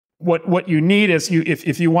what you need is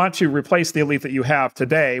if you want to replace the elite that you have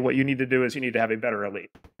today, what you need to do is you need to have a better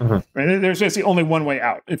elite. Right? There's basically only one way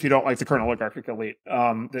out if you don't like the current oligarchic elite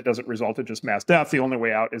that doesn't result in just mass death. The only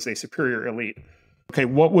way out is a superior elite. Okay,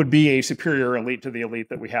 what would be a superior elite to the elite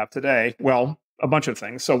that we have today? Well, a bunch of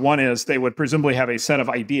things. So one is they would presumably have a set of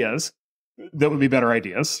ideas that would be better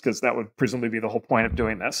ideas, because that would presumably be the whole point of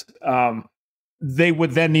doing this. They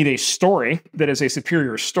would then need a story that is a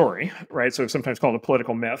superior story, right? So it's sometimes called a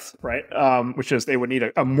political myth, right? Which is they would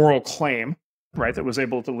need a moral claim, right, that was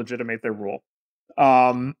able to legitimate their rule.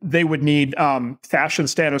 They would need fashion,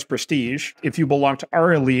 status, prestige. If you belong to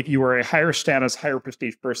our elite, you are a higher status, higher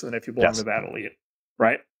prestige person than if you belong to that elite,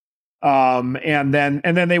 right? And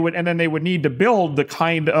then they would need to build the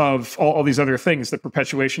kind of all these other things: the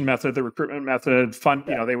perpetuation method, the recruitment method,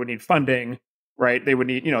 they would need funding, right? They would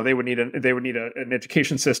need an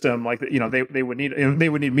education system, like they would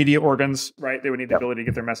need media organs, right? They would need the ability to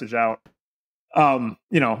get their message out.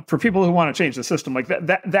 For people who want to change the system, like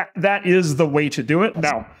that is the way to do it.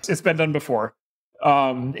 Now, it's been done before,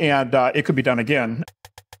 and it could be done again.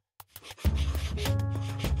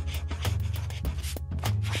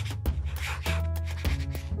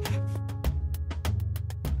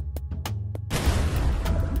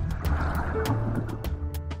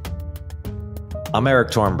 I'm Erik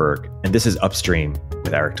Torenberg, and this is Upstream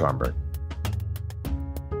with Erik Torenberg.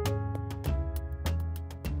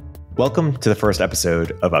 Welcome to the first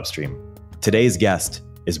episode of Upstream. Today's guest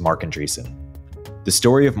is Marc Andreessen. The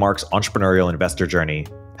story of Marc's entrepreneurial investor journey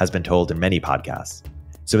has been told in many podcasts.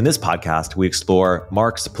 So in this podcast, we explore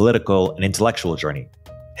Marc's political and intellectual journey,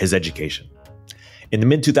 his education. In the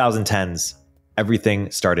mid-2010s,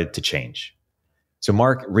 everything started to change. So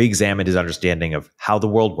Marc re-examined his understanding of how the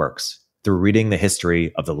world works through reading the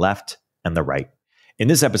history of the left and the right. In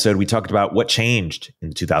this episode, we talked about what changed in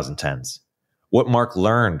the 2010s, what Marc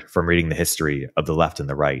learned from reading the history of the left and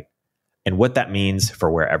the right, and what that means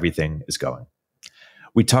for where everything is going.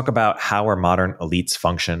 We talk about how our modern elites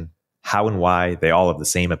function, how and why they all have the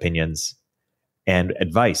same opinions, and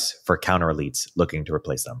advice for counter-elites looking to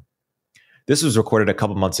replace them. This was recorded a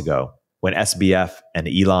couple months ago when SBF and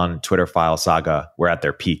the Elon Twitter file saga were at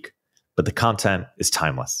their peak, but the content is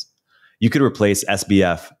timeless. You could replace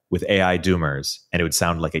SBF with AI doomers, and it would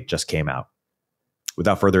sound like it just came out.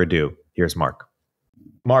 Without further ado, here's Marc.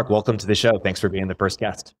 Marc, welcome to the show. Thanks for being the first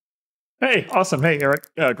guest. Hey, awesome. Hey, Erik.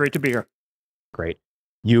 Great to be here. Great.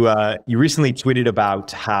 You recently tweeted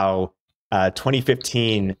about how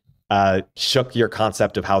 2015 shook your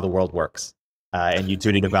concept of how the world works. And you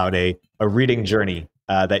tweeted about a reading journey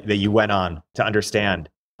that you went on to understand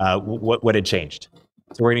what had changed.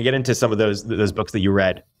 So we're going to get into some of those books that you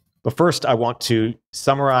read. But first, I want to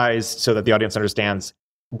summarize so that the audience understands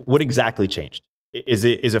what exactly changed. Is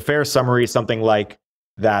a fair summary something like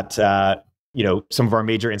that? Some of our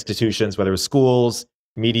major institutions, whether it was schools,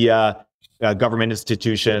 media, government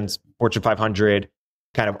institutions, Fortune 500,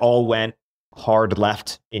 kind of all went hard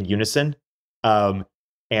left in unison, and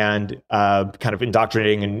kind of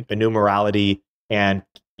indoctrinating a new morality and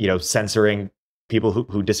censoring people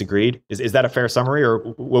who disagreed. Is that a fair summary, or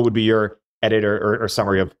what would be your edit or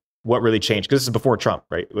summary of what really changed? Because this is before Trump,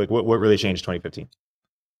 right? Like what really changed 2015?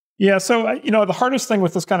 Yeah. So, the hardest thing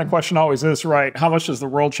with this kind of question always is, right, how much does the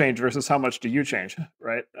world change versus how much do you change,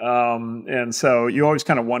 right? And so you always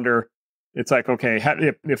kind of wonder, it's like, okay,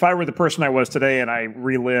 if I were the person I was today and I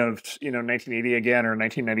relived, 1980 again or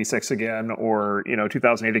 1996 again or,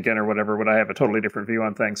 2008 again or whatever, would I have a totally different view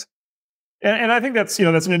on things? And I think that's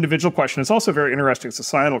an individual question. It's also a very interesting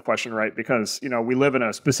societal question, right? Because, we live in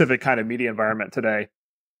a specific kind of media environment today.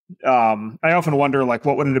 I often wonder, like,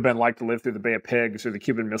 what would it have been like to live through the Bay of Pigs or the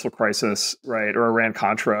Cuban Missile Crisis, right, or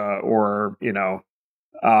Iran-Contra, or the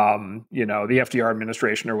FDR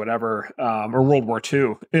administration or whatever, or World War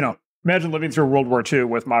II. Imagine living through World War II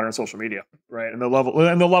with modern social media, right, and the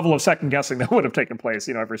level of second guessing that would have taken place,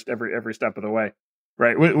 every step of the way,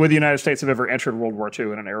 right. Would the United States have ever entered World War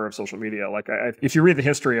II in an era of social media? Like, if you read the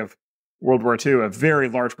history of World War II, a very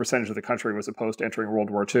large percentage of the country was opposed to entering World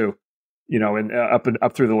War II.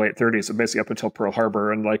 Up through the late 30s, so basically up until Pearl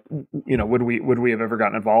Harbor, and would we have ever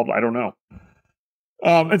gotten involved? I don't know.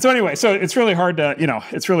 And so anyway, so it's really hard to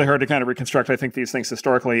kind of reconstruct, I think, these things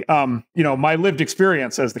historically. My lived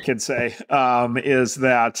experience, as the kids say, is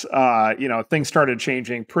that things started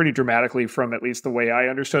changing pretty dramatically from at least the way I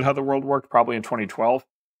understood how the world worked, probably in 2012.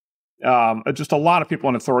 Just a lot of people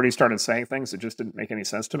in authority started saying things that just didn't make any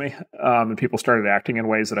sense to me, and people started acting in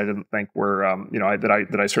ways that I didn't think were,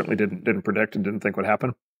 that I certainly didn't predict and didn't think would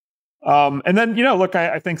happen. And then, look,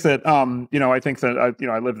 I think that,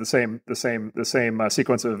 I live the same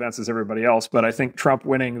sequence of events as everybody else. But I think Trump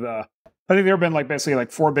winning I think there have been basically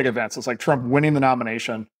 4 big events. It's like Trump winning the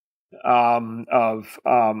nomination in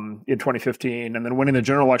 2015, and then winning the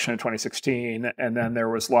general election in 2016, and then there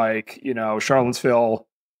was Charlottesville,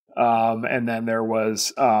 and then there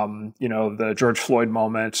was the George Floyd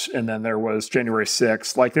moment, and then there was January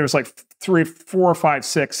 6th. There was 3, 4, 5,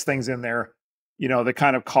 6 things in there, that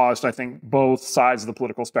kind of caused, I think, both sides of the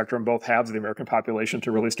political spectrum, both halves of the American population,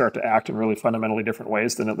 to really start to act in really fundamentally different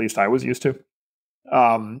ways than at least I was used to.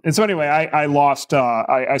 And so anyway, I lost all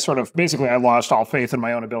faith in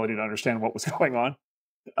my own ability to understand what was going on.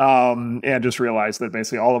 And just realized that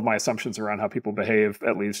basically all of my assumptions around how people behave,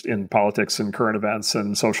 at least in politics and current events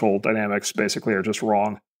and social dynamics, basically are just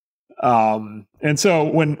wrong. And so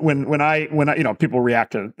when people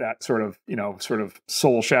react to that sort of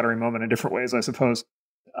soul shattering moment in different ways, I suppose,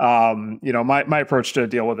 my approach to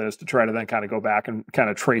deal with it is to try to then kind of go back and kind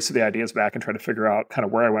of trace the ideas back and try to figure out kind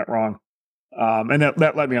of where I went wrong. And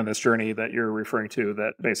that led me on this journey that you're referring to,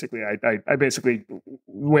 that basically I basically, the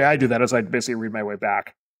way I do that is I basically read my way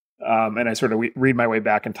back. And I sort of read my way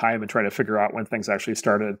back in time and try to figure out when things actually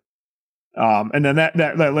started. And then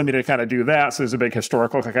that led me to kind of do that. So there's a big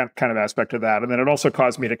historical kind of aspect to that. And then it also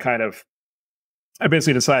caused me to I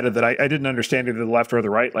basically decided that I didn't understand either the left or the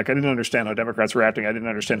right. I didn't understand how Democrats were acting. I didn't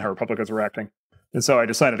understand how Republicans were acting. And so I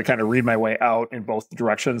decided to kind of read my way out in both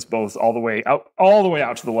directions, both all the way out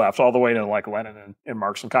to the left, all the way to Lenin and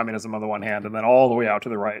Marx and communism on the one hand, and then all the way out to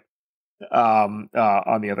the right on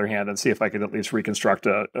the other hand, and see if I could at least reconstruct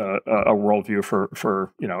a worldview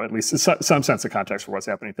for at least some sense of context for what's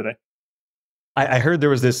happening today. I heard there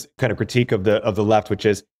was this kind of critique of the left, which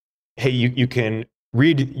is, hey, you can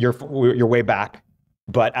read your way back,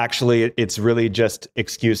 but actually it's really just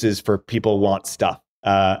excuses for people want stuff.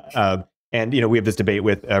 And we have this debate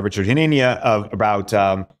with Richard Hanania about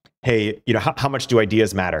hey, how much do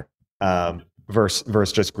ideas matter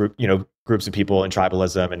versus just groups of people and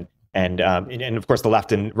tribalism, and of course the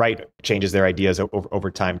left and right changes their ideas over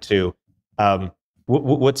time too.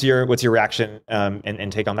 What's your reaction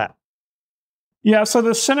and take on that? Yeah, so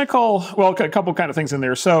the cynical, a couple kind of things in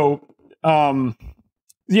there. So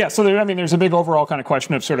there's a big overall kind of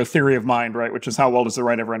question of sort of theory of mind, right? Which is, how well does the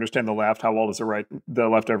right ever understand the left? How well does the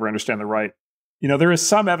left ever understand the right? There is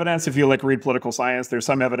some evidence, if you read political science, there's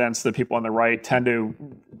some evidence that people on the right tend to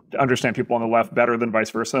understand people on the left better than vice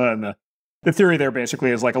versa. And the theory there basically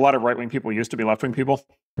is a lot of right-wing people used to be left-wing people.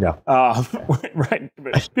 Yeah. Right.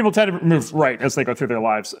 People tend to move right as they go through their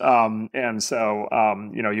lives. And so,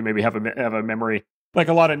 you maybe have a memory.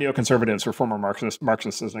 A lot of neoconservatives were former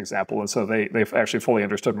Marxists as an example, and so they've actually fully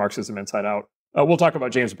understood Marxism inside out. We'll talk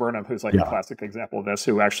about James Burnham, who's a classic example of this,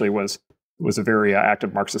 who actually was a very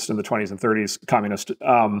active Marxist in the 20s and 30s, communist.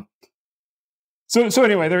 So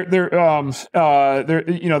anyway, there's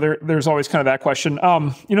always kind of that question.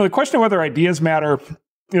 The question of whether ideas matter.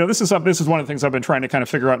 This is one of the things I've been trying to kind of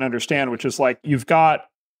figure out and understand, which is you've got.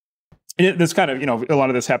 This kind of, a lot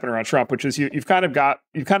of this happened around Trump, which is you've kind of got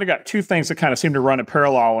 2 things that kind of seem to run in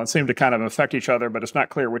parallel and seem to kind of affect each other, but it's not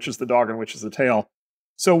clear which is the dog and which is the tail.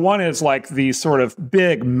 So one is these sort of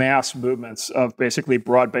big mass movements of basically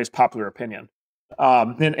broad-based popular opinion.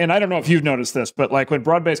 And I don't know if you've noticed this, but when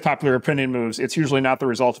broad-based popular opinion moves, it's usually not the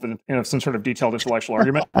result of some sort of detailed intellectual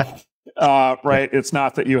argument. Right? It's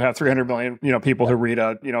not that you have 300 million, people who read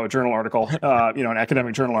a journal article, an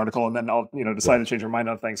academic journal article, and then all, decide to change their mind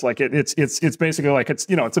on things. It's basically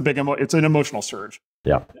it's an emotional surge.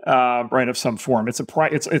 Yeah. Right, of some form. It's a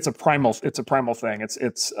primal thing.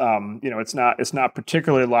 It's not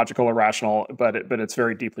particularly logical or rational, but it's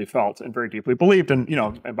very deeply felt and very deeply believed, and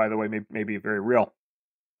and by the way, maybe very real.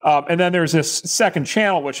 And then there's this second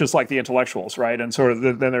channel, which is the intellectuals, right? And sort of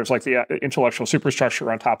then there's the intellectual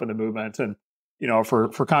superstructure on top of the movement. And,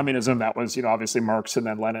 for communism, that was, obviously Marx and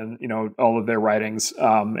then Lenin, all of their writings.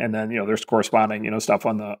 And then, there's corresponding, stuff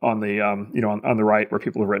on the right where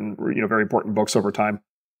people have written, very important books over time.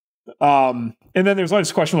 And then there's always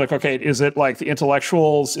this question okay, is it the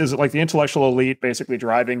intellectuals, is it the intellectual elite basically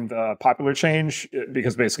driving the popular change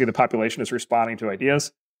because basically the population is responding to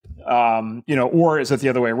ideas? Or is it the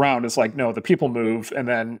other way around? It's no, the people move, and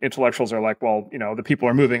then intellectuals are well, the people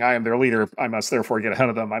are moving. I am their leader. I must therefore get ahead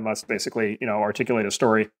of them. I must basically, articulate a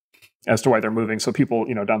story as to why they're moving. So people,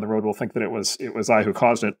 down the road will think that it was I who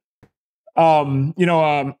caused it.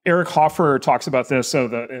 Eric Hoffer talks about this. So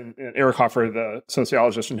Eric Hoffer, the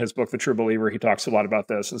sociologist, in his book, The True Believer, he talks a lot about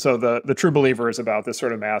this. And so the True Believer is about this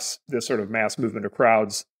sort of mass movement of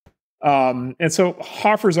crowds. And so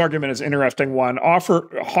Hoffer's argument is an interesting one.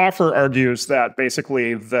 Hoffer argues that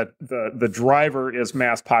basically that the driver is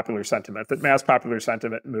mass popular sentiment, that mass popular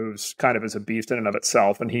sentiment moves kind of as a beast in and of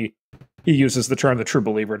itself. And he uses the term the true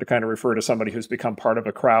believer to kind of refer to somebody who's become part of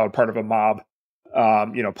a crowd, part of a mob,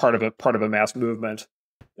 part of a mass movement.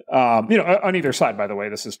 On either side, by the way,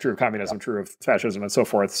 this is true of communism, true of fascism, and so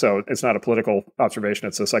forth. So it's not a political observation;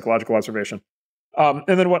 it's a psychological observation. And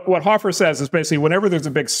then what Hoffer says is basically whenever there's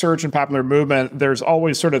a big surge in popular movement, there's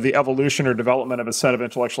always sort of the evolution or development of a set of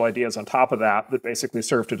intellectual ideas on top of that basically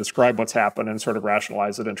serve to describe what's happened and sort of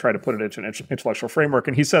rationalize it and try to put it into an intellectual framework.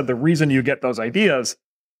 And he said the reason you get those ideas,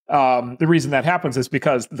 the reason that happens is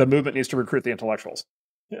because the movement needs to recruit the intellectuals.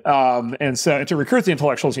 And so to recruit the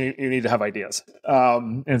intellectuals, you need to have ideas.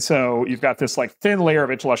 And so you've got this like thin layer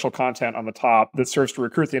of intellectual content on the top that serves to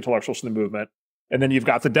recruit the intellectuals in the movement. And then you've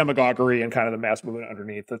got the demagoguery and kind of the mass movement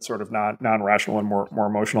underneath that's sort of non-rational and more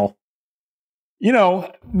emotional.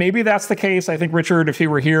 Maybe that's the case. I think Richard, if he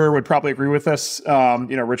were here, would probably agree with this.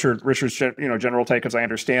 Richard's general take, as I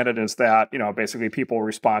understand it, is that, basically people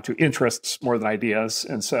respond to interests more than ideas.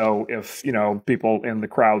 And so if, people in the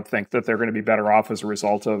crowd think that they're going to be better off as a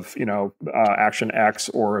result of, action X,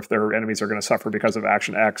 or if their enemies are going to suffer because of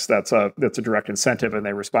action X, that's a direct incentive and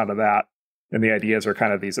they respond to that. And the ideas are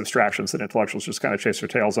kind of these abstractions that intellectuals just kind of chase their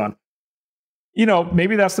tails on.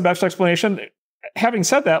 Maybe that's the best explanation. Having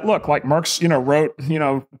said that, look, like Marx,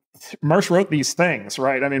 Marx wrote these things,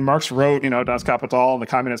 right? I mean, Marx wrote, Das Kapital and the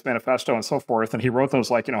Communist Manifesto and so forth. And he wrote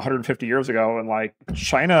those 150 years ago. And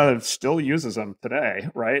China still uses them today,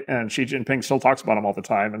 right? And Xi Jinping still talks about them all the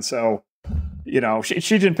time. And so, Xi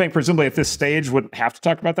Jinping presumably at this stage wouldn't have to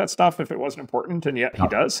talk about that stuff if it wasn't important. And yet he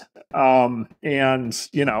does.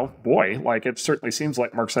 It certainly seems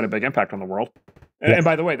like Marx had a big impact on the world. Yeah. And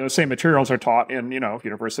by the way, those same materials are taught in,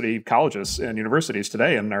 university colleges and universities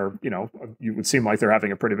today, and they're, you would seem like they're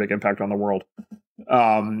having a pretty big impact on the world.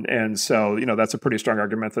 And so, that's a pretty strong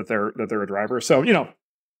argument that they're a driver. So,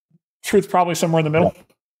 truth probably somewhere in the middle.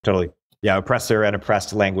 Totally. Yeah, oppressor and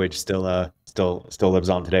oppressed language still lives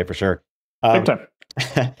on today for sure. Big time.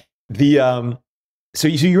 So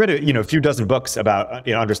you read a few dozen books about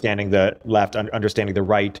understanding the left, understanding the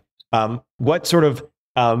right. What sort of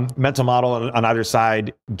mental model on either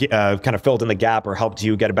side kind of filled in the gap or helped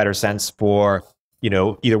you get a better sense for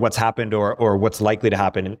either what's happened or what's likely to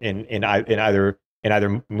happen in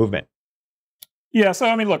either movement? Yeah, so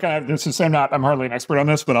I mean, look, I'm hardly an expert on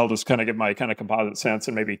this, but I'll just kind of give my kind of composite sense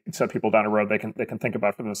and maybe set people down a road they can think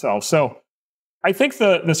about for themselves. So I think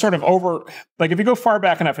the sort of if you go far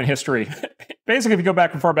back enough in history, basically if you go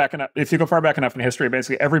far back enough in history,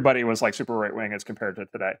 basically everybody was like super right wing as compared to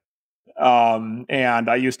today. And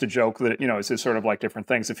I used to joke that, it's just sort of like different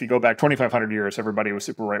things. If you go back 2,500 years, everybody was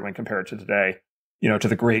super right wing compared to today, to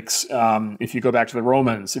the Greeks. If you go back to the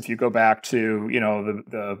Romans, if you go back to,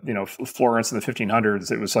 the Florence in the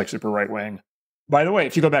 1500s, it was like super right wing. By the way,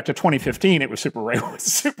 if you go back to 2015, it was super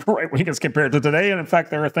right wing as compared to today. And in fact,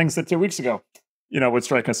 there are things that 2 weeks ago, would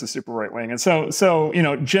strike us as super right wing. And so,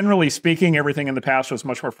 generally speaking, everything in the past was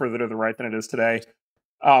much more further to the right than it is today.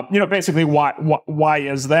 Basically, why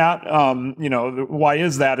is that? Why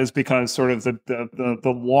is that is because sort of the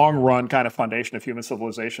long run kind of foundation of human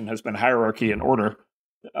civilization has been hierarchy and order.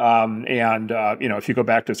 If you go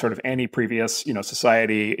back to sort of any previous,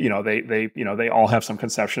 society, they all have some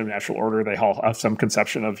conception of natural order. They all have some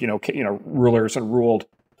conception of, rulers and ruled.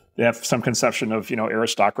 They have some conception of,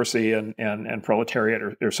 aristocracy and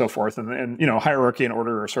proletariat or so forth. And hierarchy and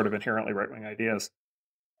order are sort of inherently right-wing ideas.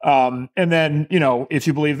 And then, if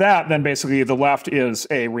you believe that, then basically the left is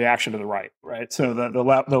a reaction to the right, right? So the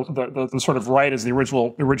left, the sort of right is the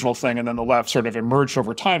original thing, and then the left sort of emerged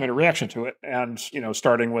over time in a reaction to it. And,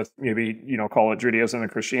 starting with maybe, call it Judaism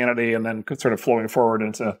and Christianity, and then sort of flowing forward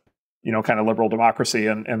into, kind of liberal democracy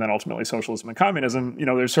and then ultimately socialism and communism.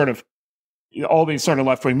 There's sort of all these sort of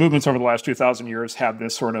left-wing movements over the last 2,000 years have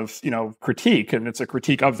this sort of, critique, and it's a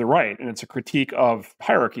critique of the right, and it's a critique of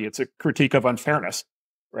hierarchy. It's a critique of unfairness.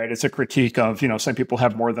 Right. It's a critique of, some people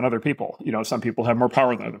have more than other people. Some people have more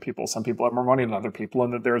power than other people. Some people have more money than other people,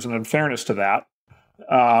 and that there's an unfairness to that.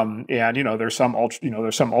 There's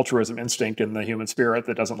some altruism instinct in the human spirit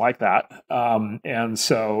that doesn't like that. And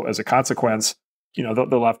so as a consequence,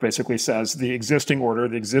 the left basically says the existing order,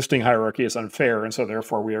 the existing hierarchy is unfair. And so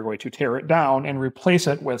therefore we are going to tear it down and replace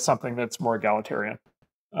it with something that's more egalitarian.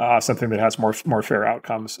 Something that has more fair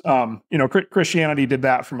outcomes. Christianity did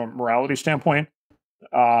that from a morality standpoint.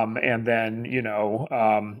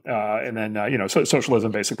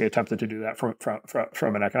 Socialism basically attempted to do that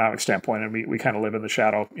from an economic standpoint, and we kind of live in the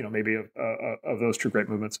shadow, maybe of those two great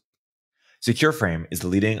movements. SecureFrame is the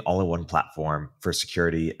leading all-in-one platform for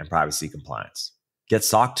security and privacy compliance. Get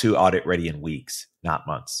SOC 2 audit ready in weeks, not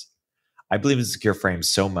months. I believe in SecureFrame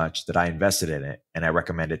so much that I invested in it, and I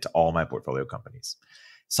recommend it to all my portfolio companies.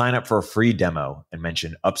 Sign up for a free demo and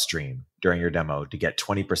mention Upstream during your demo to get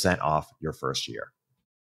 20% off your first year.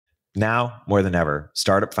 Now, more than ever,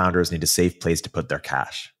 startup founders need a safe place to put their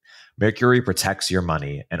cash. Mercury protects your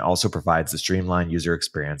money and also provides the streamlined user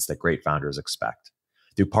experience that great founders expect.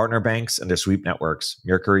 Through partner banks and their sweep networks,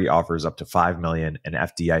 Mercury offers up to $5 million in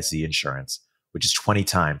FDIC insurance, which is 20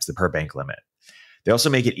 times the per bank limit. They also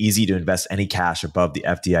make it easy to invest any cash above the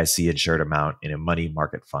FDIC insured amount in a money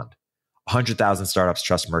market fund. 100,000 startups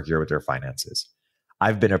trust Mercury with their finances.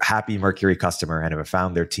 I've been a happy Mercury customer and have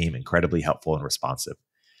found their team incredibly helpful and responsive.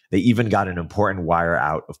 They even got an important wire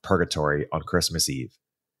out of purgatory on Christmas Eve.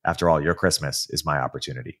 After all, your Christmas is my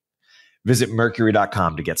opportunity. Visit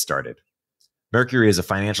Mercury.com to get started. Mercury is a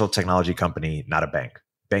financial technology company, not a bank.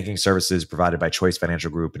 Banking services provided by Choice Financial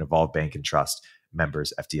Group and Evolve Bank and Trust,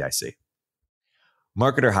 members FDIC.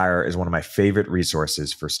 Marketer Hire is one of my favorite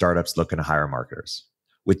resources for startups looking to hire marketers.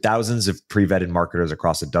 With thousands of pre-vetted marketers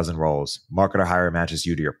across a dozen roles, Marketer Hire matches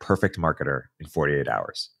you to your perfect marketer in 48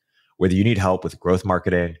 hours. Whether you need help with growth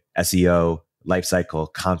marketing, SEO,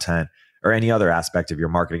 lifecycle, content, or any other aspect of your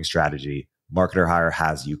marketing strategy, Marketer Hire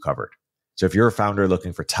has you covered. So if you're a founder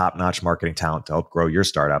looking for top-notch marketing talent to help grow your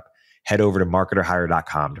startup, head over to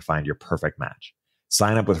marketerhire.com to find your perfect match.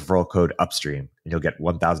 Sign up with referral code UPSTREAM and you'll get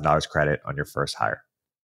 $1,000 credit on your first hire.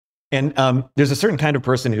 And there's a certain kind of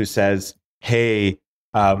person who says, hey,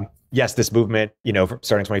 yes, this movement,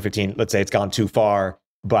 starting 2015, let's say it's gone too far,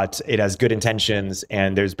 but it has good intentions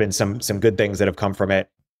and there's been some good things that have come from it.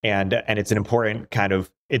 And it's an important kind of,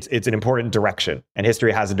 it's an important direction, and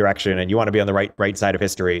history has a direction and you want to be on the right side of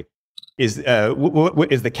history. Is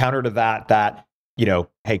the counter to that,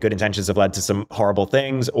 hey, good intentions have led to some horrible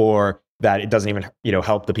things, or that it doesn't even,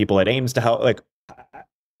 help the people it aims to help? Like,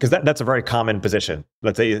 because that's a very common position,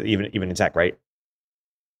 let's say even in tech, right?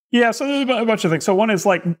 Yeah, so there's a bunch of things. So one is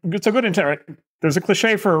like, it's a good intent, right? There's a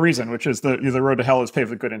cliche for a reason, which is the road to hell is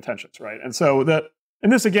paved with good intentions, right? And so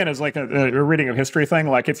and this again is like a reading of history thing.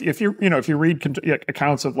 Like if you read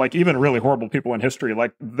accounts of like even really horrible people in history,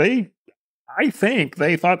 like I think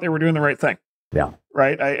they thought they were doing the right thing. Yeah.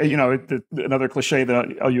 Right. Another cliche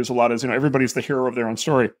that I'll use a lot is, everybody's the hero of their own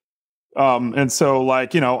story. And so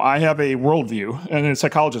like, I have a worldview, and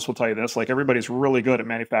psychologists will tell you this, like everybody's really good at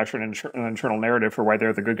manufacturing an internal narrative for why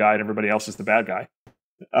they're the good guy and everybody else is the bad guy.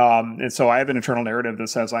 And so I have an internal narrative that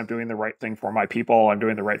says I'm doing the right thing for my people. I'm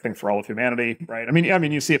doing the right thing for all of humanity. Right. I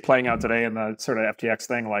mean, you see it playing out today in the sort of FTX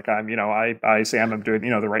thing. Like I say I'm doing,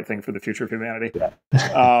 the right thing for the future of humanity.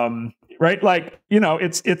 Yeah. Right. Like,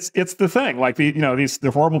 it's the thing, like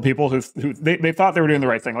the horrible people who they thought they were doing the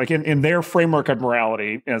right thing, like in their framework of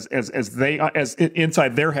morality, as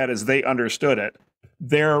inside their head, as they understood it,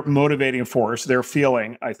 their motivating force, their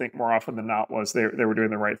feeling, I think more often than not, was they were doing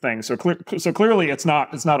the right thing. So clearly it's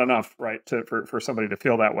not enough, right, for somebody to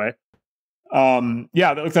feel that way. Then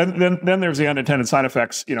there's the unintended side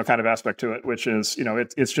effects, kind of aspect to it, which is,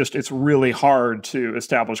 it's really hard to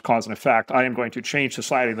establish cause and effect. I am going to change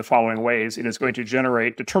society the following ways. It is going to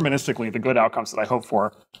generate deterministically the good outcomes that I hope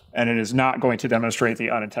for, and it is not going to demonstrate the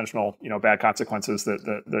unintentional, bad consequences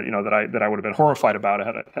that I would have been horrified about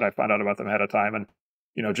had I found out about them ahead of time. And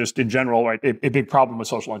just in general, right, a big problem with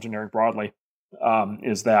social engineering broadly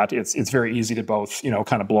is that it's very easy to both,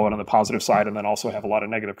 kind of blow it on the positive side and then also have a lot of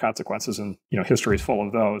negative consequences. And, history is full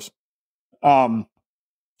of those. And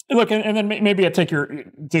look, and then maybe I take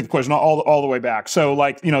the question all the way back. So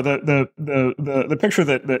like, the picture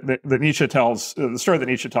that Nietzsche tells, the story that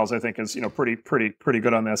Nietzsche tells, I think is, pretty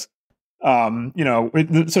good on this. So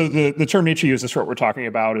the term Nietzsche uses for what we're talking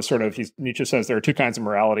about is sort of, Nietzsche says there are two kinds of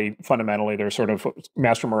morality. Fundamentally, there's sort of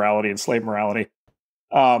master morality and slave morality.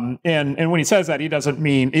 And when he says that, he doesn't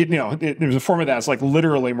mean there's a form of that. It's like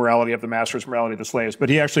literally morality of the masters, morality of the slaves. But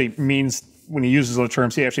he actually means, when he uses those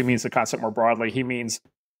terms, he actually means the concept more broadly. He means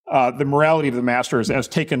the morality of the masters as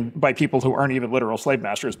taken by people who aren't even literal slave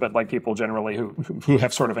masters, but like people generally who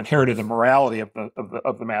have sort of inherited the morality of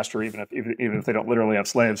the master, even if they don't literally have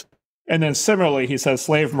slaves. And then similarly, he says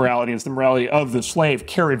slave morality is the morality of the slave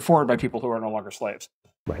carried forward by people who are no longer slaves.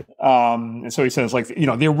 Right. And so he says, like,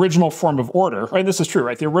 the original form of order, right? This is true,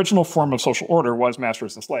 right? The original form of social order was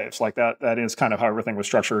masters and slaves. Like that is kind of how everything was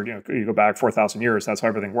structured. You go back 4,000 years, that's how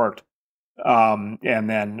everything worked. And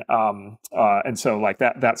so like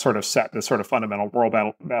that sort of set this sort of fundamental world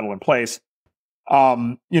battle in place.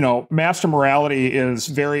 master morality is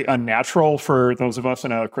very unnatural for those of us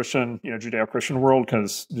in a Christian, Judeo-Christian world,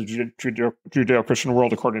 because the Judeo-Christian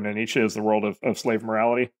world, according to Nietzsche, is the world of slave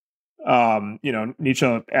morality.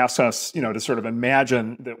 Nietzsche asks us, to sort of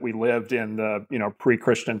imagine that we lived in the,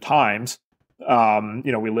 pre-Christian times.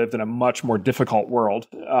 We lived in a much more difficult world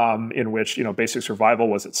in which, basic survival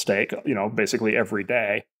was at stake, basically every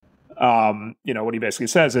day. What he basically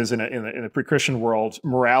says is in the pre-Christian world,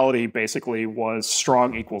 morality basically was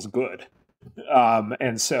strong equals good.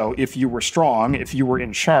 And so if you were strong, if you were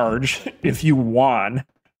in charge, if you won,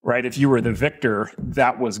 right, if you were the victor,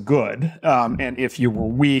 that was good. And if you were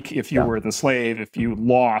weak, if you were the slave, if you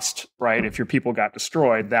lost, right, if your people got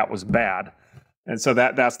destroyed, that was bad. And so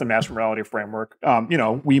that's the master morality framework.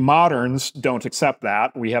 We moderns don't accept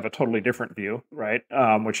that. We have a totally different view, right?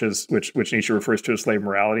 Which Nietzsche refers to as slave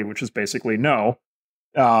morality, which is basically no.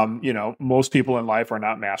 Most people in life are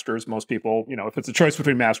not masters. Most people, if it's a choice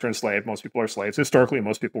between master and slave, most people are slaves. Historically,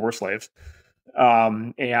 most people were slaves.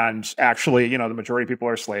 And actually, the majority of people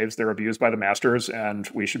are slaves. They're abused by the masters, and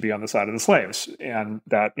we should be on the side of the slaves. And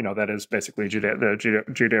that is basically the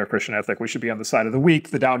Judeo-Christian ethic. We should be on the side of the weak,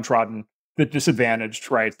 the downtrodden, the disadvantaged,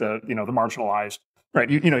 right? The marginalized, right?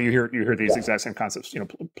 You hear these exact same concepts,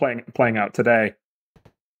 playing out today.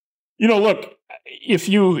 Look, if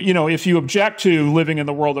you object to living in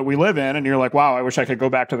the world that we live in, and you're like, wow, I wish I could go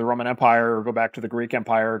back to the Roman Empire, or go back to the Greek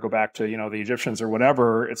Empire, or go back to the Egyptians or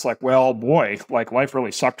whatever. It's like, well, boy, like life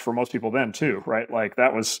really sucked for most people then too, right? Like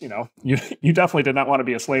that was, you definitely did not want to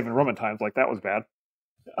be a slave in Roman times. Like that was bad.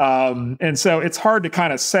 And so it's hard to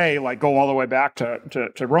kind of say, like, go all the way back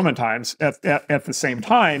to Roman times. At the same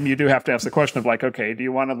time, you do have to ask the question of like, okay, do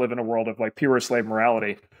you want to live in a world of like pure slave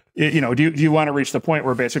morality? Do you want to reach the point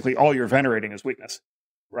where basically all you're venerating is weakness,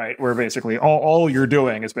 right? Where basically all you're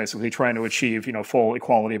doing is basically trying to achieve, full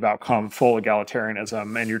equality of outcome, full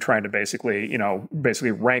egalitarianism, and you're trying to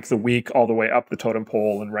basically rank the weak all the way up the totem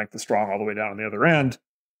pole and rank the strong all the way down on the other end.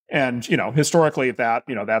 And, historically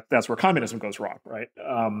that's where communism goes wrong, right?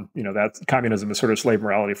 That communism is sort of slave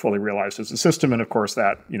morality fully realized as a system. And of course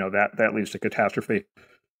that leads to catastrophe.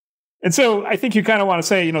 And so I think you kind of want to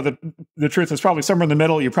say, the truth is probably somewhere in the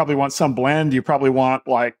middle. You probably want some blend. You probably want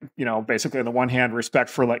basically on the one hand, respect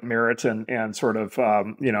for like merit and sort of,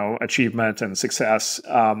 achievement and success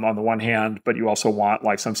on the one hand, but you also want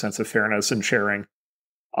like some sense of fairness and sharing.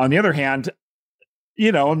 On the other hand,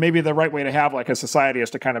 and maybe the right way to have like a society is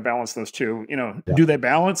to kind of balance those two. Do they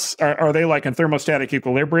balance? Are they like in thermostatic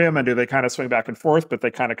equilibrium, and do they kind of swing back and forth, but they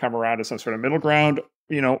kind of come around to some sort of middle ground?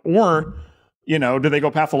 Or do they go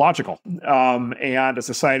pathological? And a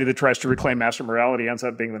society that tries to reclaim master morality ends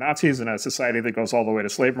up being the Nazis, and a society that goes all the way to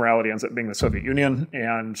slave morality ends up being the Soviet Union.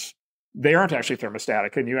 And they aren't actually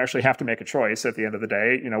thermostatic, and you actually have to make a choice at the end of the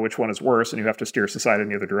day. Which one is worse, and you have to steer society in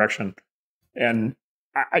the other direction. And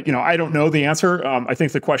I don't know the answer. I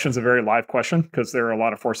think the question is a very live question because there are a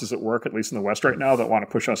lot of forces at work, at least in the West right now, that want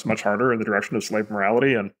to push us much harder in the direction of slave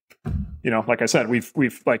morality. And, like I said,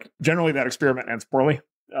 we've like generally that experiment ends poorly.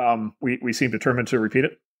 We seem determined to repeat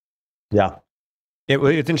it. Yeah.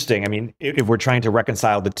 It's interesting. I mean, if we're trying to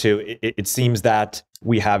reconcile the two, it seems that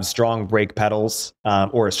we have strong brake pedals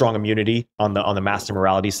or a strong immunity on the master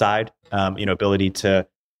morality side, ability to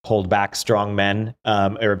hold back strong men,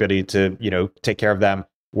 or ability to, take care of them.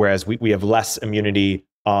 Whereas we have less immunity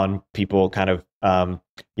on people kind of,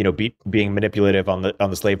 being manipulative on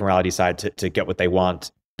the slave morality side to get what they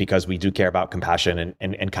want, because we do care about compassion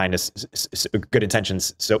and kindness, good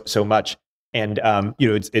intentions so much. And,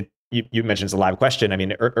 you mentioned it's a live question. I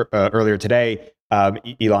mean, earlier today,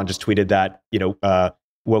 Elon just tweeted that,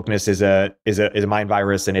 wokeness is a mind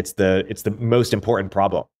virus, and it's the most important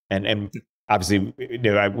problem. And obviously,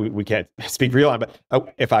 we can't speak for Elon,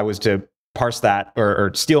 but if I was to parse that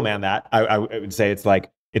or steelman that, I would say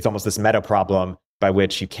it's almost this meta problem by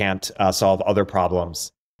which you can't solve other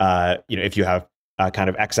problems. If you have kind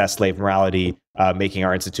of excess slave morality, making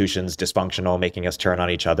our institutions dysfunctional, making us turn on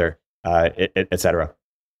each other, et cetera.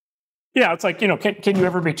 Yeah, it's like, can you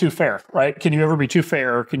ever be too fair, right? Can you ever be too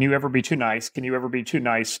fair? Can you ever be too nice? Can you ever be too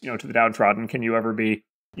nice, to the downtrodden? Can you ever be,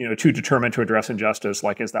 too determined to address injustice?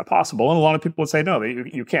 Like, is that possible? And a lot of people would say, no,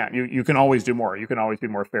 you can't. You can always do more. You can always be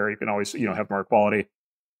more fair. You can always, have more equality.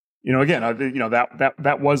 Again,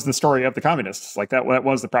 that was the story of the communists. Like that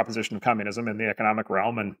was the proposition of communism in the economic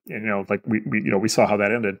realm. And we saw how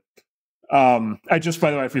that ended. By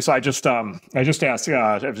the way, if you saw, I just asked,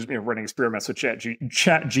 I was running experiments with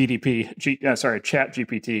ChatGPT,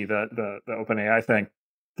 the OpenAI thing,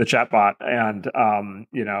 the chatbot, and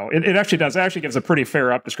it actually gives a pretty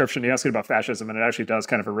fair up description. You asked it about fascism, and it actually does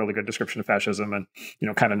kind of a really good description of fascism, and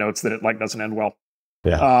kind of notes that it doesn't end well.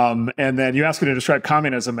 Yeah. And then you ask it to describe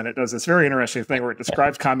communism, and it does this very interesting thing where it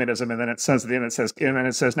describes communism, and then it says at the end, it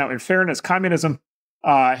says, now in fairness, communism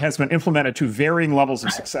has been implemented to varying levels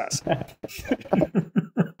of success.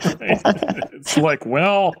 It's like,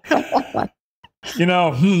 well,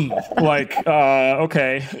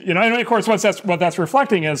 okay, and of course, what that's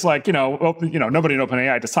reflecting is nobody in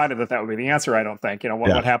OpenAI decided that would be the answer. I don't think.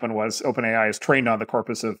 What happened was OpenAI is trained on the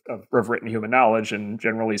corpus of written human knowledge, and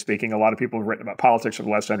generally speaking, a lot of people who've written about politics for the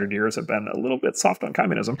last 100 years have been a little bit soft on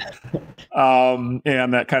communism,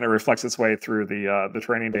 and that kind of reflects its way through the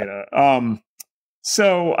training data.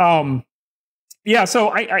 So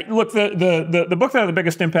I look, the book that had the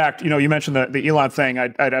biggest impact, you mentioned the Elon thing.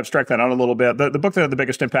 I'd abstract that out a little bit. The book that had the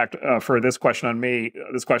biggest impact for this question on me,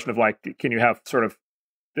 this question of can you have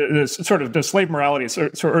does slave morality,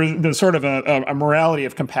 or there's sort of a morality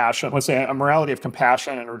of compassion, let's say a morality of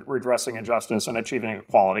compassion and redressing injustice and achieving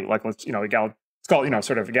equality, it's called,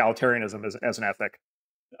 sort of egalitarianism as an ethic.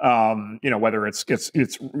 Whether it's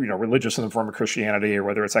religious in the form of Christianity, or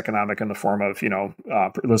whether it's economic in the form of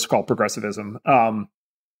let's call it progressivism.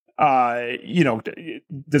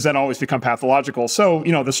 Does that always become pathological? So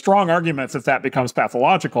the strong argument that becomes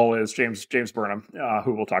pathological is James Burnham,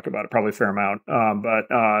 who we'll talk about probably a fair amount.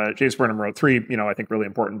 But James Burnham wrote 3 I think really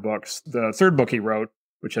important books. The third book he wrote,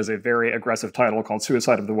 which has a very aggressive title called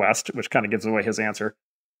 "Suicide of the West," which kind of gives away his answer,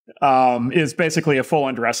 is basically a full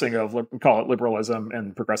undressing of, call it liberalism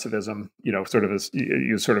and progressivism, sort of as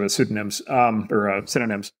pseudonyms or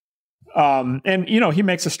synonyms. And he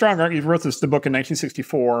makes a strong argument. He wrote the book in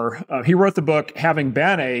 1964. He wrote the book having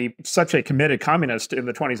been such a committed communist in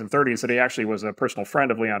the 20s and 30s that he actually was a personal friend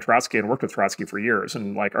of Leon Trotsky and worked with Trotsky for years,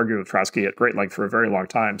 and argued with Trotsky at great length for a very long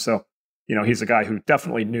time. So, he's a guy who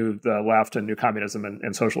definitely knew the left and knew communism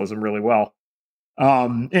and socialism really well.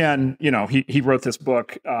 He wrote this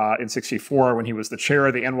book in 64 when he was the chair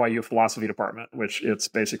of the NYU philosophy department, which it's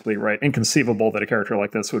basically inconceivable that a character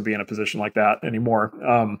like this would be in a position like that anymore.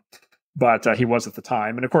 But he was at the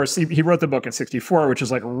time. And of course, he wrote the book in 64, which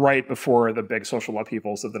is right before the big social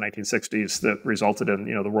upheavals of the 1960s that resulted in,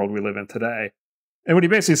 the world we live in today. And what he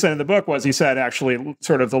basically said in the book was, he said, actually,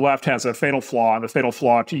 sort of the left has a fatal flaw, and the fatal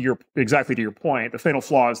flaw exactly to your point, the fatal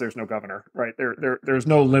flaw is there's no governor, right? There's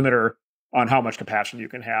no limiter on how much compassion you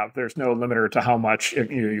can have. There's no limiter to how much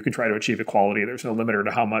you can try to achieve equality. There's no limiter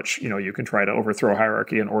to how much you can try to overthrow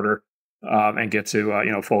hierarchy and order and get to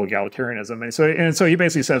full egalitarianism. And so he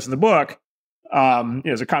basically says in the book,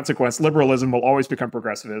 as a consequence, liberalism will always become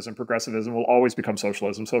progressivism. Progressivism will always become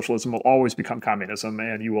socialism. Socialism will always become communism,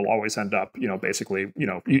 and you will always end up basically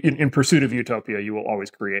in pursuit of utopia. You will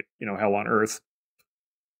always create hell on earth.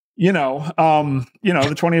 The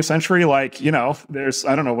 20th century, there's,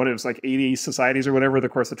 I don't know what it was, 80 societies or whatever, the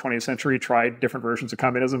course of the 20th century tried different versions of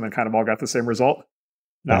communism and kind of all got the same result,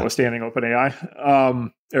 notwithstanding OpenAI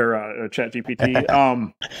or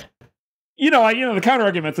ChatGPT. The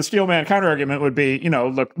counter-argument, the steelman counter-argument would be,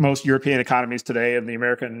 look, most European economies today and the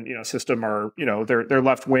American, system are, they're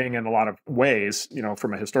left-wing in a lot of ways,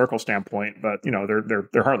 from a historical standpoint, but,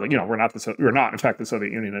 they're hardly, we're not, in fact, the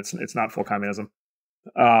Soviet Union, it's not full communism.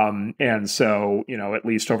 And so, at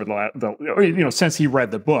least over the since he read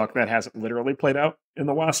the book, that hasn't literally played out in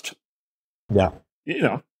the West. Yeah.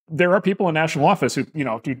 There are people in national office who,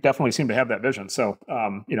 do definitely seem to have that vision. So,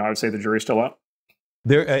 I would say the jury's still out.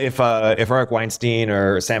 There, if Eric Weinstein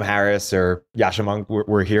or Sam Harris or Yascha Mounk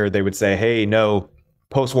were here, they would say, "Hey, no,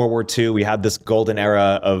 post World War II, we had this golden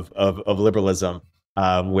era of liberalism,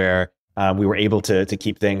 where we were able to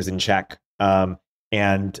keep things in check, and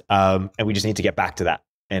we just need to get back to that."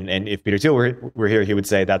 And if Peter Thiel were here, he would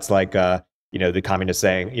say that's the communists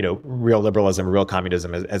saying, real liberalism, real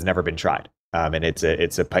communism has never been tried, and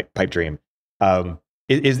it's a pipe dream.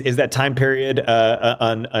 Is that time period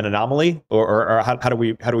an anomaly, or how do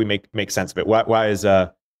we make sense of it? Why is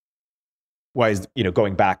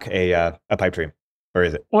going back a pipe dream, or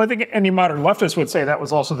is it? Well, I think any modern leftist would say that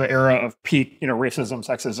was also the era of peak racism,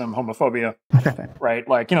 sexism, homophobia, right?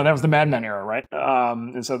 That was the Mad Men era, right?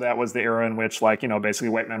 And so that was the era in which basically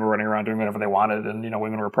white men were running around doing whatever they wanted, and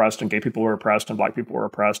women were oppressed, and gay people were oppressed, and black people were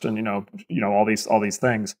oppressed, and all these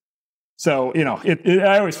things. So,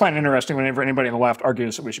 I always find it interesting whenever anybody on the left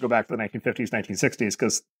argues that we should go back to the 1950s, 1960s,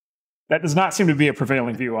 because that does not seem to be a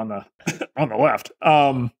prevailing view on the on the left.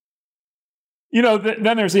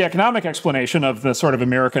 Then there's the economic explanation of the sort of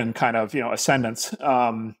American kind of, ascendance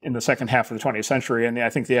in the second half of the 20th century. And I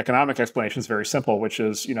think the economic explanation is very simple, which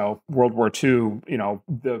is, World War II,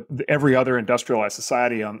 every other industrialized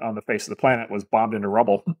society on the face of the planet was bombed into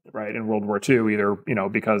rubble, right, in World War II, either,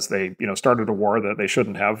 because they, started a war that they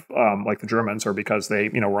shouldn't have, like the Germans, or because they,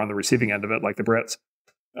 were on the receiving end of it, like the Brits.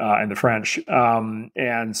 And the French, and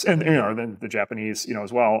then the Japanese,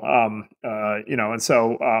 as well, and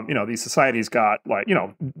so these societies got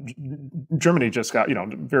Germany just got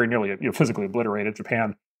very nearly physically obliterated.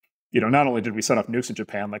 Japan, not only did we set off nukes in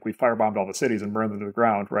Japan, like we firebombed all the cities and burned them to the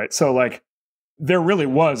ground, right? So there really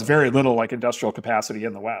was very little industrial capacity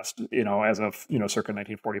in the West, as of circa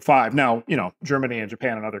 1945. Now, Germany and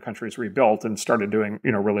Japan and other countries rebuilt and started doing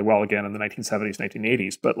really well again in the 1970s,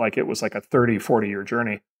 1980s. But it was a 30, 40-year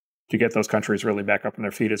journey to get those countries really back up on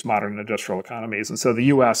their feet as modern industrial economies. And so the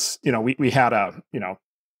U.S., we had a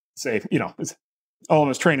all of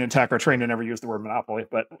us trained in tech are trained to never use the word monopoly,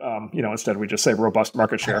 but instead we just say robust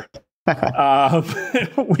market share. We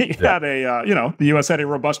had the U.S. had a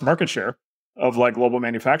robust market share of global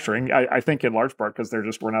manufacturing, I think in large part because there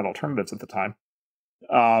just were not alternatives at the time.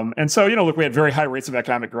 And so, we had very high rates of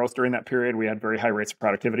economic growth during that period. We had very high rates of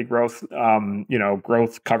productivity growth.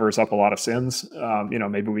 Growth covers up a lot of sins.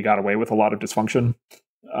 Maybe we got away with a lot of dysfunction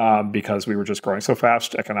because we were just growing so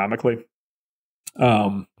fast economically.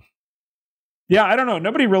 I don't know.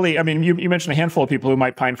 Nobody really, you mentioned a handful of people who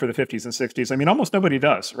might pine for the 50s and 60s. Almost nobody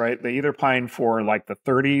does, right? They either pine for the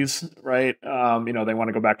 30s, right? They want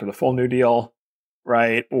to go back to the full New Deal,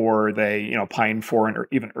 right? Or they, pine for an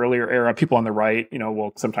even earlier era. People on the right,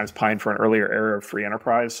 will sometimes pine for an earlier era of free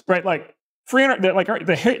enterprise, right?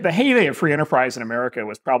 The heyday of free enterprise in America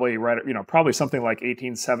was probably probably something like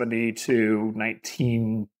 1870 to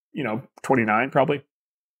 1929, probably.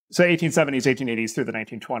 So 1870s, 1880s through the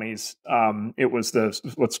 1920s, it was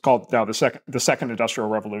what's called now the second industrial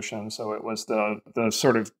revolution. So it was the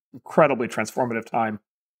sort of incredibly transformative time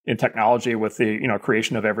in technology with the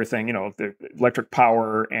creation of everything, the electric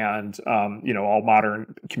power and all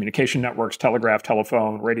modern communication networks, telegraph,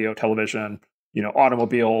 telephone, radio, television,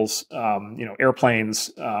 automobiles,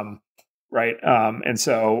 airplanes. Right. And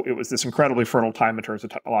so it was this incredibly fertile time in terms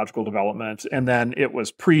of technological development. And then it was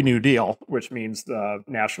pre-New Deal, which means the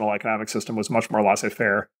national economic system was much more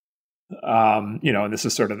laissez-faire. And this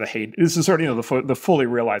is sort of the fully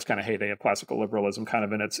realized kind of heyday of classical liberalism, kind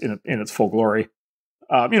of in its full glory.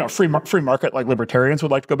 Free market, like libertarians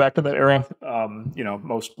would like to go back to that era.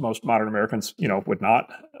 Most modern Americans, would not.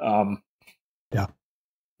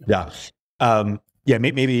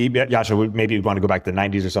 Maybe Yasha, maybe we want to go back to the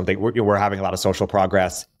 90s or something. We're having a lot of social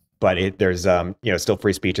progress, but there's still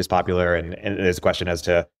free speech is popular, and there's a question as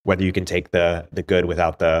to whether you can take the good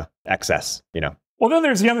without the excess. Well, then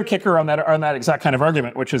there's the other kicker on that exact kind of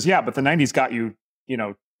argument, which is but the 90s got you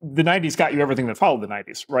the 90s got you everything that followed the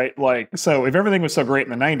 90s, right? So if everything was so great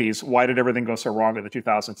in the 90s, why did everything go so wrong in the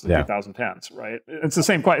 2000s and 2010s, right? It's the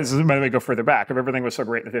same question. Maybe go further back. If everything was so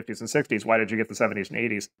great in the 50s and 60s, why did you get the 70s and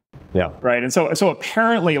 80s? Yeah. Right. And so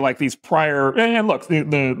apparently these prior, and look,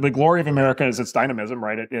 the glory of America is its dynamism,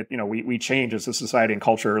 right? We change as a society and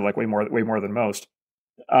culture way more than most.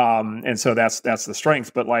 And so that's the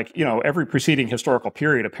strength. But every preceding historical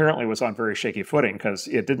period apparently was on very shaky footing because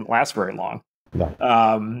it didn't last very long. No.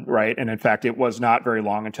 Right. And in fact, it was not very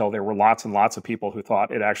long until there were lots and lots of people who thought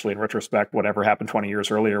it actually, in retrospect, whatever happened 20 years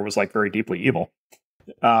earlier was very deeply evil.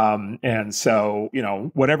 And so,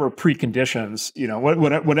 whatever preconditions,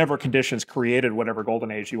 whatever conditions created whatever golden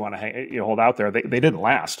age you want to hold out there, they didn't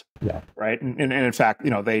last. Yeah. Right. And in fact,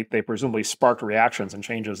 they presumably sparked reactions and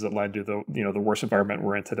changes that led to the worst environment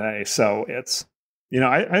we're in today. So it's,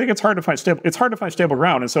 I think it's hard to find stable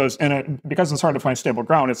ground. And so, because it's hard to find stable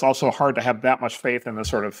ground, it's also hard to have that much faith in the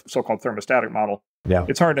sort of so-called thermostatic model. Yeah.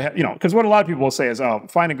 It's hard to have, because what a lot of people will say is,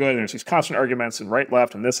 fine and good. And there's these constant arguments and right,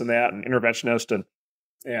 left, and this and that, and interventionist and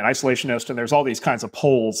isolationist. And there's all these kinds of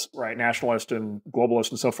poles, right? Nationalist and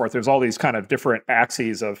globalist and so forth. There's all these kind of different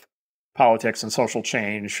axes of politics and social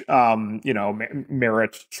change,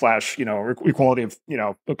 merit / equality of,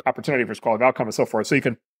 opportunity versus quality of outcome and so forth. So you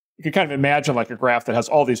can kind of imagine a graph that has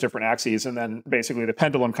all these different axes, and then basically the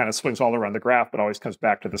pendulum kind of swings all around the graph, but always comes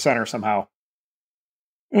back to the center somehow.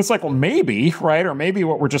 And it's well, maybe, right? Or maybe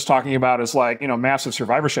what we're just talking about is massive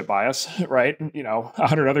survivorship bias, right?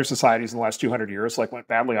 100 other societies in the last 200 years went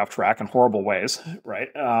badly off track in horrible ways, right?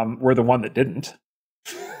 We're the one that didn't,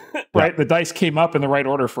 right? Yeah. The dice came up in the right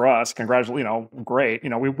order for us. Congratulations, great.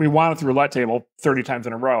 We won through roulette table 30 times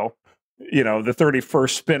in a row. The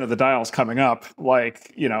 31st spin of the dial's coming up,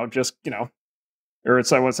 or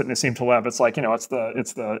it's like, what's it, Nassim Taleb? It's like, it's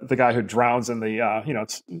the guy who drowns in the,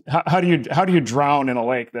 it's how do you drown in a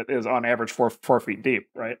lake that is on average 4 feet deep,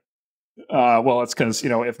 right? Well, it's because,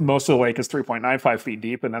 if most of the lake is 3.95 feet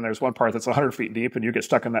deep, and then there's one part that's 100 feet deep, and you get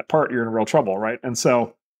stuck in that part, you're in real trouble, right? And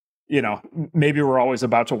so, maybe we're always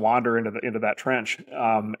about to wander into that trench,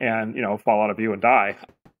 and fall out of view and die.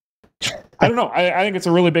 I don't know. I think it's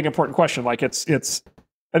a really big, important question. Like I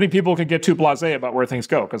think people can get too blasé about where things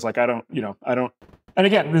go because, like, I don't. And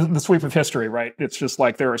again, the sweep of history, right? It's just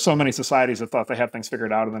like there are so many societies that thought they had things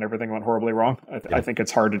figured out and then everything went horribly wrong. I think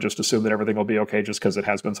it's hard to just assume that everything will be okay just because it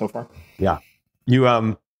has been so far. Yeah.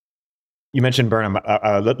 You mentioned Burnham.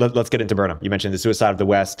 Let's get into Burnham. You mentioned The Suicide of the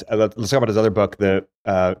West. Let's talk about his other book, The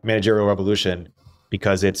Managerial Revolution,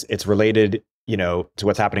 because it's related, to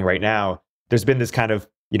what's happening right now. There's been this kind of,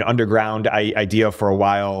 underground idea for a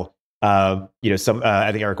while. I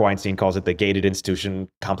think Eric Weinstein calls it the gated institution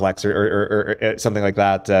complex or something like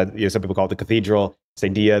that. Some people call it the cathedral. This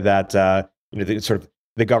idea that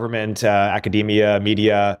the government, academia,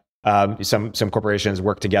 media, some corporations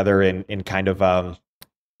work together in kind of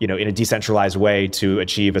in a decentralized way to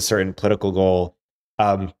achieve a certain political goal.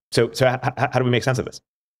 So how do we make sense of this?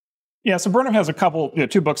 Yeah, so Burnham has a couple,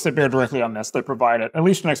 2 books that bear directly on this that provide at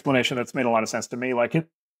least an explanation that's made a lot of sense to me.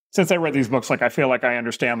 Since I read these books, like I feel like I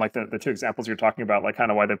understand like the 2 examples you're talking about, like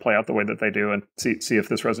kind of why they play out the way that they do, and see if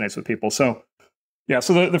this resonates with people. So yeah,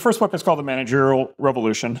 so the first book is called The Managerial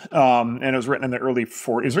Revolution, and it was written in the early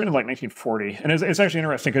 40s. It was written in like 1940, and it's actually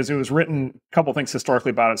interesting because it was written, a couple things historically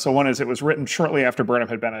about it. So one is it was written shortly after Burnham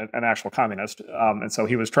had been an actual communist, and so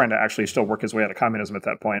he was trying to actually still work his way out of communism at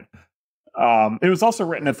that point. It was also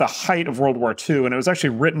written at the height of World War II, and it was actually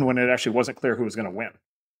written when it actually wasn't clear who was going to win.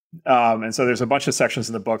 And so there's a bunch of sections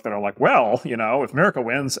in the book that are like, well, if America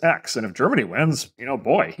wins X, and if Germany wins,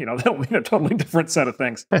 boy, that'll mean a totally different set of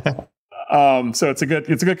things. So it's a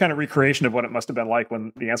good kind of recreation of what it must have been like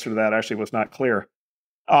when the answer to that actually was not clear.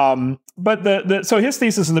 But so his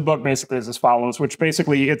thesis in the book basically is as follows, which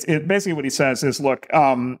basically basically what he says is, look,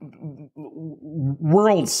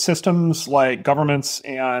 world systems like governments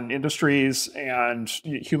and industries and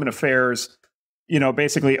human affairs,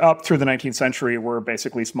 basically up through the 19th century were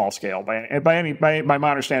basically small scale. By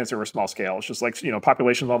my understanding, they were small scale. It's just like,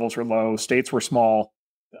 population levels were low, states were small,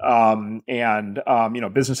 and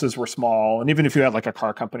businesses were small. And even if you had like a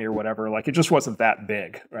car company or whatever, like it just wasn't that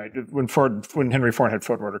big, right? When Henry Ford had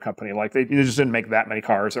Ford Motor Company, like they just didn't make that many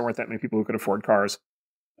cars. There weren't that many people who could afford cars.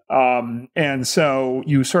 And so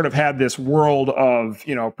you sort of had this world of,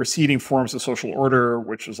 preceding forms of social order,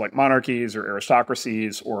 which is like monarchies or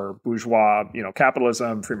aristocracies or bourgeois,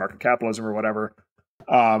 capitalism, free market capitalism or whatever,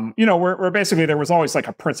 where basically there was always like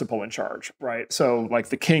a principal in charge, right? So like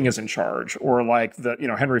the king is in charge, or like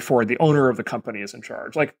Henry Ford, the owner of the company, is in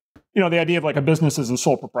charge. Like, the idea of like a business is in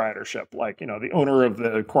sole proprietorship. Like, the owner of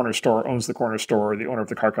the corner store owns the corner store, the owner of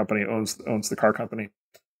the car company owns the car company,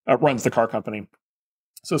 runs the car company.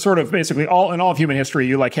 So sort of basically in all of human history,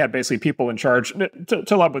 you like had basically people in charge.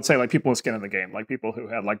 Taleb would say like people with skin in the game, like people who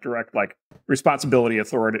had like direct like responsibility,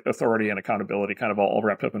 authority, and accountability, kind of all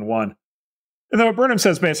wrapped up in one. And then what Burnham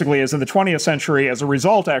says basically is in the 20th century, as a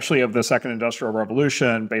result actually of the Second Industrial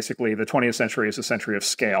Revolution, basically the 20th century is a century of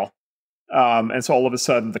scale. And so all of a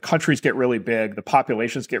sudden the countries get really big, the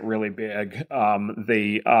populations get really big,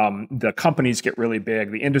 the companies get really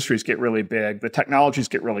big, the industries get really big, the technologies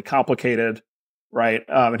get really complicated. Right.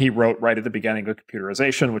 And he wrote right at the beginning of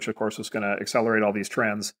computerization, which, of course, was going to accelerate all these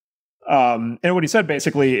trends. And what he said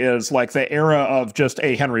basically is like the era of just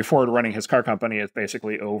a Henry Ford running his car company is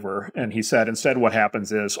basically over. And he said instead what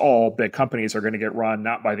happens is all big companies are going to get run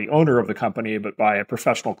not by the owner of the company, but by a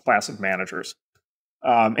professional class of managers.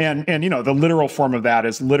 And the literal form of that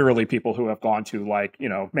is literally people who have gone to like,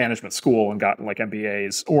 management school and gotten like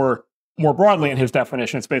MBAs, or more broadly, in his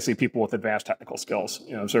definition, it's basically people with advanced technical skills,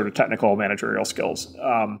 sort of technical managerial skills,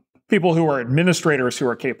 people who are administrators who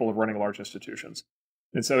are capable of running large institutions.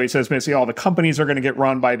 And so he says basically all the companies are going to get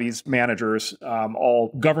run by these managers.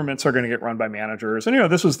 All governments are going to get run by managers.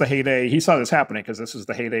 And, this was the heyday. He saw this happening because this was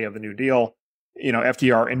the heyday of the New Deal.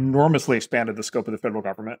 FDR enormously expanded the scope of the federal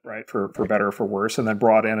government, right, for better or for worse, and then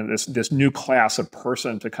brought in this new class of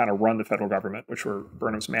person to kind of run the federal government, which were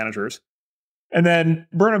Burnham's managers. And then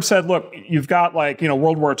Burnham said, look, you've got like,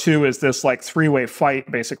 World War II is this like 3-way fight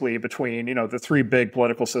basically between, the 3 big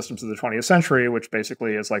political systems of the 20th century, which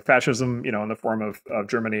basically is like fascism, in the form of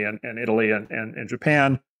Germany and Italy and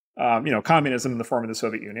Japan, communism in the form of the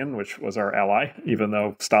Soviet Union, which was our ally, even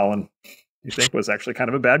though Stalin you think was actually kind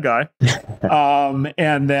of a bad guy.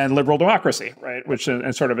 And then liberal democracy, right, which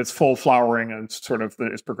is sort of its full flowering and sort of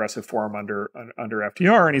its progressive form under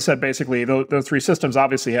FDR. And he said basically those three systems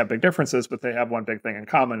obviously have big differences, but they have one big thing in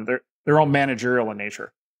common. They're all managerial in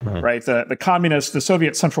nature. Right, the communists, the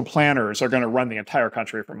Soviet central planners are going to run the entire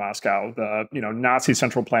country from Moscow. The Nazi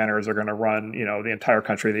central planners are going to run the entire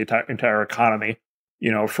country, the entire economy,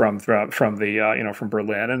 from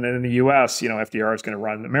Berlin. And then in the U.S., FDR is going to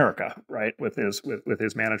run America, right, with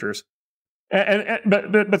his managers.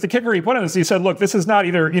 But the kicker he put in is he said, look, this is not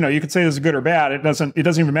either, you could say this is good or bad. It doesn't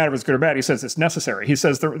even matter if it's good or bad. He says it's necessary. He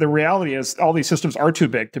says the reality is all these systems are too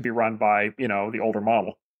big to be run by the older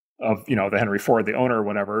model of the Henry Ford, the owner or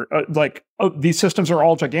whatever. These systems are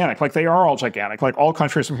all gigantic. Like they are all gigantic. Like all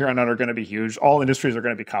countries from here on out are going to be huge. All industries are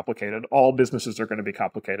going to be complicated. All businesses are going to be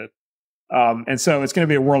complicated. And so it's going to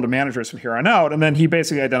be a world of managers from here on out. And then he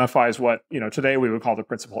basically identifies what today we would call the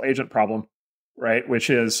principal agent problem, right?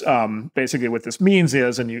 Which is basically what this means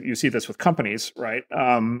is, and you see this with companies, right?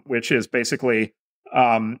 Which is basically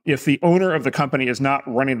if the owner of the company is not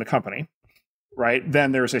running the company, right,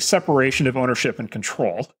 then there's a separation of ownership and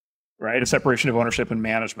control. Right, a separation of ownership and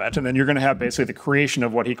management. And then you're going to have basically the creation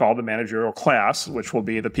of what he called the managerial class, which will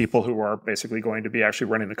be the people who are basically going to be actually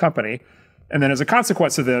running the company. And then as a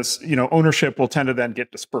consequence of this, ownership will tend to then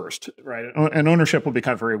get dispersed, right? And ownership will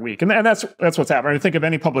become very weak. And that's what's happening. I mean, think of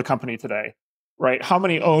any public company today, right? How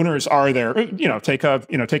many owners are there? Take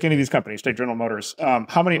any of these companies, take General Motors.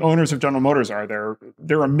 How many owners of General Motors are there?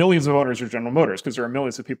 There are millions of owners of General Motors because there are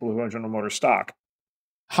millions of people who own General Motors stock.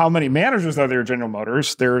 How many managers are there at General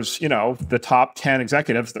Motors? There's, the top 10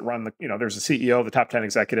 executives that run there's a CEO, the top 10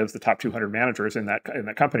 executives, the top 200 managers in that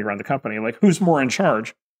company run the company. Like, who's more in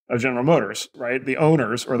charge of General Motors, right? The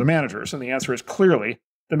owners or the managers? And the answer is clearly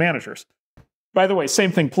the managers. By the way,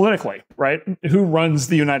 same thing politically, right? Who runs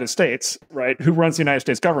the United States, right? Who runs the United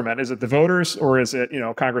States government? Is it the voters or is it,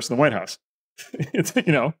 Congress and the White House? It's,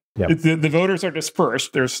 the voters are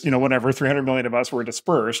dispersed. There's, 300 million of us were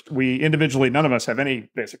dispersed. We individually, none of us have any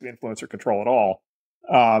basic influence or control at all.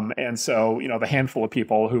 And so, the handful of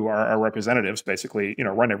people who are our representatives basically,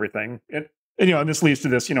 run everything. And this leads to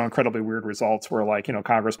this, incredibly weird results where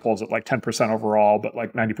Congress polls at 10% overall, but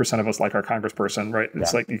 90% of us like our congressperson, right?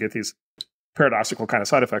 It's you get these paradoxical kind of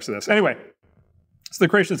side effects of this. Anyway. So the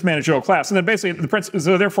creation of this managerial class. And then basically,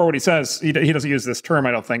 so therefore what he says, he doesn't use this term,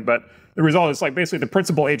 I don't think, but the result is basically the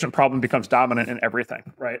principal agent problem becomes dominant in everything,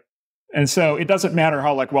 right? And so it doesn't matter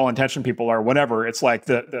how well-intentioned people are, whatever. It's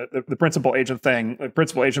the principal agent thing, the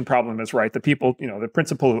principal agent problem is right. The people, the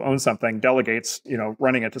principal who owns something delegates,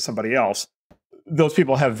 running it to somebody else. Those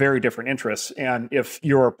people have very different interests. And if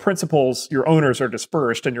your principals, your owners are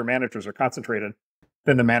dispersed and your managers are concentrated,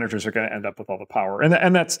 then the managers are going to end up with all the power,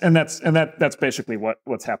 and that's basically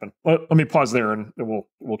what's happened. Let me pause there, and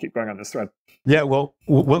we'll keep going on this thread. Yeah, well,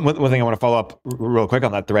 one thing I want to follow up real quick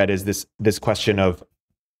on that thread is this question of,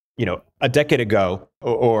 a decade ago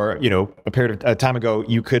or a period of time ago,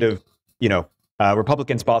 you could have,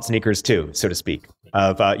 Republicans bought sneakers too, so to speak.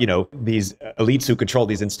 Of these elites who control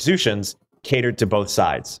these institutions catered to both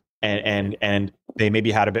sides, and they maybe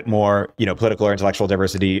had a bit more political or intellectual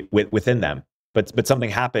diversity within them. But something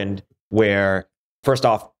happened where, first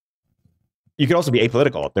off, you could also be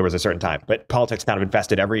apolitical. There was a certain time, but politics kind of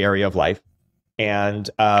infested every area of life, and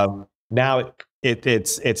now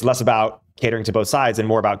it's less about catering to both sides and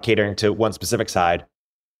more about catering to one specific side.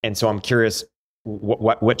 And so I'm curious,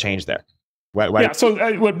 what changed there? Why yeah.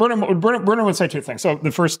 So what Burnham would say two things. So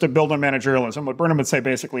the first, to build on managerialism, what Burnham would say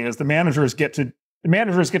basically is the managers get to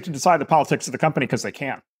decide the politics of the company because they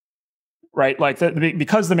can. Right,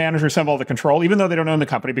 because the managers have all the control, even though they don't own the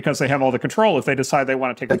company, because they have all the control. If they decide they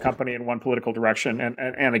want to take the company in one political direction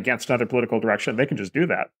and against another political direction, they can just do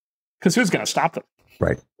that. Because who's going to stop them?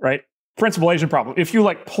 Right. Principal agent problem. If you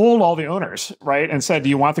polled all the owners, right, and said, "Do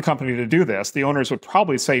you want the company to do this?" The owners would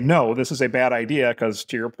probably say, "No, this is a bad idea," because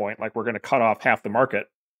to your point, we're going to cut off half the market.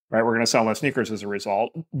 Right, we're going to sell less sneakers as a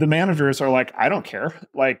result. The managers are "I don't care."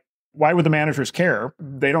 Why would the managers care?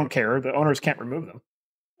 They don't care. The owners can't remove them.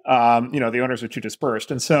 The owners are too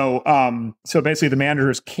dispersed. And so basically the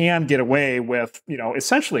managers can get away with,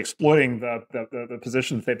 essentially exploiting the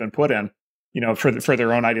position that they've been put in, for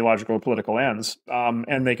their own ideological or political ends.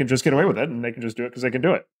 And they can just get away with it, and they can just do it because they can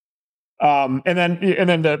do it. And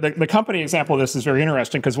then the company example of this is very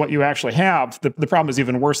interesting, because what you actually have, the problem is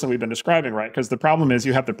even worse than we've been describing, right? Because the problem is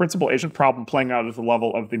you have the principal agent problem playing out at the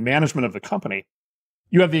level of the management of the company.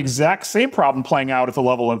 You have the exact same problem playing out at the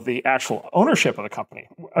level of the actual ownership of the company,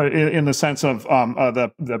 in the sense of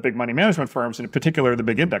the big money management firms, and in particular the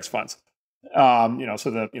big index funds. So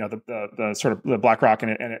the sort of the BlackRock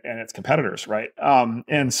and its competitors, right?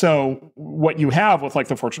 And so what you have with like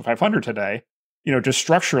the Fortune 500 today, just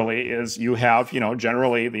structurally is you have,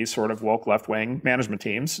 generally these sort of woke left-wing management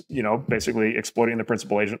teams, basically exploiting the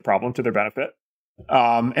principal agent problem to their benefit.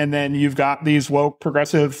 And then you've got these woke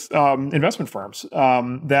progressive investment firms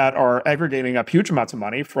that are aggregating up huge amounts of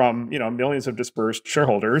money from, millions of dispersed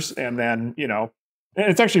shareholders. And then,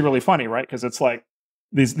 it's actually really funny, right? Because it's like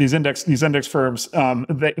these index firms,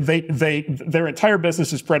 their entire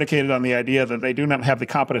business is predicated on the idea that they do not have the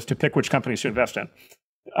competence to pick which companies to invest in.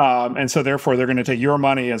 And so therefore they're going to take your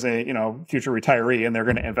money as a, future retiree, and they're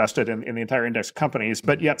going to invest it in the entire index companies.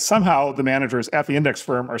 But yet somehow the managers at the index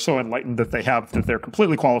firm are so enlightened that they're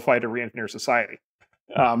completely qualified to re-engineer society.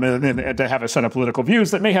 And to have a set of political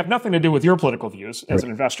views that may have nothing to do with your political views as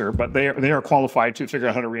an investor, but they are qualified to figure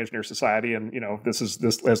out how to re-engineer society. And, this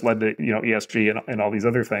has led to, ESG and all these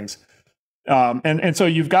other things. And so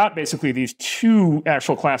you've got basically these two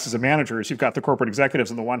actual classes of managers. You've got the corporate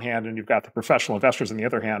executives on the one hand, and you've got the professional investors on the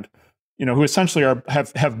other hand, who essentially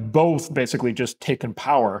have both basically just taken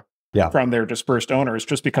power from their dispersed owners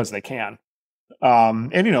just because they can.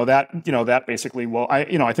 That basically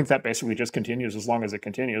I think that basically just continues as long as it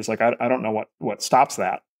continues. Like, I don't know what stops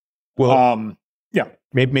that. Well,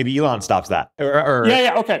 maybe Elon stops that.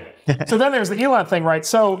 Okay. So then there's the Elon thing, right?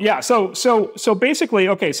 So basically,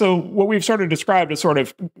 okay. So what we've sort of described is sort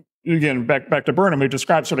of, again, back to Burnham, we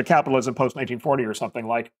described sort of capitalism post 1940 or something.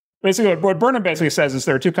 Like, basically what Burnham basically says is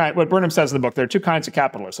there are two kinds. What Burnham says in the book, there are two kinds of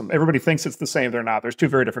capitalism. Everybody thinks it's the same. They're not. There's two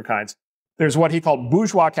very different kinds. There's what he called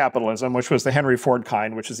bourgeois capitalism, which was the Henry Ford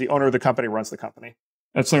kind, which is the owner of the company runs the company.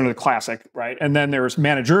 That's sort of the classic, right? And then there's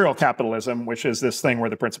managerial capitalism, which is this thing where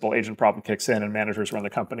the principal agent problem kicks in and managers run the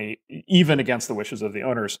company, even against the wishes of the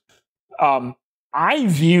owners. I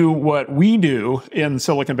view what we do in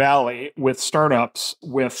Silicon Valley with startups,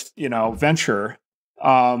 with venture.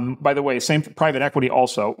 By the way, same private equity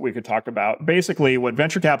also we could talk about. Basically, what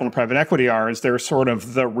venture capital and private equity are is they're sort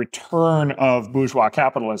of the return of bourgeois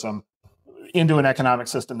capitalism into an economic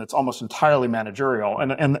system that's almost entirely managerial.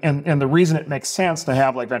 And the reason it makes sense to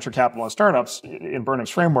have like venture capital and startups in Burnham's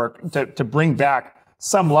framework to bring back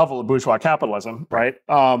some level of bourgeois capitalism, right,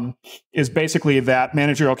 is basically that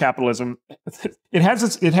managerial capitalism, it has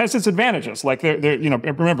its advantages. Like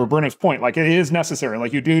remember Burnham's point, like it is necessary.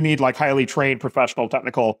 Like you do need like highly trained professional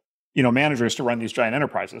technical, managers to run these giant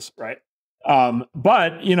enterprises, right?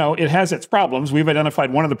 But it has its problems. We've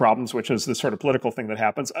identified one of the problems, which is this sort of political thing that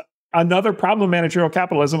happens. Another problem of managerial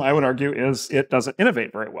capitalism, I would argue, is it doesn't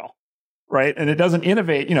innovate very well, right? And it doesn't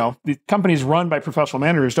innovate. The companies run by professional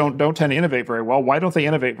managers don't tend to innovate very well. Why don't they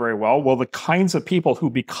innovate very well? Well, the kinds of people who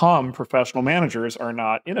become professional managers are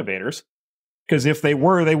not innovators, because if they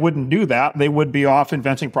were, they wouldn't do that. They would be off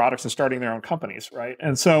inventing products and starting their own companies, right?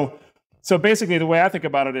 And so basically, the way I think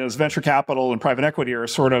about it is venture capital and private equity are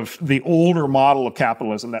sort of the older model of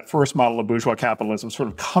capitalism, that first model of bourgeois capitalism, sort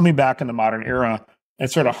of coming back in the modern era and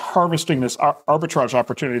sort of harvesting this arbitrage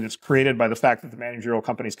opportunity that's created by the fact that the managerial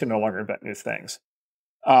companies can no longer invent new things.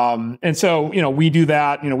 And so, we do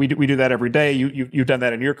that. We do that every day. You've done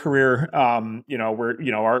that in your career. What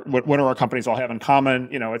do our companies all have in common?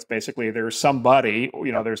 It's basically there's somebody.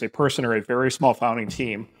 There's a person or a very small founding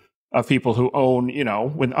team of people who own,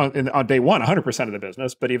 on day one, 100% of the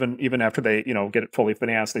business, but even after they, get it fully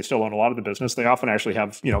financed, they still own a lot of the business. They often actually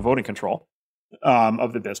have, voting control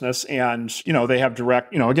of the business, and they have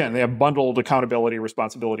direct, again, they have bundled accountability,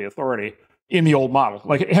 responsibility, authority in the old model.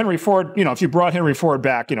 Like Henry Ford, if you brought Henry Ford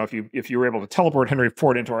back, if you were able to teleport Henry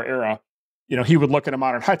Ford into our era, he would look at a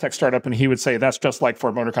modern high tech startup and he would say, "That's just like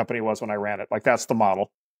Ford Motor Company was when I ran it. Like that's the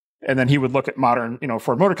model." And then he would look at modern,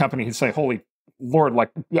 Ford Motor Company, he'd say, "Holy Lord, like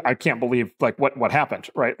I can't believe like what happened,"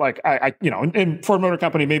 right? Like and Ford Motor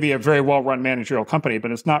Company may be a very well run managerial company,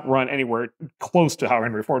 but it's not run anywhere close to how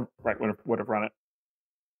Henry Ford would have run it.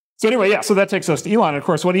 So anyway, so that takes us to Elon. Of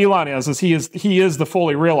course, what Elon is he is the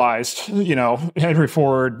fully realized, Henry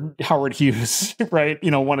Ford, Howard Hughes, right?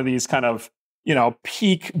 One of these kind of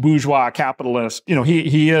peak bourgeois capitalist.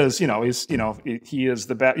 He is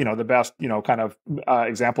the best, kind of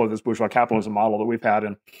example of this bourgeois capitalism model that we've had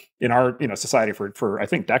in our society for I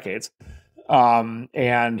think decades.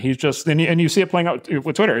 And he's just and you see it playing out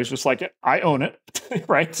with Twitter. He's just like, I own it,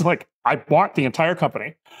 right? It's like I bought the entire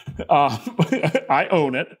company. I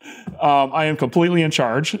own it. I am completely in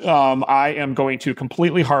charge. I am going to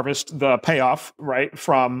completely harvest the payoff, right,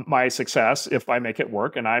 from my success if I make it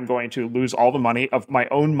work, and I'm going to lose all the money of my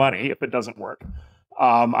own money if it doesn't work.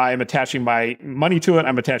 I am attaching my money to it.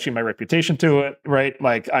 I'm attaching my reputation to it, right?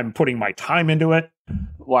 Like I'm putting my time into it.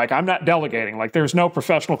 Like, I'm not delegating. Like, there's no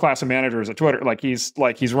professional class of managers at Twitter. Like, he's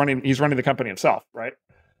running the company himself, right?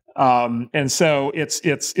 And so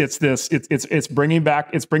it's bringing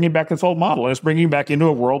back this old model, and it's bringing back into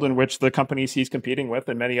a world in which the companies he's competing with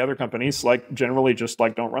and many other companies like generally just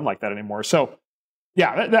like don't run like that anymore. So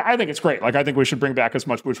yeah, I think it's great. Like, I think we should bring back as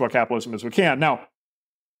much bourgeois capitalism as we can. Now,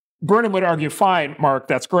 Burnham would argue, fine, Mark,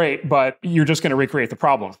 that's great, but you're just going to recreate the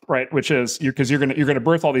problem, right? Which is because you're going to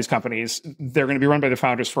birth all these companies. They're going to be run by the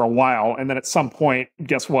founders for a while, and then at some point,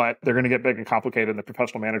 guess what? They're going to get big and complicated, and the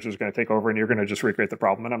professional managers are going to take over, and you're going to just recreate the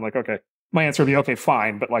problem. And I'm like, okay, my answer would be, okay,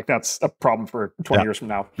 fine, but like that's a problem for 20 years from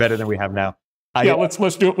now. Better than we have now. Let's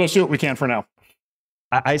do what we can for now.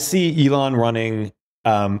 I see Elon running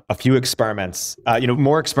a few experiments.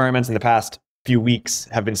 More experiments in the past few weeks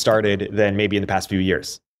have been started than maybe in the past few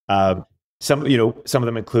years. Some of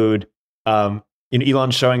them include,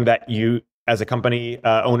 Elon showing that you, as a company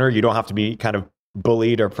owner, you don't have to be kind of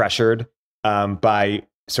bullied or pressured by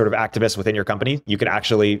sort of activists within your company. You can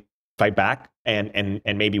actually fight back and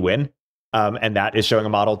maybe win. And that is showing a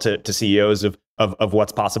model to CEOs of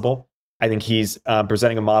what's possible. I think he's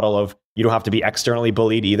presenting a model of you don't have to be externally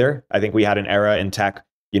bullied either. I think we had an era in tech,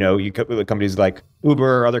 companies like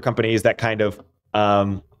Uber or other companies that kind of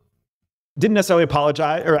didn't necessarily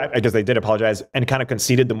apologize, or I guess they did apologize and kind of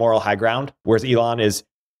conceded the moral high ground, whereas Elon is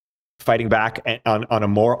fighting back on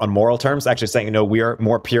moral terms, actually saying, no, we are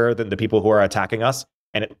more pure than the people who are attacking us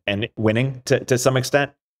and winning to some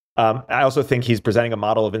extent. I also think he's presenting a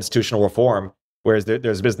model of institutional reform, whereas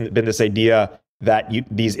there's been this idea that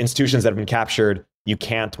these institutions that have been captured, you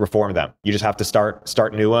can't reform them. You just have to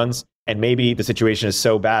start new ones. And maybe the situation is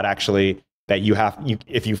so bad, actually, that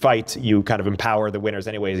if you fight, you kind of empower the winners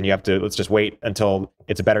anyways, and you have to, let's just wait until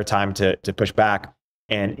it's a better time to push back.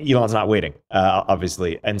 And Elon's not waiting,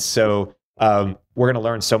 obviously. And so we're going to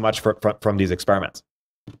learn so much from these experiments.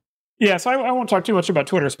 Yeah, so I won't talk too much about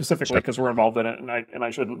Twitter specifically because we're involved in it, and I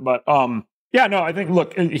shouldn't. But I think,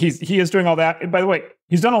 look, he is doing all that. And by the way,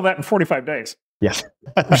 he's done all that in 45 days. Yes.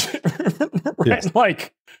 Right? Yes.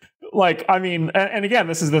 Like, I mean, and again,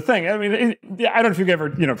 this is the thing. I mean, I don't know if you've ever,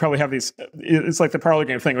 probably have these, it's like the parlor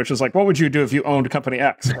game thing, which is like, what would you do if you owned company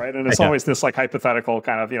X, right? And it's always this like hypothetical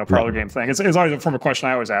kind of, parlor game thing. It's always a form of question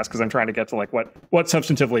I always ask because I'm trying to get to like what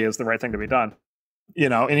substantively is the right thing to be done.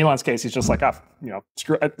 In Elon's case, he's just like,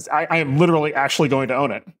 screw, I am literally actually going to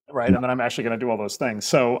own it, right? And then I'm actually going to do all those things.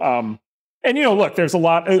 So, and look, there's a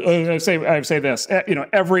lot. I say this.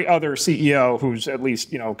 Every other CEO who's at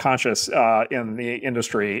least conscious in the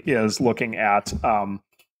industry is looking at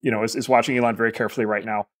is watching Elon very carefully right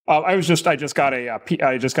now. I just got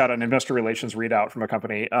an investor relations readout from a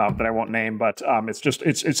company that I won't name, but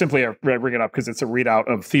it's simply I bring it up because it's a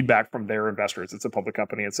readout of feedback from their investors. It's a public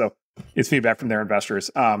company, and so it's feedback from their investors.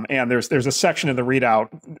 And there's a section in the readout,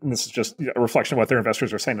 and this is just a reflection of what their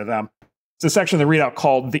investors are saying to them. It's a section of the readout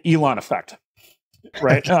called the Elon effect,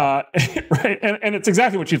 right? Right, and it's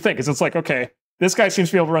exactly what you think. It's like, okay, this guy seems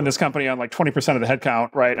to be able to run this company on like 20% of the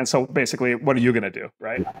headcount, right? And so basically, what are you going to do,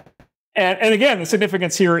 right? And again, the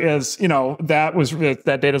significance here is, that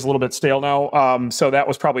data is a little bit stale now. So that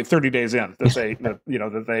was probably 30 days in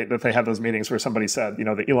that they had those meetings where somebody said,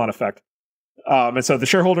 the Elon effect. And so the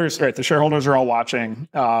shareholders are all watching.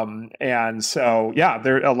 And so,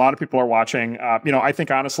 a lot of people are watching. I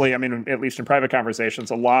think honestly, at least in private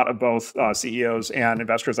conversations, a lot of both CEOs and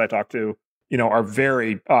investors I talk to, are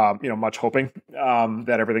very, much hoping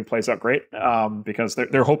that everything plays out great because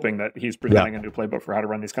they're hoping that he's presenting a new playbook for how to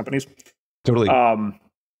run these companies. Totally. And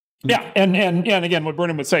again, what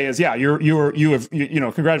Burnham would say is,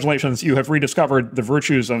 congratulations, you have rediscovered the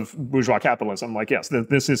virtues of bourgeois capitalism. Like, yes,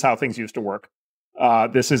 this is how things used to work.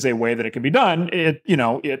 This is a way that it can be done.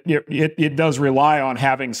 It does rely on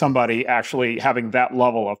having somebody actually having that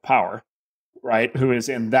level of power, right? Who is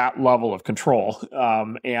in that level of control.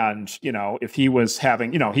 If he was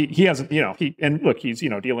having, he hasn't, and look, he's,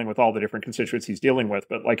 dealing with all the different constituents he's dealing with,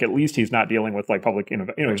 but like, at least he's not dealing with like public,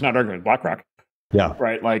 he's not arguing with BlackRock. Yeah.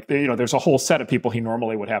 Right. Like, there's a whole set of people he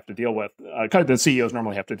normally would have to deal with, kind of the CEOs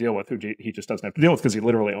normally have to deal with, who he just doesn't have to deal with because he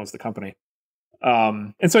literally owns the company.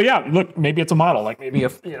 And so, look, maybe it's a model. Like maybe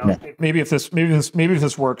if, maybe if this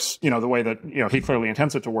works, the way that, he clearly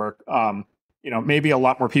intends it to work, maybe a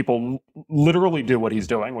lot more people literally do what he's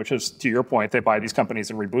doing, which is, to your point, they buy these companies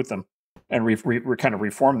and reboot them and kind of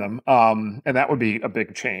reform them. And that would be a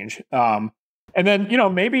big change. And then,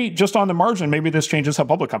 maybe just on the margin, maybe this changes how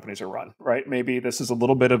public companies are run, right? Maybe this is a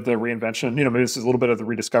little bit of the reinvention, maybe this is a little bit of the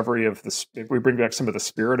rediscovery of this. We bring back some of the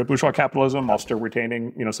spirit of bourgeois capitalism while still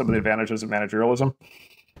retaining, some of the advantages of managerialism.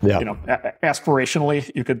 Yeah. Aspirationally,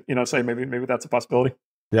 you could, say maybe that's a possibility.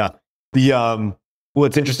 Yeah. Well,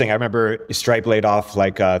 it's interesting. I remember Stripe laid off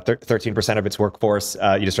like 13% of its workforce.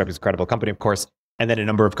 Stripe is a credible company, of course. And then a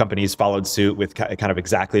number of companies followed suit with kind of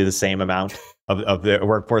exactly the same amount of the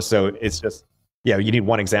workforce. So it's just, you need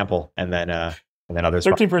one example and then others.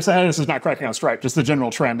 13%, this is not cracking on Stripe, just the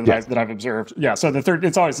general trend that I've observed. Yeah, so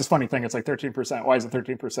it's always this funny thing. It's like 13%. Why is it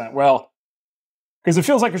 13%? Well, because it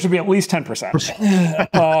feels like it should be at least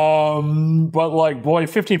 10%. But like, boy,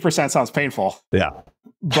 15% sounds painful. Yeah.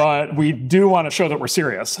 But we do want to show that we're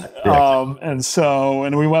serious.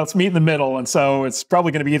 And we want to meet in the middle. And so it's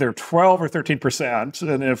probably going to be either 12 or 13%.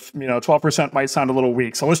 And if, 12% might sound a little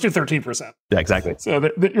weak. So let's do 13%. Yeah, exactly. So,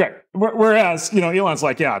 right. Whereas, Elon's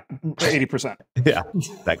like, 80%. Yeah,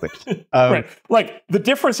 exactly. Right. Like the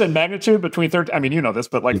difference in magnitude between 13, you know this,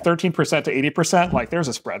 but like 13% to 80%, like there's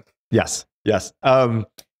a spread. Yes.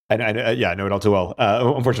 I know it all too well.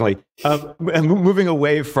 Unfortunately, moving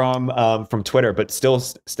away from Twitter, but still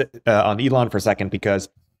on Elon for a second, because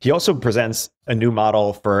he also presents a new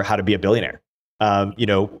model for how to be a billionaire. A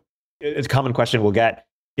common question we'll get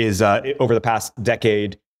is over the past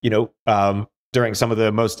decade, during some of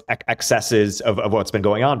the most excesses of what's been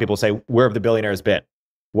going on, people say, where have the billionaires been?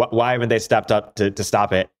 Why haven't they stepped up to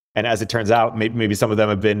stop it? And as it turns out, maybe some of them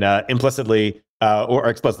have been implicitly or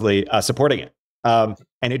explicitly supporting it.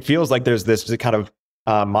 And it feels like there's this kind of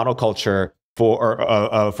monoculture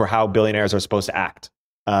for how billionaires are supposed to act,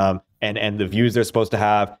 and the views they're supposed to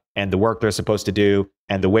have, and the work they're supposed to do,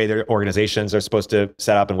 and the way their organizations are supposed to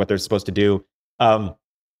set up and what they're supposed to do.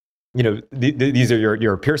 These are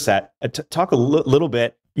your peer set. Talk a little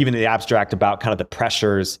bit, even in the abstract, about kind of the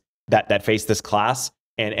pressures that face this class,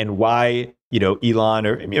 and why Elon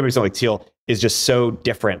or maybe something like Thiel is just so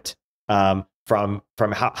different from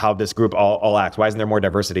how this group all acts. Why isn't there more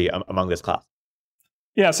diversity among this class?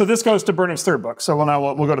 Yeah, so this goes to Burnham's third book. So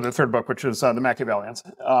we'll go to the third book, which is the Machiavellians,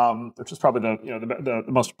 which is probably the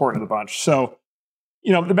most important of the bunch. So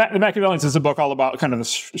the Machiavellians is a book all about kind of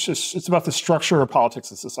it's about the structure of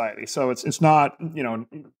politics and society. So it's not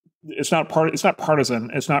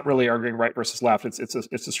partisan. It's not really arguing right versus left. It's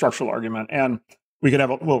a structural argument. And we could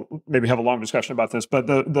maybe have a long discussion about this, but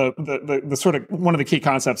the sort of one of the key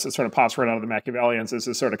concepts that sort of pops right out of the Machiavellians is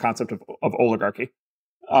this sort of concept of oligarchy,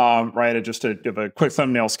 right? And just to give a quick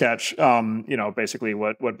thumbnail sketch, basically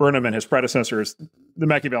what Burnham and his predecessors, the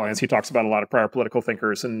Machiavellians, he talks about a lot of prior political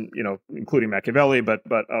thinkers, and including Machiavelli, but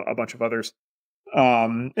a bunch of others.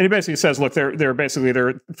 And he basically says, look, there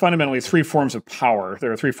are fundamentally three forms of power.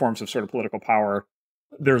 There are three forms of sort of political power.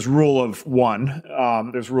 There's rule of one,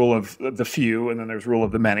 there's rule of the few, and then there's rule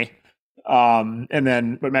of the many. And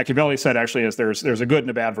then what Machiavelli said actually is there's a good and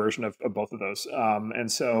a bad version of both of those.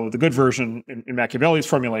 And so the good version in Machiavelli's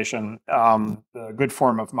formulation, the good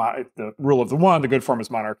form of the rule of the one, the good form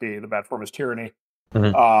is monarchy, the bad form is tyranny.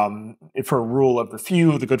 Mm-hmm. For rule of the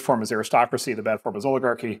few, the good form is aristocracy, the bad form is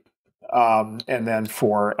oligarchy. And then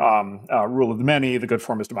for rule of the many, the good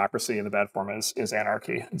form is democracy, and the bad form is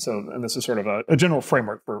anarchy. And this is sort of a general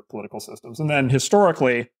framework for political systems. And then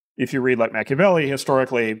historically, if you read like Machiavelli,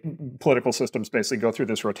 historically, political systems basically go through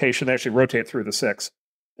this rotation. They actually rotate through the six,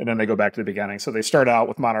 and then they go back to the beginning. So they start out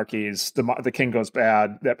with monarchies. The king goes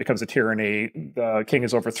bad. That becomes a tyranny. The king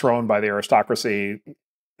is overthrown by the aristocracy.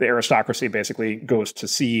 The aristocracy basically goes to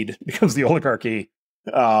seed because the oligarchy.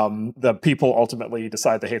 The people ultimately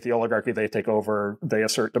decide they hate the oligarchy. They take over. They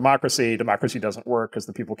assert democracy. Democracy doesn't work because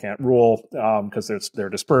the people can't rule because they're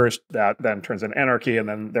dispersed. That then turns into anarchy, and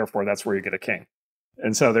then therefore that's where you get a king.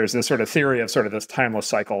 And so there's this sort of theory of sort of this timeless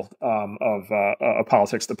cycle of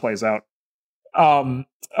politics that plays out. If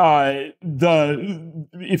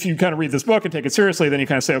you kind of read this book and take it seriously, then you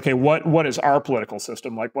kind of say, okay, what is our political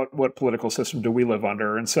system? Like what political system do we live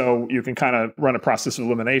under? And so you can kind of run a process of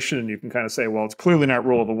elimination, and you can kind of say, well, it's clearly not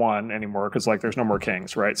rule of the one anymore because like there's no more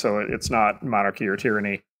kings, right? So it's not monarchy or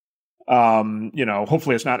tyranny.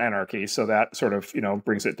 Hopefully it's not anarchy. So that sort of,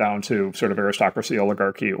 brings it down to sort of aristocracy,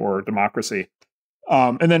 oligarchy, or democracy.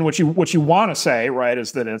 And then what you want to say, right,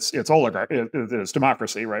 is that it's oligarchy, that it's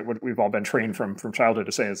democracy, right? What we've all been trained from childhood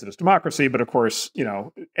to say is that it's democracy, but of course,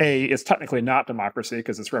 it's technically not democracy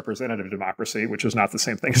because it's representative democracy, which is not the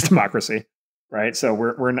same thing as democracy, right? So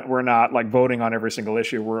we're not like voting on every single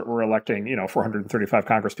issue. We're electing 435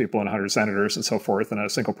 congresspeople and 100 senators and so forth, and a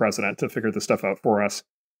single president to figure this stuff out for us.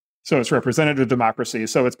 So it's representative democracy.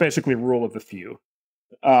 So it's basically rule of the few.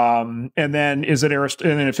 And then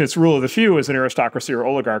if it's rule of the few, is it aristocracy or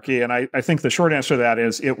oligarchy? And I think the short answer to that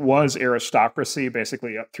is it was aristocracy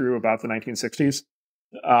basically up through about the 1960s.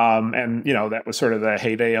 And, that was sort of the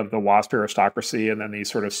heyday of the WASP aristocracy, and then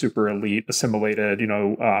these sort of super elite, assimilated,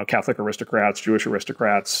 Catholic aristocrats, Jewish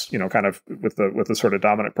aristocrats, kind of with the sort of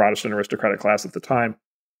dominant Protestant aristocratic class at the time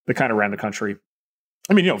that kind of ran the country.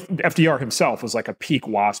 I mean, FDR himself was like a peak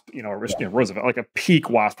WASP, Roosevelt, like a peak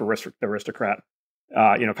WASP aristocrat,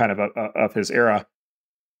 kind of of his era.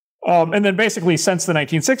 And then basically since the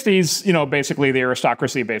 1960s, basically the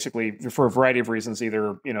aristocracy for a variety of reasons,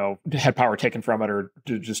 either, had power taken from it or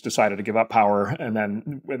just decided to give up power. And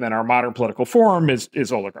then our modern political form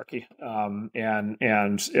is oligarchy. And then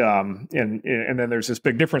there's this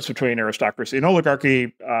big difference between aristocracy and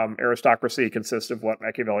oligarchy. Aristocracy consists of what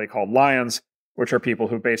Machiavelli called lions, which are people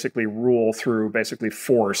who basically rule through basically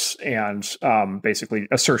force and basically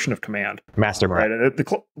assertion of command. Master morality.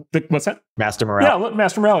 Right? What's that? Master morality. Yeah,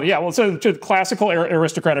 master morality. Yeah, well, so the classical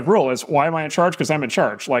aristocratic rule is, why am I in charge? Because I'm in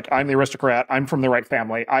charge. Like, I'm the aristocrat. I'm from the right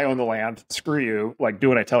family. I own the land. Screw you. Like, do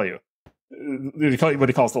what I tell you. What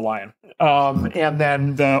he calls the lion. And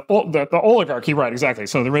then the oligarchy, right, exactly.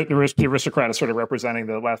 So the aristocrat is sort of representing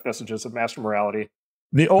the last vestiges of master morality.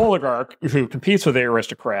 The oligarch who competes with the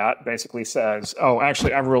aristocrat basically says, oh,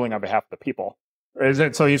 actually, I'm ruling on behalf of the people.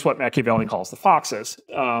 So he's what Machiavelli calls the foxes.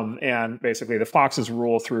 And basically, the foxes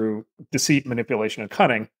rule through deceit, manipulation, and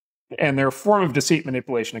cunning. And their form of deceit,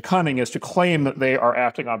 manipulation, and cunning is to claim that they are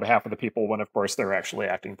acting on behalf of the people when, of course, they're actually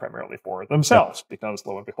acting primarily for themselves, because,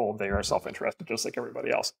 lo and behold, they are self-interested just like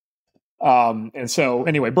everybody else. And so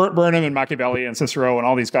anyway, Burnham and Machiavelli and Cicero and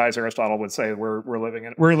all these guys, Aristotle would say we're living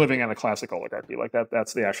in a classic oligarchy. Like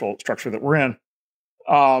that's the actual structure that we're in.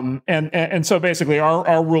 And so basically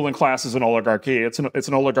our ruling class is an oligarchy. It's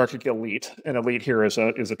an oligarchic elite. An elite here is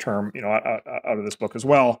a term, out of this book as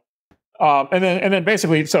well. And then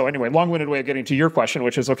basically, so anyway, long-winded way of getting to your question,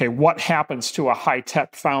 which is, okay, what happens to a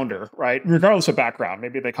high-tech founder, right? Regardless of background,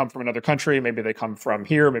 maybe they come from another country, maybe they come from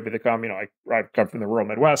here, maybe they come, I come from the rural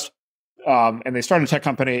Midwest. And they start a tech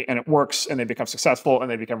company and it works and they become successful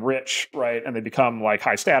and they become rich, right? And they become like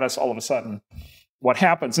high status all of a sudden. What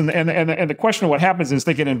happens? And the question of what happens is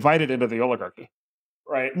they get invited into the oligarchy,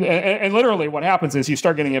 right? And literally what happens is you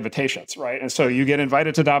start getting invitations, right? And so you get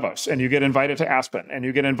invited to Davos and you get invited to Aspen and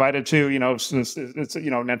you get invited to,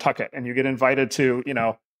 Nantucket, and you get invited to,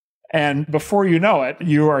 and before you know it,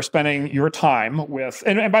 you are spending your time with,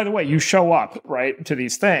 and by the way, you show up, right, to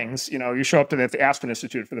these things, you show up to the Aspen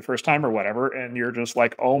Institute for the first time or whatever, and you're just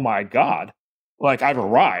like, oh my God, like I've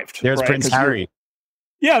arrived. There's right? Prince Harry.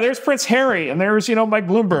 Yeah, there's Prince Harry, and there's, Mike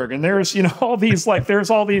Bloomberg, and there's, all these, like, there's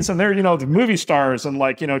all these, and there, the movie stars and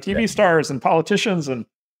like, TV stars and politicians, and,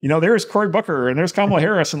 there's Cory Booker and there's Kamala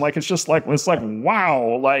Harris, and like, it's like,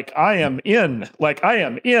 wow, like I am in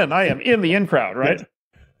the in crowd, right?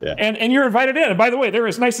 Yeah. And you're invited in. And by the way, they're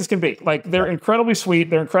as nice as can be. Like, they're incredibly sweet.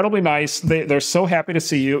 They're incredibly nice. They're so happy to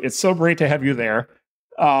see you. It's so great to have you there.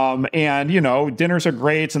 And, dinners are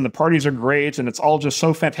great and the parties are great and it's all just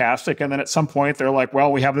so fantastic. And then at some point they're like,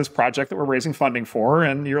 well, we have this project that we're raising funding for.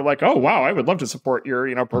 And you're like, oh, wow, I would love to support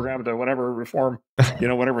your, program to whatever reform,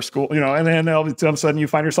 whatever school, and then all of a sudden you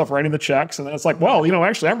find yourself writing the checks. And then it's like, well,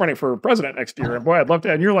 actually I'm running for president next year. And boy, I'd love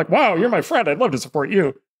to. And you're like, wow, you're my friend. I'd love to support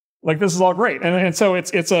you. Like, this is all great. And so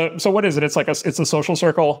so what is it? It's like it's a social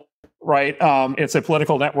circle, right? It's a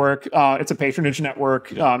political network. It's a patronage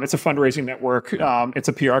network. It's a fundraising network. It's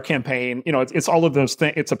a PR campaign. It's all of those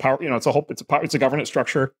things. It's a power, it's a governance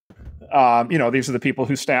structure. These are the people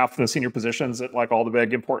who staff the senior positions at like all the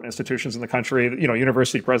big important institutions in the country,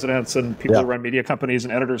 university presidents and people who run media companies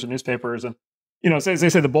and editors of newspapers. And, they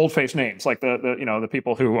say the bold-faced names, like the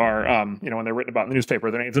people who are, when they're written about in the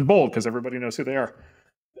newspaper, their names in bold because everybody knows who they are.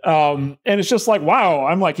 And it's just like, wow,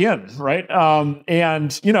 I'm like in, right?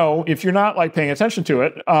 And, if you're not like paying attention to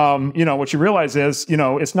it, what you realize is,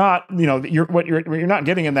 it's not, what you're not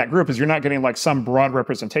getting in that group is you're not getting like some broad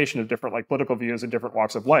representation of different like political views in different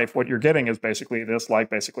walks of life. What you're getting is basically this like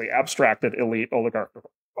basically abstracted elite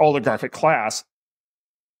oligarchic class,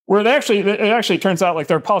 where it actually turns out like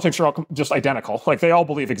their politics are all just identical. Like they all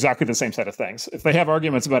believe exactly the same set of things. If they have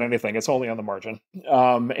arguments about anything, it's only on the margin.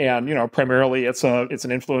 And primarily it's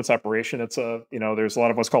an influence operation. It's there's a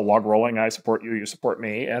lot of what's called log rolling. I support you, you support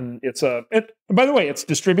me. And by the way, it's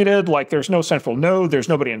distributed. Like there's no central node. There's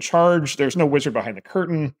nobody in charge. There's no wizard behind the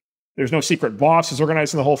curtain. There's no secret boss who's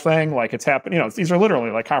organizing the whole thing. Like it's happening. These are literally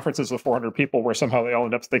like conferences of 400 people where somehow they all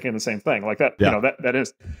end up thinking the same thing. Like that. Yeah. That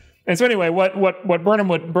is. And so anyway, what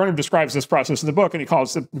Burnham describes this process in the book, and he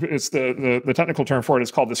calls the technical term for it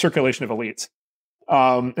is called the circulation of elites.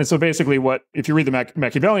 And so basically, if you read the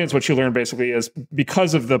Machiavellians, what you learn basically is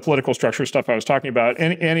because of the political structure stuff I was talking about,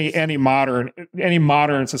 any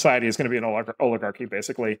modern society is going to be an oligarchy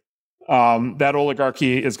basically. That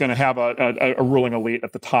oligarchy is going to have a ruling elite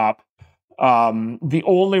at the top. The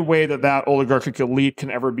only way that oligarchic elite can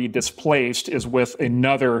ever be displaced is with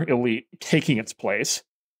another elite taking its place,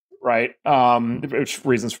 right? For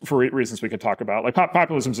reasons we could talk about. Like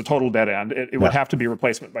populism is a total dead end. It would have to be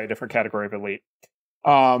replacement by a different category of elite.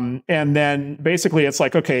 And then basically it's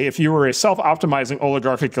like, okay, if you were a self-optimizing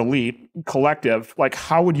oligarchic elite collective, like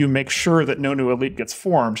how would you make sure that no new elite gets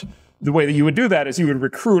formed? The way that you would do that is you would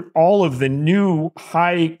recruit all of the new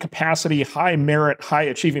high capacity, high merit, high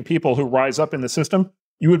achieving people who rise up in the system.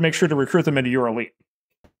 You would make sure to recruit them into your elite,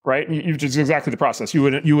 right? You just exactly the process. You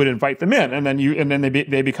would invite them in, and then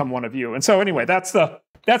they become one of you. And so anyway, that's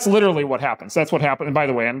literally what happens. That's what happened. And by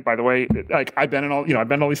the way, like I've been in all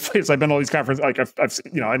these places. I've been to all these conferences. Like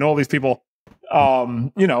I know all these people.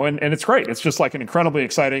 And it's great. It's just like an incredibly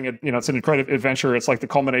exciting, it's an incredible adventure. It's like the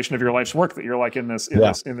culmination of your life's work that you're like in this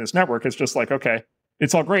network. It's just like, okay,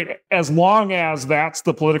 it's all great. As long as that's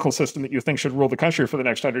the political system that you think should rule the country for the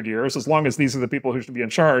next 100 years, as long as these are the people who should be in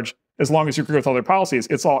charge, as long as you agree with all their policies,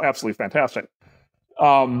 it's all absolutely fantastic.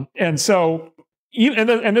 And so,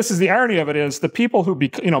 and this is the irony of it is the people who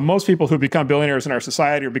most people who become billionaires in our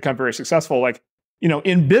society or become very successful, like,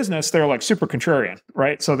 in business, they're like super contrarian,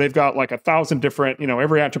 right? So they've got like 1,000 different,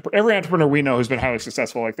 every entrepreneur we know who's been highly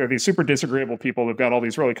successful, like they're these super disagreeable people who've got all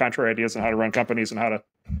these really contrary ideas on how to run companies and how to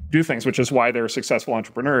do things, which is why they're successful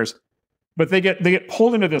entrepreneurs. But they get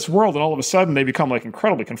pulled into this world, and all of a sudden they become like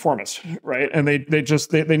incredibly conformist, right? And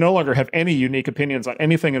they no longer have any unique opinions on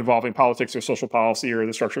anything involving politics or social policy or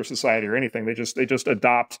the structure of society or anything. They just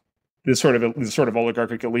adopt this sort of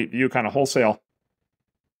oligarchic elite view kind of wholesale,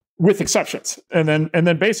 with exceptions. And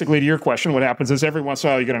then basically to your question, what happens is every once in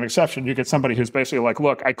a while you get an exception. You get somebody who's basically like,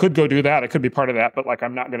 look, I could go do that. I could be part of that, but like,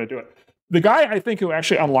 I'm not going to do it. The guy I think who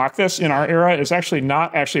actually unlocked this in our era is actually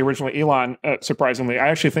not actually originally Elon, surprisingly. I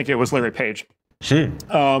actually think it was Larry Page. I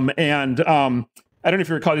don't know if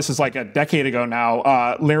you recall, this is like a decade ago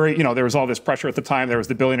now. Larry, there was all this pressure at the time. There was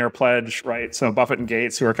the billionaire pledge, right? So Buffett and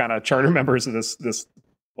Gates, who are kind of charter members of this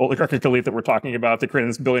oligarchic elite that we're talking about, they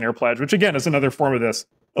created this billionaire pledge, which again is another form of this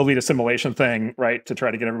elite assimilation thing, right? To try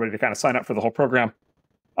to get everybody to kind of sign up for the whole program.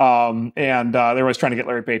 They're always trying to get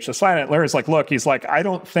Larry Page to sign it. Larry's like, look, he's like, I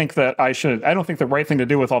don't think the right thing to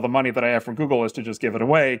do with all the money that I have from Google is to just give it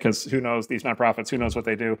away, because who knows these nonprofits, who knows what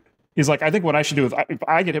they do. He's like, I think what I should do is if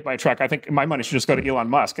I get hit by a truck, I think my money should just go to Elon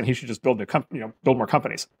Musk, and he should just build more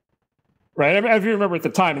companies. Right. I mean, if you remember at the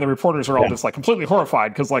time, the reporters are all just like completely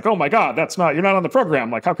horrified because like, oh my God, you're not on the program.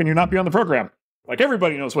 Like, how can you not be on the program? Like,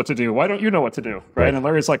 everybody knows what to do. Why don't you know what to do? Right. And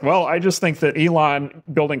Larry's like, well, I just think that Elon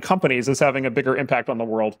building companies is having a bigger impact on the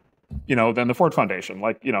world, than the Ford Foundation.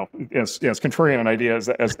 Like, as contrarian an idea as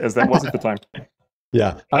that was at the time.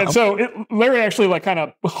 Yeah. And so Larry actually like kind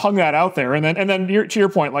of hung that out there. And then to your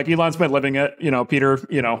point, like Elon's been living it, Peter,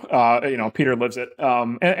 Peter lives it.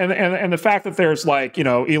 And the fact that there's like,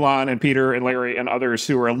 Elon and Peter and Larry and others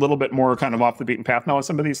who are a little bit more kind of off the beaten path now on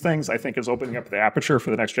some of these things, I think is opening up the aperture for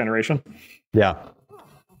the next generation. Yeah.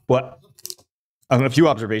 Well, a few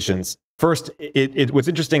observations. First, what's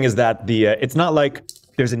interesting is that it's not like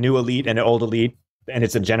there's a new elite and an old elite, and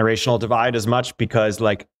it's a generational divide as much, because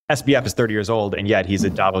like SBF is 30 years old, and yet he's a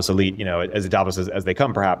Davos elite, as Davos as they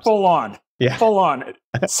come, perhaps. Full on.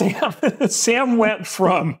 Sam went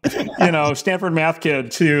from, Stanford math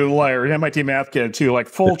kid to or MIT math kid to like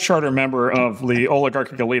full charter member of the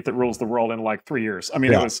oligarchic elite that rules the world in like 3 years. I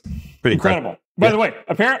mean, it was pretty incredible. By the way,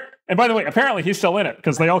 apparently he's still in it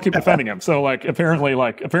because they all keep defending him. So apparently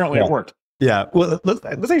it worked. Yeah. Well, let's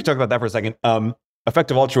actually talk about that for a second.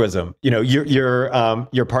 Effective altruism.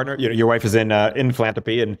 Your partner, your wife is in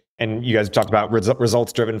philanthropy, and you guys talked about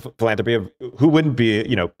results-driven philanthropy. Who wouldn't be,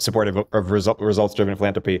 supportive of results-driven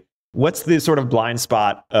philanthropy? What's the sort of blind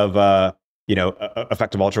spot of,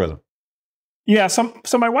 effective altruism? Yeah. So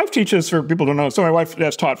my wife teaches, for people who don't know. So my wife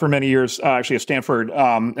has taught for many years, actually at Stanford.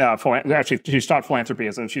 Actually, she's taught philanthropy,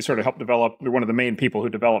 and she sort of helped develop. One of the main people who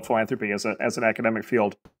developed philanthropy as an academic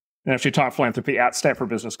field. And she taught philanthropy at Stanford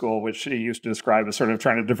Business School, which she used to describe as sort of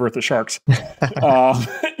trying to divert the sharks out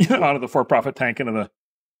of the for-profit tank into the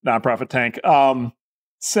nonprofit tank. And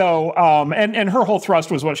her whole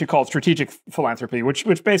thrust was what she called strategic philanthropy, which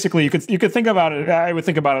basically you could think about it. I would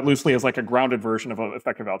think about it loosely as like a grounded version of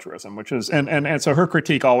effective altruism, which is and so her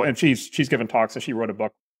critique and she's given talks, and she wrote a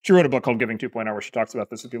book. She wrote a book called Giving 2.0 where she talks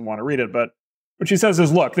about this if people want to read it, but. What she says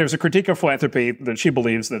is, look, there's a critique of philanthropy that she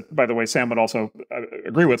believes that, by the way, Sam would also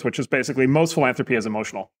agree with, which is basically most philanthropy is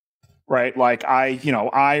emotional, right? Like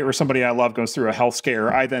I or somebody I love goes through a health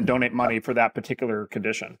scare. I then donate money for that particular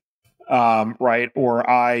condition. right? Or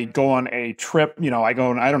I go on a trip, I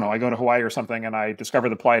go to Hawaii or something, and I discover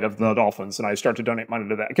the plight of the dolphins, and I start to donate money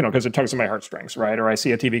to that, because it tugs at my heartstrings, right? Or I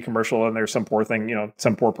see a TV commercial and there's some poor thing,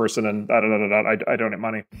 some poor person, and I donate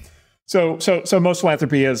money. So most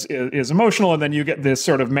philanthropy is emotional, and then you get this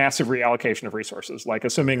sort of massive reallocation of resources, like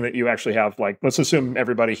assuming that you actually have, let's assume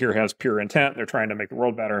everybody here has pure intent, they're trying to make the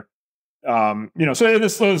world better. So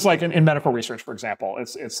this is like in medical research, for example,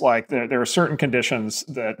 it's like there are certain conditions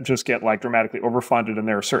that just get dramatically overfunded, and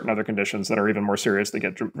there are certain other conditions that are even more serious that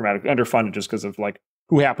get dramatically underfunded just because of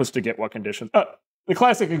who happens to get what conditions. The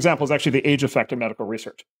classic example is actually the age effect of medical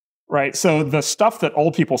research. Right. So the stuff that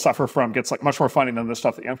old people suffer from gets much more funding than the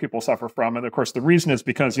stuff that young people suffer from. And of course, the reason is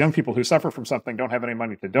because young people who suffer from something don't have any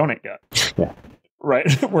money to donate yet. Yeah. Right.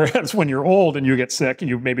 Whereas when you're old and you get sick,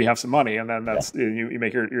 you maybe have some money, and then that's you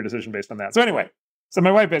make your decision based on that. So anyway, so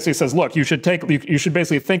my wife basically says, look, you should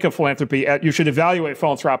basically think of philanthropy. You should evaluate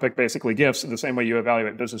philanthropic gifts in the same way you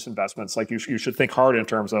evaluate business investments. You should think hard in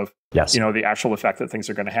terms of, the actual effect that things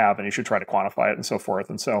are going to have, and you should try to quantify it and so forth.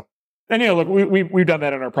 And so. And look, we've done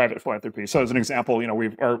that in our private philanthropy. So as an example,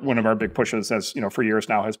 one of our big pushes, for years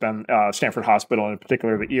now, has been Stanford Hospital, and in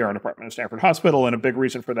particular the ER department of Stanford Hospital. And a big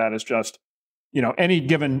reason for that is just, any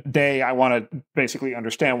given day, I want to basically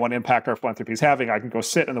understand what impact our philanthropy is having. I can go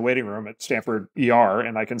sit in the waiting room at Stanford ER,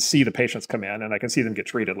 and I can see the patients come in, and I can see them get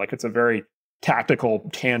treated. It's a very tactical,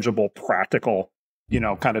 tangible, practical,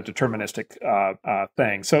 kind of deterministic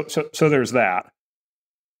thing. So there's that.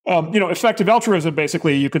 Effective altruism,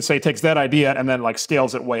 basically, you could say, takes that idea and then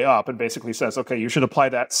scales it way up and basically says, okay, you should apply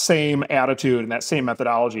that same attitude and that same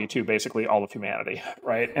methodology to basically all of humanity,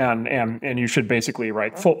 right? And you should basically,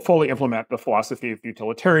 fully implement the philosophy of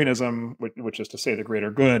utilitarianism, which is to say the greater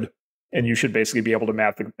good. And you should basically be able to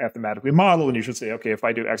mathematically model, and you should say, okay, if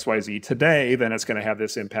I do X, Y, Z today, then it's going to have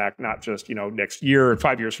this impact, not just, next year,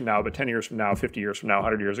 5 years from now, but 10 years from now, 50 years from now,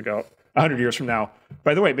 100 years from now.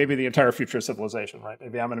 By the way, maybe the entire future of civilization, right?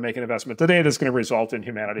 Maybe I'm going to make an investment today that's going to result in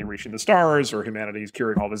humanity reaching the stars, or humanity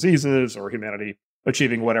curing all diseases, or humanity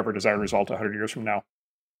achieving whatever desired result 100 years from now.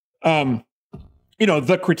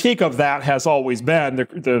 The critique of that has always been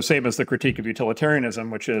the same as the critique of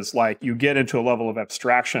utilitarianism, which is you get into a level of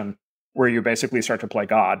abstraction where you basically start to play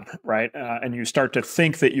God, right? And you start to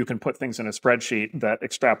think that you can put things in a spreadsheet that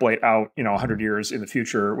extrapolate out, 100 years in the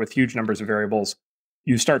future with huge numbers of variables.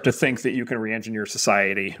 You start to think that you can re-engineer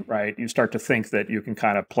society, right? You start to think that you can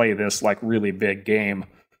kind of play this really big game,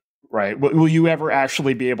 right? Will you ever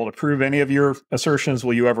actually be able to prove any of your assertions?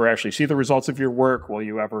 Will you ever actually see the results of your work? Will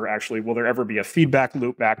there ever be a feedback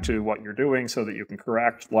loop back to what you're doing so that you can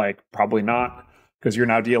correct? Probably not. Because you're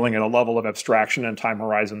now dealing at a level of abstraction and time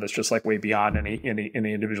horizon that's just way beyond any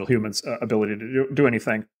individual human's ability to do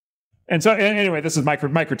anything. And so anyway, this is my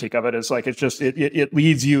critique of it. Is it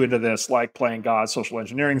leads you into this playing God social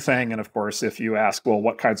engineering thing. And of course, if you ask, well,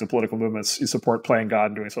 what kinds of political movements you support playing God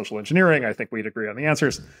and doing social engineering, I think we'd agree on the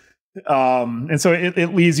answers. And so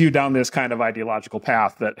it leads you down this kind of ideological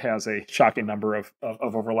path that has a shocking number of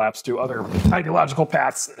overlaps to other ideological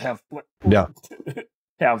paths that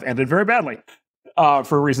have ended very badly.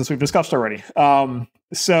 For reasons we've discussed already.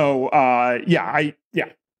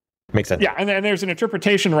 Makes sense. Yeah, and then there's an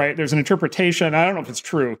interpretation, right? There's an interpretation. I don't know if it's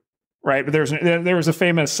true, right? But there was a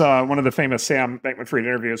famous one of the famous Sam Bankman-Fried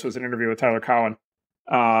interviews was an interview with Tyler Cowen,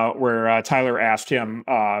 where Tyler asked him,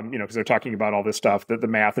 because they're talking about all this stuff, that the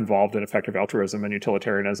math involved in effective altruism and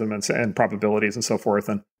utilitarianism and probabilities and so forth,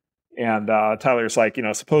 and Tyler's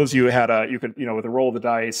suppose you had with a roll of the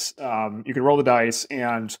dice, you could roll the dice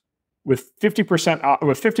and with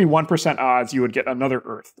 51% odds, you would get another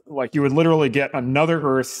Earth. You would literally get another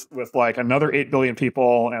Earth with another 8 billion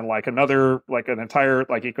people and another an entire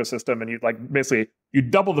ecosystem, and you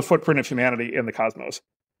double the footprint of humanity in the cosmos.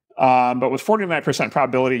 But with 49%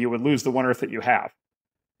 probability, you would lose the one Earth that you have,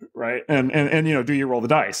 right? And do you roll the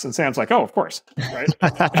dice? And Sam's oh, of course, right,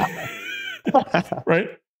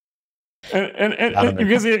 right. And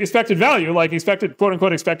because the expected value, quote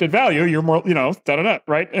unquote expected value, you're more,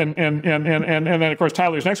 right? And then of course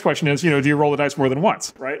Tyler's next question is, do you roll the dice more than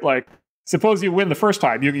once, right? Suppose you win the first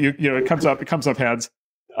time, it comes up heads,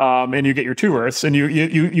 and you get your 2 Earths, and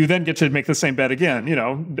you then get to make the same bet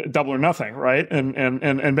again, double or nothing, right?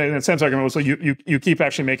 And Sam's argument was, so you keep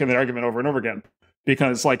actually making that argument over and over again.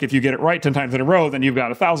 Because if you get it right 10 times in a row, then you've got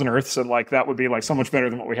 1,000 Earths, and that would be so much better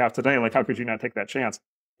than what we have today. How could you not take that chance?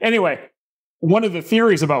 Anyway, one of the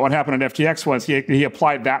theories about what happened at FTX was he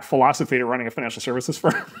applied that philosophy to running a financial services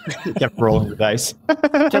firm. He kept rolling the dice.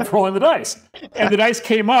 And the dice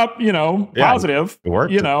came up, positive, it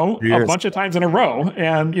worked, a bunch of times in a row.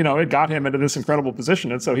 And, it got him into this incredible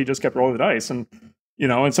position. And so he just kept rolling the dice. And,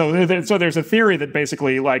 And so there's a theory that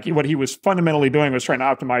basically, like, what he was fundamentally doing was trying to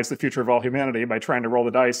optimize the future of all humanity by trying to roll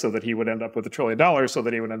the dice so that he would end up with $1 trillion, so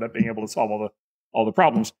that he would end up being able to solve all the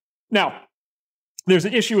problems. Now, there's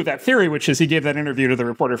an issue with that theory, which is he gave that interview to the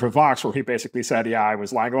reporter for Vox, where he basically said, "Yeah, I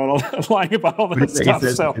was lying about all this stuff."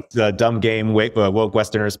 So it's a dumb game woke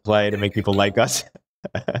Westerners play to make people like us.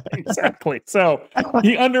 Exactly. So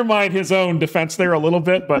he undermined his own defense there a little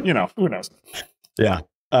bit, but who knows? Yeah.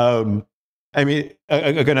 I mean,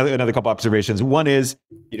 another couple observations. One is,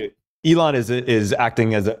 Elon is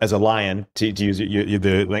acting as a lion, to use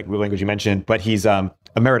the language you mentioned, but he's a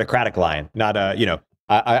meritocratic lion, not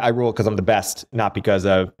I rule because I'm the best, not because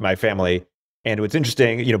of my family. And what's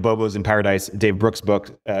interesting, Bobo's in Paradise, Dave Brooks'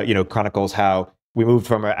 book, chronicles how we moved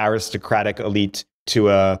from an aristocratic elite to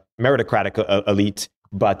a meritocratic elite,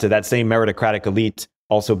 but that same meritocratic elite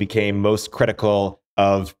also became most critical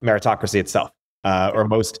of meritocracy itself, or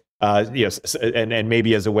most, and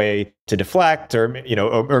maybe as a way to deflect, or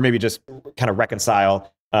maybe just kind of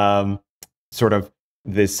reconcile, sort of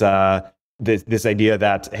this idea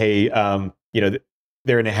that, hey,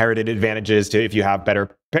 there are inherited advantages to if you have better.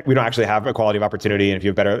 We don't actually have equality of opportunity, and if you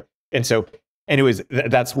have better, and so, anyways,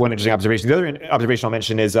 that's one interesting observation. The other observation I'll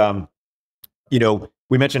mention is,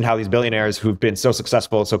 we mentioned how these billionaires who've been so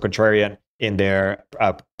successful, so contrarian in their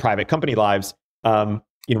private company lives, when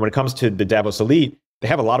it comes to the Davos elite, they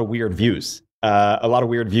have a lot of weird views,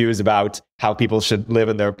 about how people should live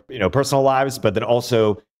in their personal lives, but then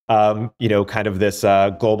also kind of this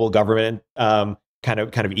global government kind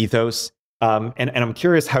of ethos. And I'm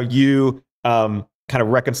curious how you kind of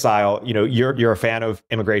reconcile. You're a fan of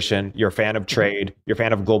immigration, you're a fan of trade, you're a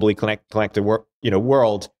fan of globally connected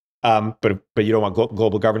world, but you don't want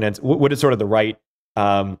global governance. What is sort of the right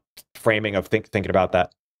framing of thinking about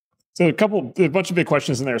that? So a bunch of big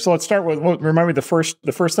questions in there. So let's start with, remind me the first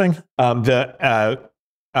thing. The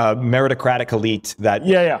meritocratic elite that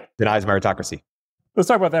denies meritocracy. Let's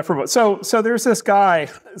talk about that for a moment. So there's this guy.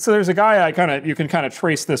 So there's a guy you can kind of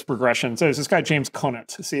trace this progression. So there's this guy, James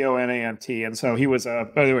Conant, Conant. And so he was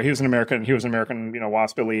by the way, he was an American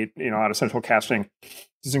WASP elite, out of central casting.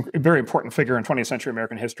 He's a very important figure in 20th century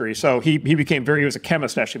American history. So he was a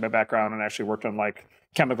chemist actually by background, and actually worked on like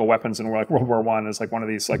chemical weapons in like World War I as like one of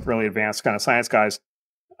these like really advanced kind of science guys.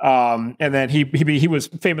 And then he was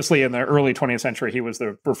famously in the early 20th century, he was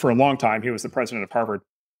for a long time, he was the president of Harvard.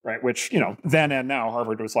 Right, which then and now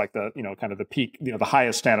Harvard was like the kind of the peak, the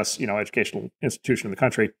highest status educational institution in the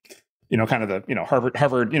country. Kind of the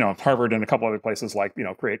Harvard and a couple other places like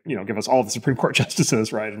give us all the Supreme Court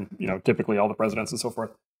justices, right, and typically all the presidents and so forth.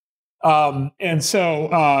 And so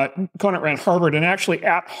Conant ran Harvard, and actually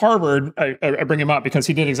at Harvard, I bring him up because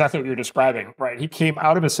he did exactly what you're describing, right? He came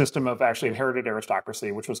out of a system of actually inherited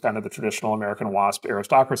aristocracy, which was kind of the traditional American WASP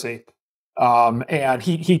aristocracy. And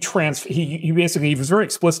he was very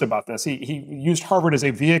explicit about this. He used Harvard as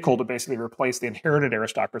a vehicle to basically replace the inherited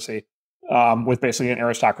aristocracy with basically an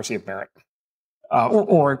aristocracy of merit,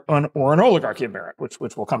 or an oligarchy of merit, which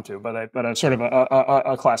we'll come to, but a sort of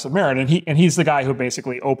a class of merit. And he's the guy who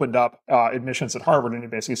basically opened up admissions at Harvard, and he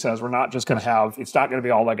basically says, we're not just going to have, it's not going to be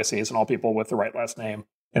all legacies and all people with the right last name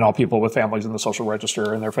and all people with families in the social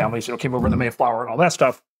register and their families came over in the Mayflower and all that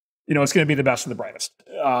stuff. It's going to be the best and the brightest.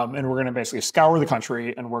 And we're going to basically scour the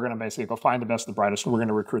country, and we're going to basically go find the best and the brightest, and we're going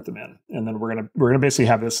to recruit them in. And then we're going to basically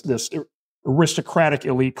have this aristocratic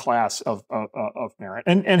elite class of merit.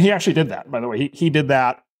 And he actually did that, by the way. He did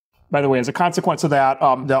that, by the way, as a consequence of that,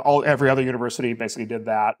 every other university basically did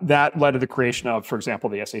that. That led to the creation of, for example,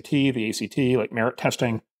 the SAT, the ACT, like merit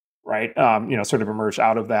testing, right? Sort of emerged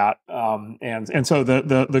out of that. And so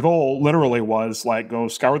the goal literally was like, go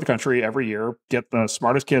scour the country every year, get the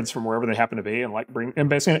smartest kids from wherever they happen to be, and like bring, and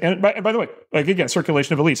basically, and by the way, like again,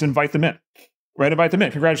 circulation of elites, invite them in, right? Invite them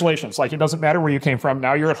in. Congratulations. Like, it doesn't matter where you came from.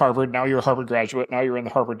 Now you're at Harvard. Now you're a Harvard graduate. Now you're in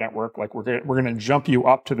the Harvard network. Like we're going to jump you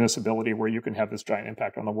up to this ability where you can have this giant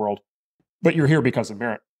impact on the world, but you're here because of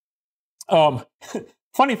merit.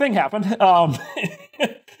 Funny thing happened.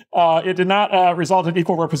 It did not result in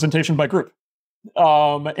equal representation by group.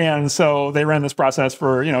 And so they ran this process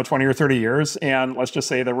for 20 or 30 years. And let's just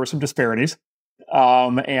say there were some disparities.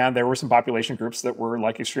 And there were some population groups that were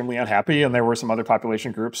like extremely unhappy. And there were some other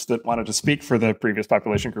population groups that wanted to speak for the previous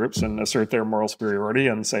population groups and assert their moral superiority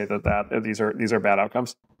and say that these are bad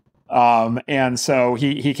outcomes. And so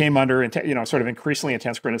he came under, sort of increasingly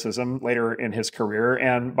intense criticism later in his career.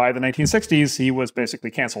 And by the 1960s, he was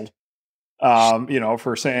basically canceled,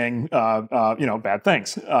 for saying, bad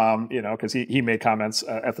things, because he made comments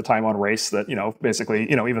at the time on race that,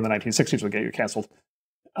 basically, even the 1960s would get you canceled.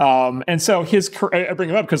 And so I bring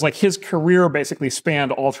him up because like his career basically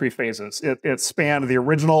spanned all three phases. It spanned the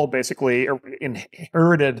original, basically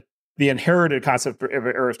inherited concept of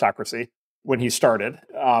aristocracy when he started,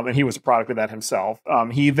 and he was a product of that himself.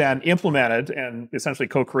 He then implemented and essentially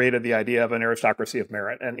co-created the idea of an aristocracy of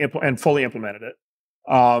merit and fully implemented it.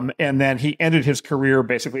 And then he ended his career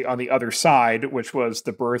basically on the other side, which was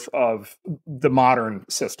the birth of the modern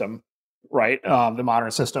system, right? The modern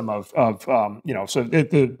system of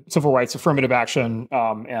the civil rights, affirmative action,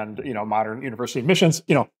 and modern university admissions.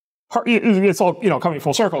 It's all coming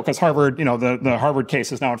full circle because Harvard, the Harvard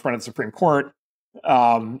case is now in front of the Supreme Court.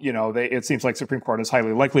 It seems like Supreme Court is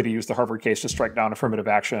highly likely to use the Harvard case to strike down affirmative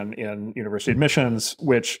action in university admissions,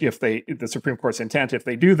 which the Supreme Court's intent, if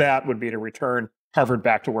they do that, would be to return Harvard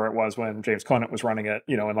back to where it was when James Conant was running it,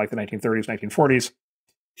 in like the 1930s, 1940s.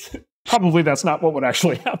 Probably that's not what would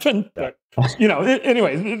actually happen. But,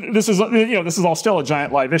 anyway, this is all still a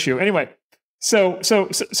giant live issue. Anyway, so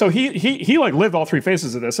he like lived all three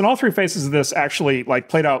phases of this, and all three phases of this actually like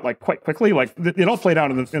played out like quite quickly. Like it all played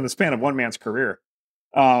out in the span of one man's career.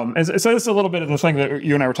 And so this is a little bit of the thing that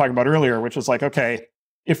you and I were talking about earlier, which is like, okay,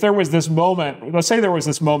 if there was this moment, let's say there was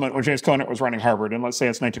this moment when James Conant was running Harvard, and let's say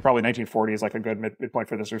it's probably 1940 is like a good midpoint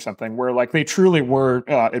for this or something, where like they truly were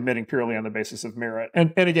admitting purely on the basis of merit.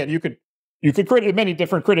 And again, you could credit many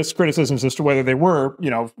different criticisms as to whether they were,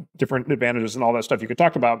 different advantages and all that stuff you could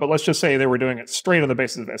talk about. But let's just say they were doing it straight on the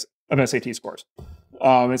basis of SAT scores.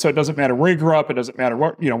 And so it doesn't matter where you grew up. It doesn't matter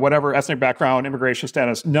what, whatever ethnic background, immigration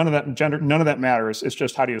status, none of that gender, none of that matters. It's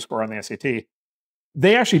just how do you score on the SAT.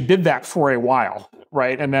 They actually did that for a while,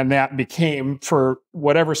 right? And then that became, for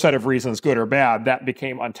whatever set of reasons, good or bad, that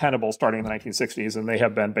became untenable starting in the 1960s. And they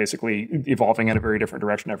have been basically evolving in a very different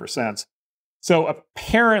direction ever since. So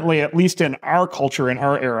apparently, at least in our culture, in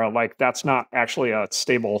our era, like that's not actually a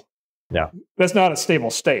stable, that's not a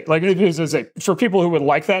stable state. Like it is for people who would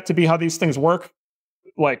like that to be how these things work,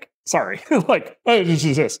 like, sorry, like, this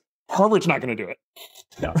is this. Harvard's not going to do it.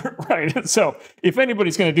 No. Right. So if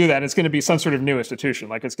anybody's going to do that, it's going to be some sort of new institution.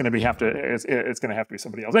 Like it's going to have to be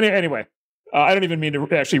somebody else. Anyway, I don't even mean to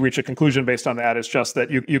actually reach a conclusion based on that. It's just that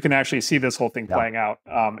you can actually see this whole thing playing out.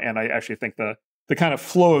 And I actually think the kind of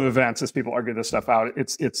flow of events as people argue this stuff out,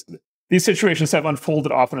 it's these situations have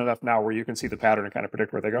unfolded often enough now where you can see the pattern and kind of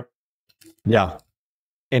predict where they go. Yeah.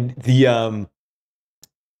 And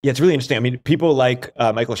it's really interesting. I mean, people like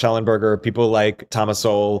Michael Schellenberger, people like Thomas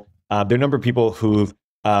Sowell, there are a number of people who've,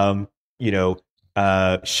 shown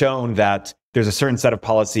that there's a certain set of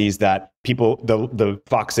policies that people, the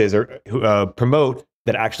foxes promote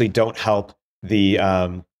that actually don't help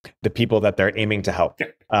the people that they're aiming to help.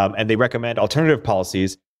 And they recommend alternative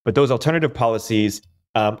policies, but those alternative policies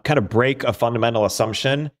kind of break a fundamental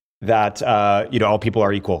assumption that, all people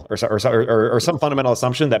are equal or some fundamental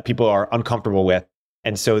assumption that people are uncomfortable with.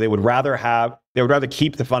 And so they would rather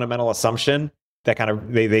keep the fundamental assumption that kind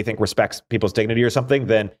of they think respects people's dignity or something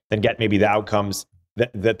than get maybe the outcomes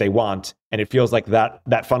that they want. And it feels like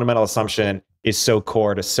that fundamental assumption is so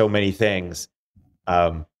core to so many things.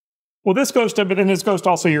 Well, this goes to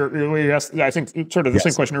also you asked, I think, sort of the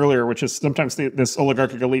same question earlier, which is sometimes this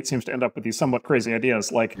oligarchic elite seems to end up with these somewhat crazy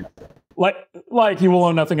ideas, like you will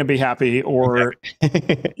own nothing and be happy, or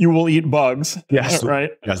you will eat bugs. Yes, right.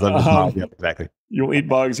 Yes, exactly. You will eat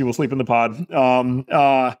bugs. You will sleep in the pod.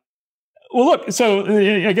 Well, look, so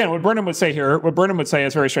again, what Burnham would say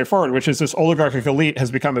is very straightforward, which is this oligarchic elite has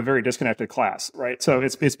become a very disconnected class, right? So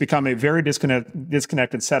it's become a very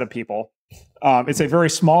disconnected set of people. It's a very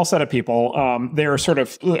small set of people. They are sort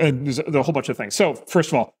of, there's a whole bunch of things. So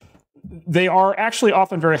first of all, they are actually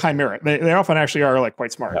often very high merit. They often actually are like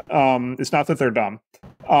quite smart. It's not that they're dumb.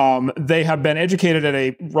 They have been educated at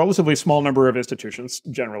a relatively small number of institutions.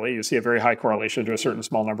 Generally, you see a very high correlation to a certain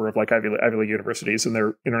small number of like Ivy League universities and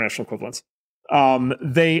their international equivalents.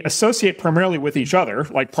 They associate primarily with each other.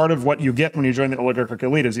 Like part of what you get when you join the oligarchic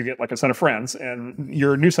elite is you get like a set of friends, and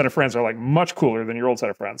your new set of friends are like much cooler than your old set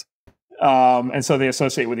of friends. And so they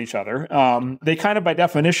associate with each other. They kind of by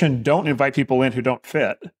definition don't invite people in who don't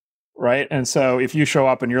fit. Right. And so if you show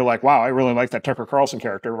up and you're like, wow, I really like that Tucker Carlson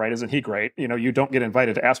character, right? Isn't he great? You don't get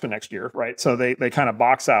invited to Aspen next year. Right. So they kind of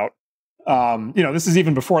box out. This is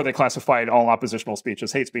even before they classified all oppositional speech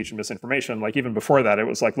as hate speech and misinformation. Like even before that, it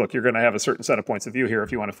was like, look, you're going to have a certain set of points of view here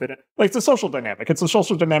if you want to fit in. Like it's a social dynamic. It's a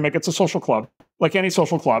social club. Like any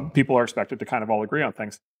social club, people are expected to kind of all agree on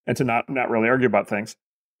things and to not really argue about things,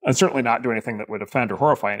 and certainly not do anything that would offend or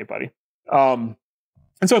horrify anybody.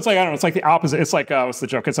 And so it's like, I don't know, it's like the opposite. It's like, what's the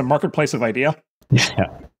joke? It's a marketplace of idea.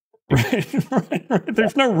 Yeah. Right.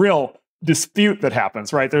 There's no real dispute that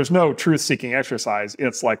happens, right? There's no truth-seeking exercise.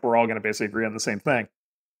 It's like we're all going to basically agree on the same thing.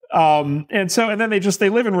 And then they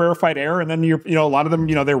live in rarefied air, and then a lot of them,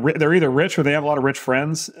 they're either rich or they have a lot of rich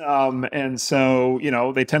friends. And so,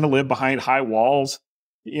 they tend to live behind high walls.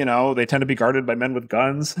 They tend to be guarded by men with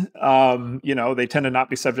guns. They tend to not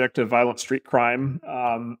be subject to violent street crime.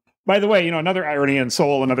 By the way, another irony, and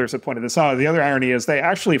Sowell and others have pointed this out, the other irony is they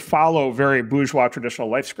actually follow very bourgeois traditional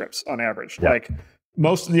life scripts on average. Yeah. Like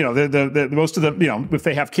most, most of the, if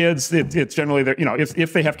they have kids, it's generally they're,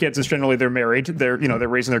 if they have kids, it's generally they're married. They're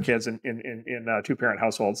raising their kids in 2-parent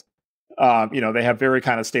households. They have very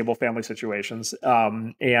kind of stable family situations.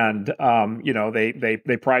 They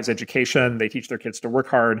prize education. They teach their kids to work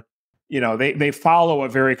hard. They follow a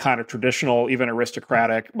very kind of traditional, even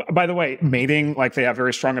aristocratic, by the way, mating, like they have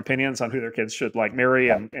very strong opinions on who their kids should like marry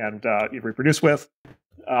and reproduce with.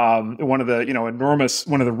 One of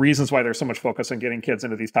the reasons why there's so much focus on getting kids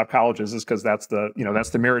into these top colleges is because that's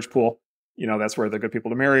the marriage pool. That's where the good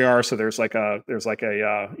people to marry are. So there's a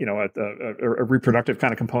reproductive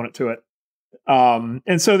kind of component to it.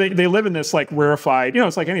 And so they live in this like rarefied,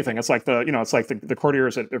 it's like anything. It's like the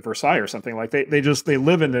courtiers at Versailles or something. Like they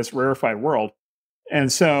live in this rarefied world. And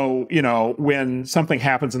so, when something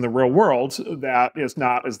happens in the real world that is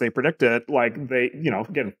not as they predicted, like they,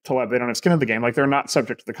 again, they don't have skin in the game, like they're not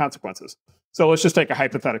subject to the consequences. So let's just take a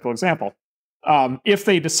hypothetical example. If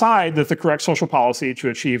they decide that the correct social policy to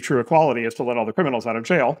achieve true equality is to let all the criminals out of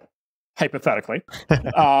jail, hypothetically,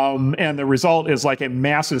 and the result is like a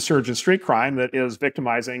massive surge in street crime that is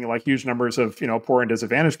victimizing like huge numbers of poor and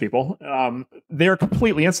disadvantaged people, they're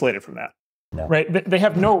completely insulated from that. No. Right? They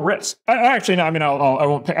have no risk. Actually, no. I mean, I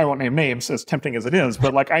won't name names, as tempting as it is,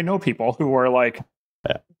 but like I know people who are like,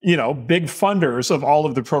 big funders of all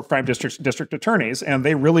of the pro-crime district attorneys, and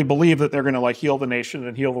they really believe that they're going to like heal the nation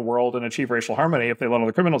and heal the world and achieve racial harmony if they let all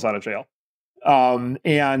the criminals out of jail.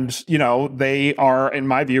 They are, in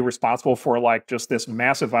my view, responsible for like just this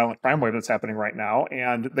massive violent crime wave that's happening right now,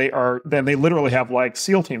 and they literally have like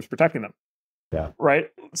SEAL teams protecting them. Yeah.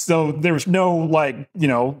 Right. So there's no like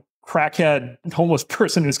crackhead homeless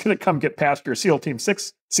person who's going to come get past your SEAL Team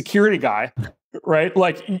 6 security guy, right?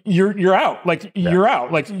 Like you're out. Like you're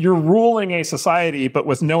out. Like you're ruling a society, but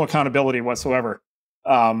with no accountability whatsoever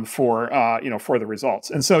for the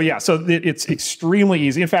results. And so it's extremely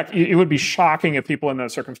easy. In fact, it would be shocking if people in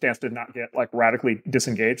those circumstances did not get like radically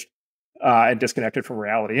disengaged and disconnected from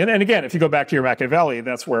reality. And again, if you go back to your Machiavelli,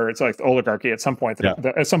 that's where it's like the oligarchy. At some point,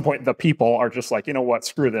 the people are just like,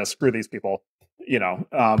 screw this, screw these people.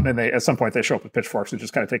 And at some point they show up with pitchforks and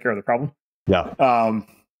just kind of take care of the problem. Yeah.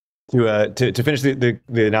 To finish the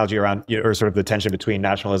analogy around or sort of the tension between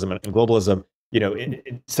nationalism and globalism,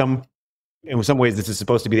 in some ways this is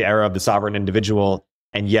supposed to be the era of the sovereign individual,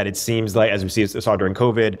 and yet it seems like, as we saw during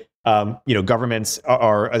COVID, governments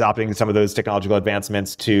are adopting some of those technological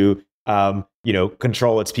advancements to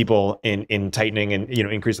control its people in tightening and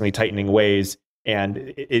increasingly tightening ways.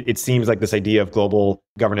 And it seems like this idea of global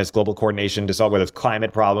governance, global coordination to solve whether it's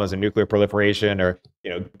climate problems and nuclear proliferation, or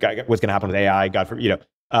what's going to happen with AI.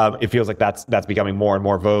 It feels like that's becoming more and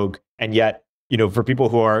more vogue. And yet, for people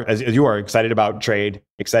who are, as you are, excited about trade,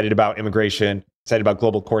 excited about immigration, excited about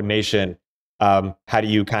global coordination, how do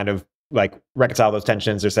you kind of like reconcile those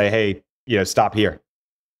tensions or say, hey, stop here?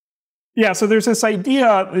 Yeah, so there's this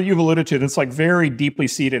idea that you've alluded to that's like very deeply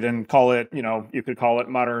seated, and call it, you could call it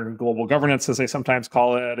modern global governance, as they sometimes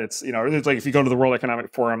call it. It's, it's like if you go to the World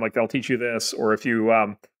Economic Forum, like they'll teach you this, or if you,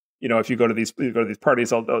 if you go to these parties,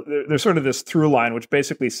 there's sort of this through line which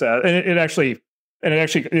basically says, and it actually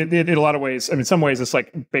in a lot of ways, I mean, some ways it's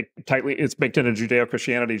like it's baked into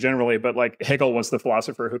Judeo-Christianity generally, but like Hegel was the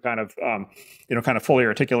philosopher who kind of fully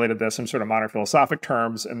articulated this in sort of modern philosophic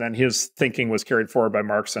terms, and then his thinking was carried forward by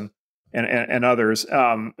Marx and others,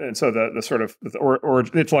 and so the sort of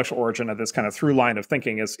the intellectual origin of this kind of through line of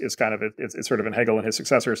thinking is kind of it's sort of in Hegel and his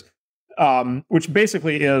successors, which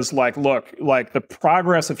basically is like, look, like the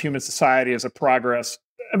progress of human society is a progress.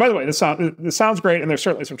 And by the way, this sounds great, and there's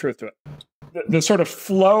certainly some truth to it. The sort of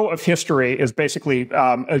flow of history is basically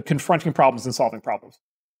confronting problems and solving problems.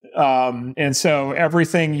 And so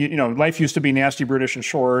everything, life used to be nasty, brutish, and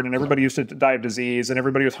short, and everybody used to die of disease, and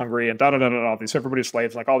everybody was hungry, and all these, everybody was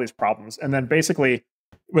slaves, like all these problems. And then basically,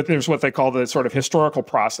 there's what they call the sort of historical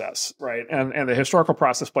process, right? And the historical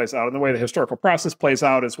process plays out. And the way the historical process plays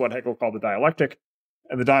out is what Hegel called the dialectic.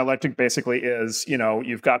 And the dialectic basically is,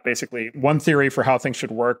 you've got basically one theory for how things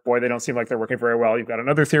should work. Boy, they don't seem like they're working very well. You've got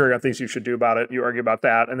another theory on things you should do about it. You argue about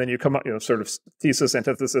that. And then you come up, sort of thesis,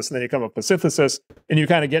 antithesis, and then you come up with synthesis, and you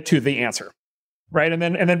kind of get to the answer, right? And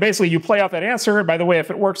then basically you play out that answer. And by the way,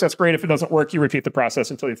 if it works, that's great. If it doesn't work, you repeat the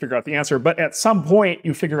process until you figure out the answer. But at some point,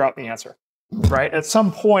 you figure out the answer. right? At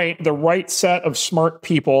some point, the right set of smart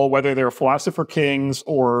people, whether they're philosopher kings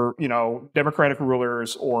or, democratic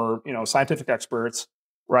rulers or, scientific experts,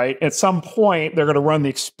 right? At some point, they're going to run the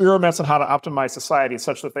experiments on how to optimize society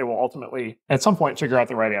such that they will ultimately, at some point, figure out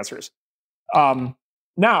the right answers.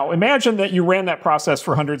 Now, imagine that you ran that process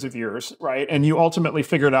for hundreds of years, right? And you ultimately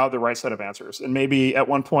figured out the right set of answers. And maybe at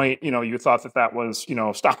one point, you thought that was,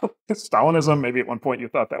 Stalinism. Maybe at one point you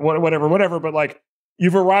thought that whatever. But like,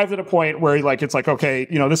 you've arrived at a point where it's like, okay,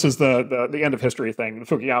 this is the end of history thing, the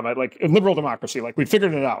Fukuyama, like liberal democracy. Like we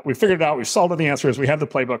figured it out. We've solved the answers. We have the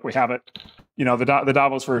playbook. We have it. The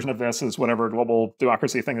Davos version of this is whatever global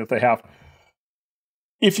democracy thing that they have.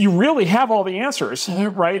 If you really have all the answers,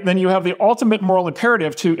 right, then you have the ultimate moral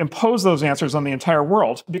imperative to impose those answers on the entire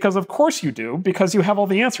world, because of course you do, because you have all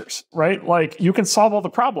the answers, right? Like you can solve all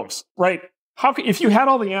the problems, right? If you had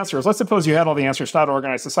all the answers, let's suppose you had all the answers to how to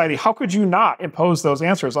organize society, how could you not impose those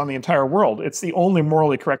answers on the entire world? It's the only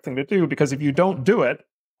morally correct thing to do, because if you don't do it,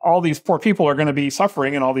 all these poor people are going to be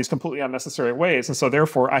suffering in all these completely unnecessary ways. And so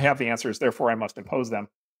therefore I have the answers, therefore I must impose them.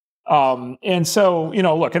 And so,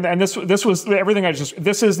 look, and this was everything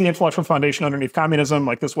this is the intellectual foundation underneath communism.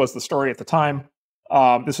 Like this was the story at the time.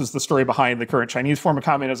 This is the story behind the current Chinese form of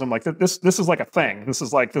communism. Like this is like a thing. This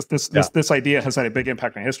is like this idea has had a big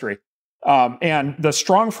impact on history. And the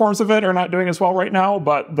strong forms of it are not doing as well right now,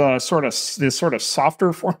 but this sort of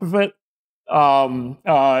softer form of it,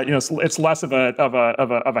 it's less of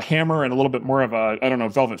a hammer and a little bit more of a, I don't know,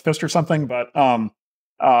 velvet fist or something, but,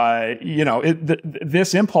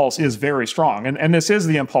 this impulse is very strong. And this is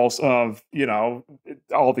the impulse of,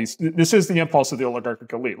 this is the impulse of the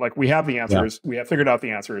oligarchic elite. Like we have the answers, we have figured out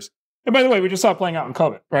the answers. And by the way, we just saw it playing out in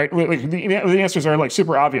COVID, right? Like the answers are like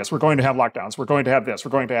super obvious. We're going to have lockdowns. We're going to have this.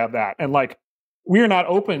 We're going to have that. And like, we are not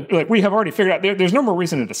open. Like we have already figured out, there's no more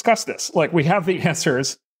reason to discuss this. Like we have the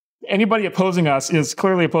answers. Anybody opposing us is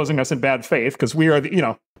clearly opposing us in bad faith, because we are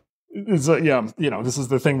the, this is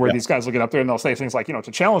the thing where these guys will get up there and they'll say things like,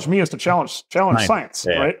 to challenge me is to challenge science,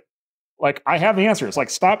 right? Like I have the answers. Like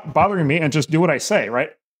stop bothering me and just do what I say, right?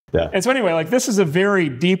 Yeah. And so anyway, like this is a very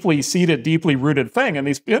deeply seated, deeply rooted thing.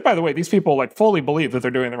 And by the way, these people like fully believe that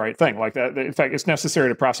they're doing the right thing. Like that, in fact, it's necessary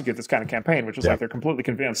to prosecute this kind of campaign, which is like they're completely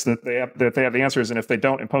convinced that they have the answers, and if they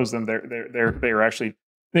don't impose them, they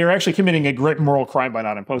are actually committing a great moral crime by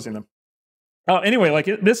not imposing them. Anyway, like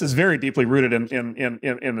this is very deeply rooted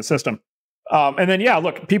in the system. And then,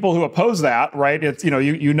 look, people who oppose that, right? It's,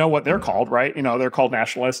 you know what they're called, right? They're called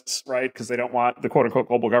nationalists, right? Because they don't want the quote unquote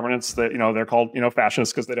global governance. That, they're called,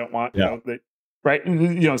 fascists because they don't want, right?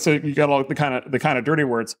 So you got all the kind of dirty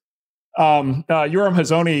words. Yoram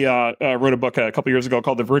Hazony wrote a book a couple years ago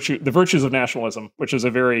called The Virtues of Nationalism, which is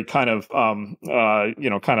a very kind of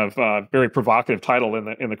very provocative title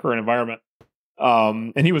in the current environment.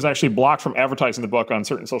 And he was actually blocked from advertising the book on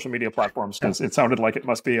certain social media platforms because it sounded like it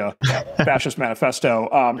must be a fascist manifesto.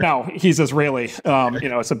 Now he's Israeli.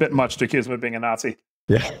 It's a bit much to accuse him of being a Nazi.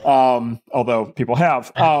 Although people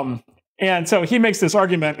have. And so he makes this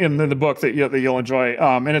argument in the book that you'll enjoy.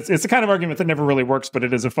 And it's the kind of argument that never really works, but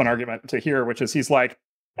it is a fun argument to hear, which is he's like,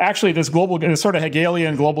 actually, this sort of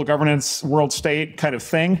Hegelian global governance world state kind of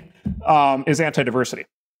thing is anti-diversity.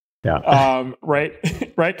 Right.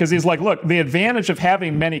 Because he's like, look, the advantage of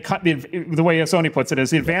having many, the way Sony puts it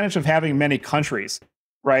is the advantage of having many countries,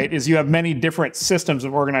 right, is you have many different systems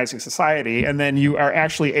of organizing society, and then you are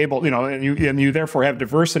actually able, and you therefore have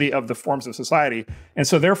diversity of the forms of society, and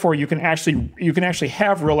so therefore you can actually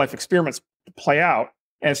have real life experiments play out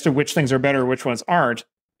as to which things are better, which ones aren't.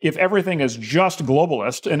 If everything is just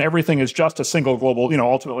globalist and everything is just a single global,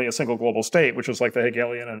 ultimately a single global state, which is like the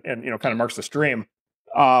Hegelian and kind of Marxist dream.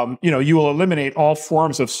 You will eliminate all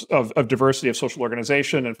forms of diversity of social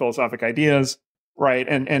organization and philosophic ideas, right?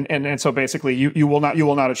 And so basically, you will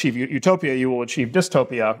not achieve utopia. You will achieve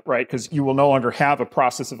dystopia, right? Because you will no longer have a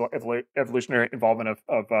process of evolutionary involvement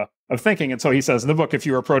of thinking. And so he says in the book, if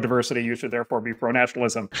you are pro-diversity, you should therefore be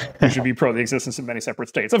pro-nationalism. You should be pro the existence of many separate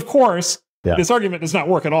states. Of course, this argument does not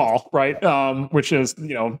work at all, right? Which is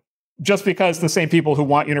just because the same people who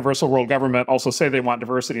want universal world government also say they want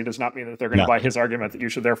diversity does not mean that they're going to buy his argument that you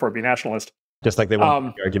should therefore be nationalist. Just like they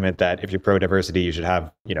want the argument that if you're pro-diversity, you should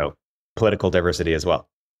have, political diversity as well.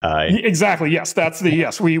 Exactly. Yes, that's the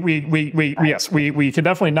yes. We can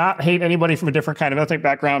definitely not hate anybody from a different kind of ethnic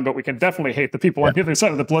background, but we can definitely hate the people on the other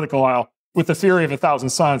side of the political aisle with the theory of 1,000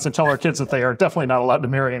 sons and tell our kids that they are definitely not allowed to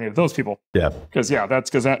marry any of those people. Because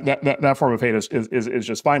that form of hate is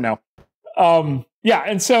just fine now.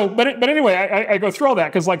 And so, but anyway, I go through all that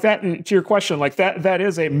because like that, to your question, like that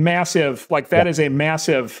is a massive, is a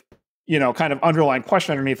massive, kind of underlying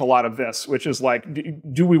question underneath a lot of this, which is like,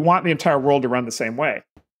 do we want the entire world to run the same way?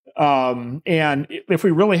 And if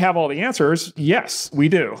we really have all the answers, yes, we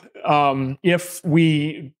do. If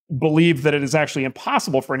we believe that it is actually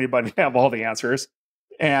impossible for anybody to have all the answers,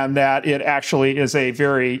 and that it actually is a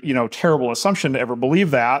very, terrible assumption to ever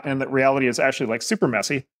believe that, and that reality is actually like super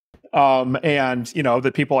messy, and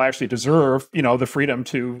that people actually deserve, the freedom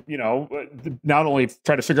to, not only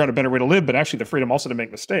try to figure out a better way to live, but actually the freedom also to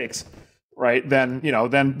make mistakes. Right, then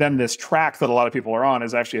this track that a lot of people are on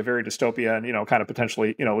is actually a very dystopia and kind of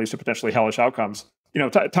potentially leads to potentially hellish outcomes.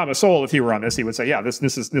 Thomas Sowell, if he were on this, he would say, yeah, this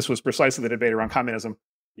was precisely the debate around communism.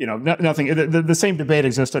 Nothing. The same debate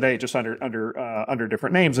exists today, just under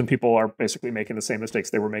different names, and people are basically making the same mistakes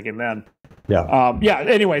they were making then. Yeah.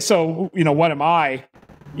 Anyway, so what am I?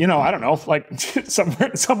 I don't know, like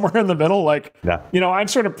somewhere in the middle. Like, I'm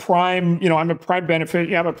sort of prime. I'm a prime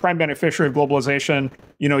beneficiary of globalization.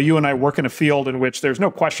 You and I work in a field in which there's no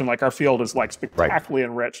question, like our field is like spectacularly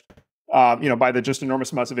enriched. By the just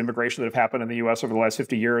enormous amounts of immigration that have happened in the U.S. over the last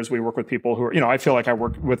 50 years. We work with people who are, I feel like I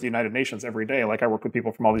work with the United Nations every day. Like I work with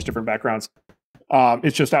people from all these different backgrounds.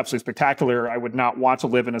 It's just absolutely spectacular. I would not want to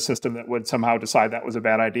live in a system that would somehow decide that was a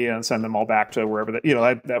bad idea and send them all back to wherever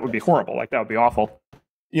that would be horrible. Like that would be awful.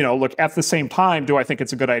 Look, at the same time, do I think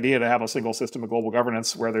it's a good idea to have a single system of global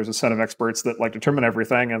governance where there's a set of experts that like determine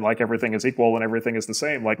everything and like everything is equal and everything is the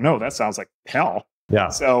same? Like, no, that sounds like hell. Yeah.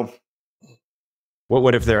 So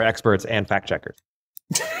what if they're experts and fact checkers?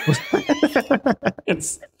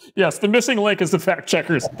 Yes, the missing link is the fact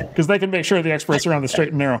checkers, because they can make sure the experts are on the straight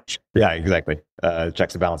and narrow. Yeah, exactly.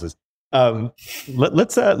 Checks and balances.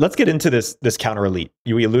 Let's get into this counter elite.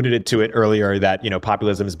 We alluded to it earlier that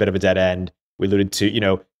populism is a bit of a dead end. We alluded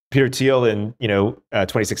to Peter Thiel in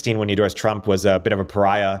 2016 when he endorsed Trump was a bit of a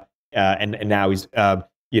pariah, and now he's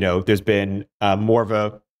there's been more of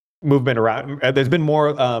a movement around. There's been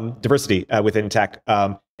more diversity within tech,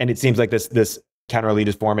 and it seems like this counter elite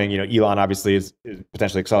is forming. Elon obviously is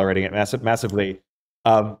potentially accelerating it massively,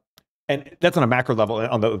 and that's on a macro level,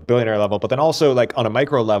 on the billionaire level. But then also like on a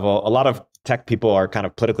micro level, a lot of tech people are kind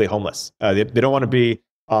of politically homeless. They don't want to be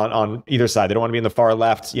on either side. They don't want to be in the far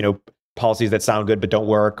left. Policies that sound good but don't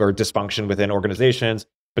work, or dysfunction within organizations.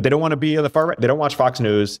 But they don't want to be on the far right. They don't watch Fox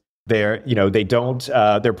News. They're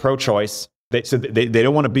they're pro-choice. They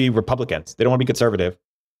don't want to be Republicans. They don't want to be conservative.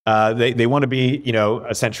 They want to be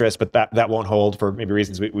a centrist, but that won't hold for maybe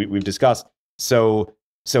reasons we've discussed. So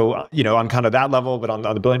on kind of that level, but on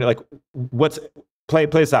the billionaire, like play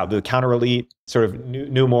this out, the counter elite sort of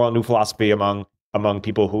new moral, new philosophy among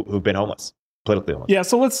people who've been homeless. Politically homeless. Yeah,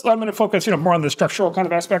 so I'm going to focus, more on the structural kind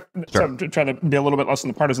of aspect. Sure. So I'm trying to be a little bit less on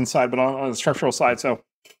the partisan side, but on the structural side. So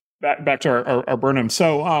back to our Burnham.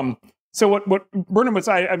 So what Burnham was,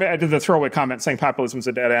 I did the throwaway comment saying populism is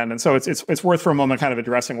a dead end, and so it's worth for a moment kind of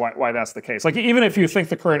addressing why that's the case. Like even if you think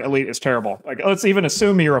the current elite is terrible, like let's even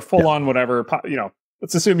assume you're a full on whatever,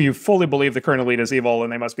 let's assume you fully believe the current elite is evil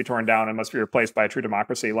and they must be torn down and must be replaced by a true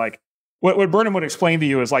democracy. Like what Burnham would explain to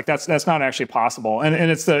you is like that's not actually possible, and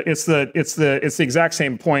it's the exact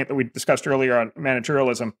same point that we discussed earlier on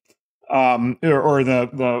managerialism, or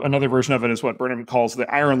the another version of it is what Burnham calls the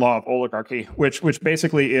iron law of oligarchy, which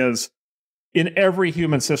basically is in every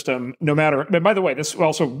human system, no matter. But by the way, this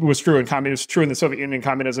also was true in communism, true in the Soviet Union,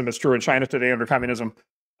 communism is true in China today under communism.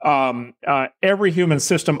 Every human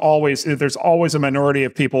system there's always a minority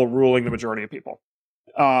of people ruling the majority of people.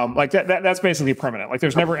 Like that's basically permanent. Like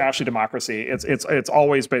there's never actually democracy. It's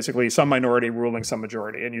always basically some minority ruling some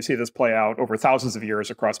majority, and you see this play out over thousands of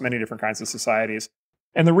years across many different kinds of societies.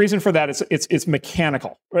 And the reason for that is it's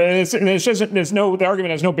mechanical. The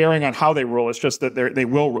argument has no bearing on how they rule. It's just that there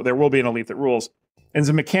will be an elite that rules. And it's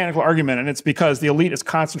a mechanical argument, and it's because the elite is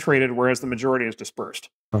concentrated, whereas the majority is dispersed.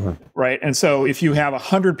 Right? And so if you have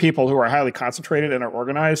 100 people who are highly concentrated and are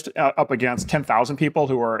organized up against 10,000 people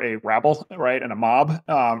who are a rabble, right, and a mob,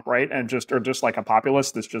 right, and just like a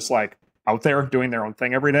populace that's just like out there doing their own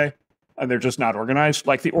thing every day, and they're just not organized,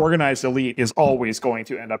 like the organized elite is always going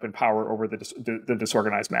to end up in power over the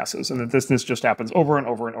disorganized masses. And this just happens over and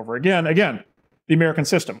over and over again. Again, the American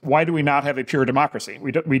system. Why do we not have a pure democracy?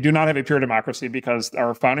 We do not have a pure democracy because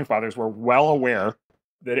our founding fathers were well aware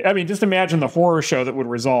that, I mean, just imagine the horror show that would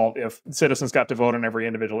result if citizens got to vote on every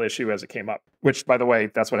individual issue as it came up, which, by the way,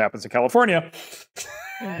 that's what happens in California.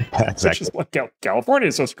 Exactly. Which is what California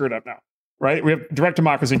is so screwed up now, right? We have direct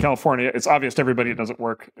democracy in California. It's obvious to everybody it doesn't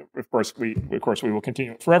work. Of course, we will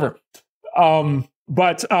continue it forever.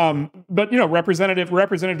 But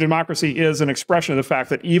representative democracy is an expression of the fact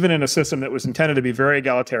that even in a system that was intended to be very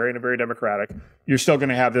egalitarian and very democratic, you're still going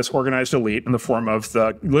to have this organized elite in the form of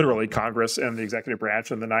literally Congress and the executive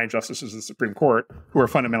branch and the 9 justices of the Supreme Court who are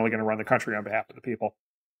fundamentally going to run the country on behalf of the people.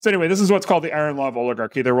 So anyway, this is what's called the iron law of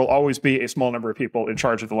oligarchy. There will always be a small number of people in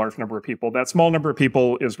charge of the large number of people. That small number of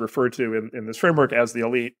people is referred to in this framework as the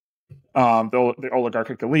elite, the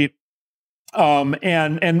oligarchic elite. And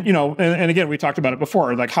again, we talked about it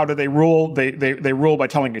before. Like, how do they rule? They rule by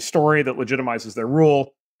telling a story that legitimizes their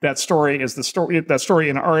rule. That story in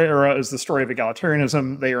our era is the story of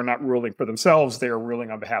egalitarianism. They are not ruling for themselves. They are ruling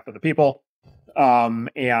on behalf of the people. They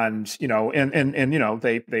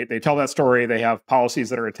tell that story. They have policies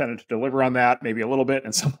that are intended to deliver on that, maybe a little bit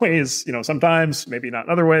in some ways, sometimes, maybe not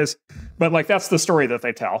in other ways. But like, that's the story that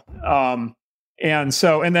they tell. And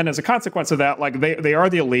then as a consequence of that, like they are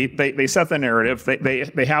the elite. They set the narrative.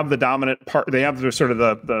 They have the dominant part. They have the sort of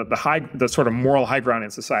the sort of moral high ground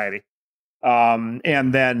in society. Then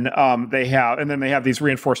they have these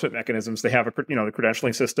reinforcement mechanisms. They have the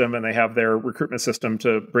credentialing system, and they have their recruitment system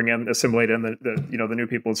to bring in, assimilate in the new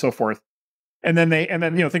people and so forth. And then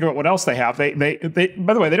think about what else they have. They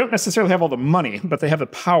by the way, they don't necessarily have all the money, but they have the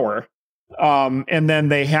power. And then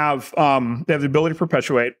they have the ability to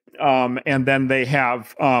perpetuate. And then they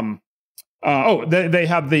have they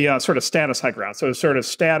have the sort of status high ground. So sort of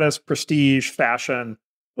status, prestige, fashion.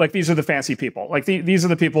 Like, these are the fancy people. Like, these are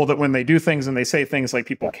the people that when they do things and they say things, like,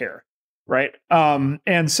 people care, right?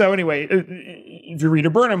 And so anyway, if you read a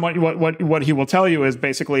Burnham, what he will tell you is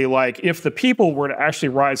basically, like, if the people were to actually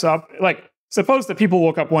rise up, like, suppose that people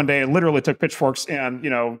woke up one day and literally took pitchforks and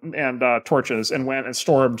torches and went and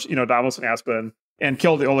stormed Davos and Aspen and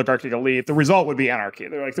killed the oligarchic elite, the result would be anarchy.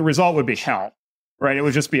 The result would be hell. Right, it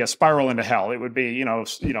would just be a spiral into hell. It would be, it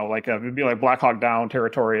would be like Black Hawk Down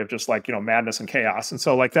territory of just like, madness and chaos. And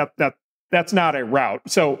so like that's not a route.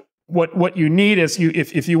 So what you need is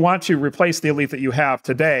if you want to replace the elite that you have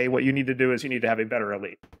today, what you need to do is you need to have a better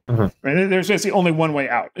elite. Mm-hmm. Right? There's just only one way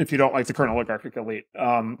out. If you don't like the current oligarchic elite,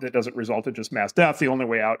 that doesn't result in just mass death. The only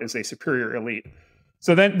way out is a superior elite.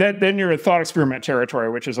 So then you're in thought experiment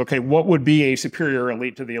territory, which is, okay, what would be a superior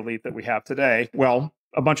elite to the elite that we have today? Well,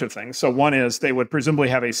 a bunch of things. So one is they would presumably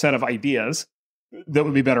have a set of ideas that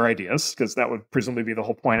would be better ideas, because that would presumably be the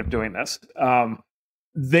whole point of doing this.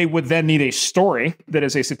 They would then need a story that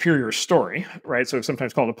is a superior story, right? So it's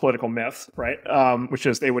sometimes called a political myth, right? Which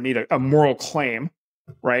is they would need a moral claim,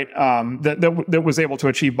 right? That was able to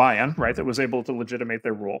achieve buy-in, right? That was able to legitimate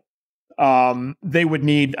their rule. They would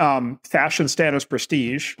need fashion, status,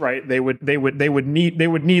 prestige, right? They would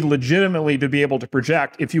need legitimately to be able to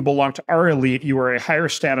project, if you belong to our elite, you are a higher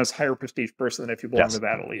status, higher prestige person than if you belong to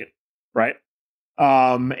that elite, right?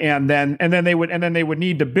 And then they would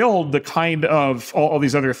need to build the kind of all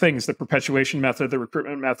these other things: the perpetuation method, the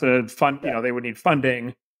recruitment method, they would need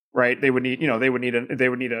funding, right? They would need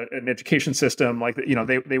an education system, like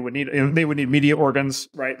they would need media organs,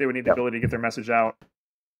 right? They would need the ability to get their message out.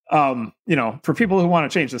 For people who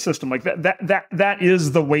want to change the system, like that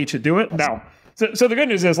is the way to do it. Now, so the good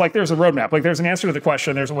news is, like, there's a roadmap, like there's an answer to the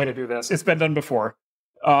question. There's a way to do this. It's been done before.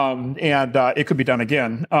 And it could be done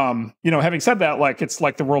again. Having said that, like, it's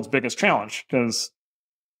like the world's biggest challenge, because,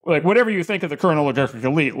 like, whatever you think of the current oligarchic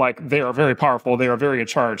elite, like, they are very powerful. They are very in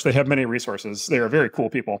charge. They have many resources. They are very cool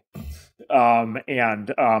people. They're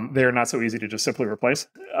not so easy to just simply replace.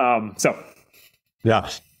 Yeah.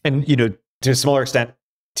 And, to a smaller extent,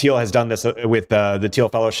 Thiel has done this with the Thiel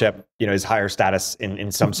Fellowship, is higher status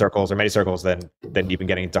in some circles, or many circles, than even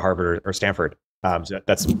getting into Harvard or Stanford. So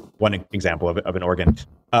that's one example of an organ.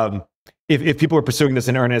 If people are pursuing this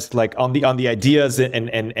in earnest, like on the ideas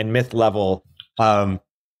and myth level, let's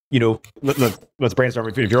brainstorm.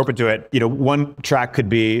 If you're open to it, one track could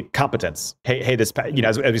be competence. Hey, this,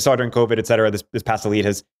 as we saw during COVID, et cetera, this past elite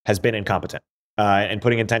has been incompetent, and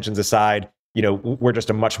putting intentions aside, we're just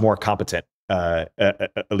a much more competent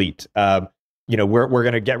elite. We're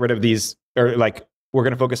going to get rid of these, or like, we're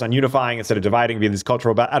going to focus on unifying instead of dividing via these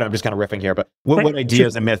cultural, I don't know, I'm just kind of riffing here, but what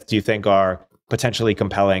ideas and myths do you think are potentially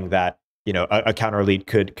compelling that, a counter elite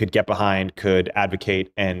could get behind, could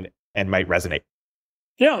advocate, and might resonate?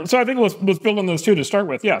 Yeah. So I think let's build on those two to start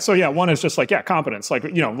with. Yeah. So yeah, one is just like, competence. Like,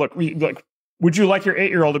 look, would you like your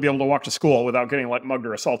 8-year-old to be able to walk to school without getting like mugged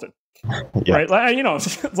or assaulted? Yeah. Right. Like,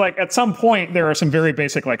 it's like at some point there are some very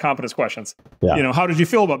basic like competence questions. Yeah. How did you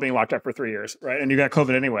feel about being locked up for 3 years? Right. And you got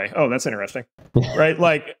COVID anyway. Oh, that's interesting. Right.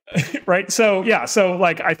 Like, right. So yeah. So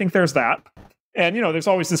like, I think there's that. And, there's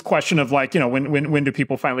always this question of like, when do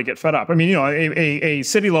people finally get fed up? I mean, a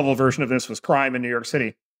city level version of this was crime in New York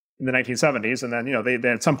City. in the 1970s, and then they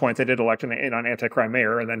at some point they did elect an anti-crime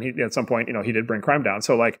mayor, and then at some point he did bring crime down.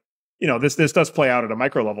 So like this does play out at a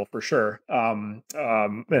micro level for sure, and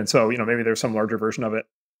so maybe there's some larger version of it.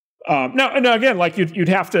 Now again, like you'd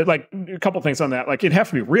have to, like, a couple things on that. Like, it'd have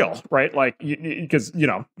to be real, right? Like, because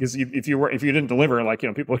if you didn't deliver, like,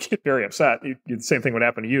 people would get very upset. The same thing would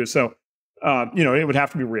happen to you. So, it would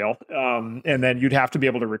have to be real. And then you'd have to be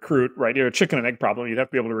able to recruit, right? A chicken and egg problem. You'd have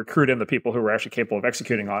to be able to recruit in the people who are actually capable of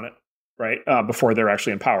executing on it, right? Before they're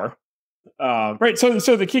actually in power. Right. So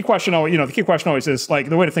the key question always is, like,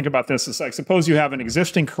 the way to think about this is, like, suppose you have an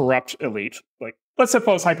existing corrupt elite. Like, let's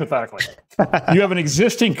suppose hypothetically you have an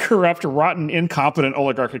existing corrupt, rotten, incompetent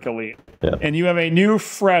oligarchic elite, and you have a new,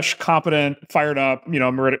 fresh, competent, fired up,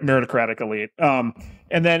 meritocratic elite.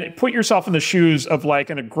 And then put yourself in the shoes of,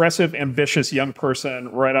 like, an aggressive, ambitious young person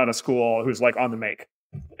right out of school who's, like, on the make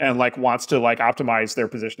and, like, wants to, like, optimize their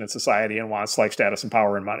position in society and wants, like, status and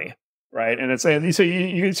power and money. Right. And so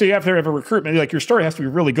you have to have a recruitment, like, your story has to be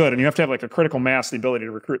really good, and you have to have, like, a critical mass, the ability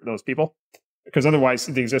to recruit those people, because otherwise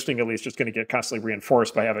the existing elite is just going to get constantly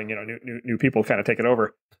reinforced by having, new people kind of take it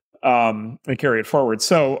over, and carry it forward.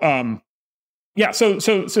 So, so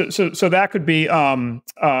that could be a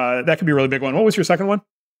really big one. What was your second one?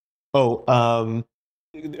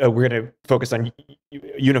 We're going to focus on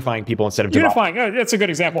unifying people instead of dividing. Unifying. That's a good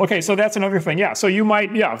example. Okay, so that's another thing. Yeah. So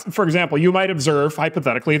for example, you might observe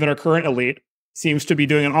hypothetically that our current elite seems to be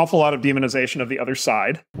doing an awful lot of demonization of the other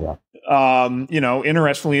side. Yeah.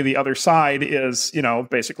 Interestingly, the other side is,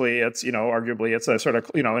 basically it's, arguably it's a sort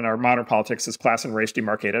of, in our modern politics, is class and race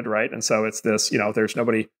demarcated, right? And so it's this, there's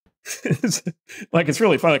nobody. Like, it's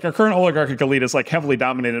really fun. Like, our current oligarchic elite is, like, heavily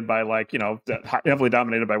dominated by, like, heavily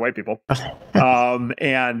dominated by white people.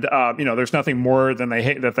 There's nothing more than they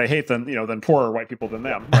hate than poorer white people than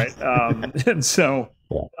them, right? And so,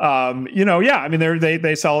 I mean,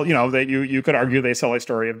 they sell, you could argue they sell a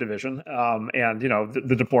story of division, and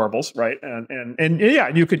the deplorables, right?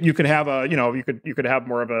 And you could have you could have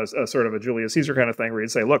more of a sort of a Julius Caesar kind of thing where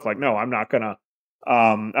you'd say, look, like, no, I'm not going to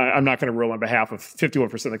rule on behalf of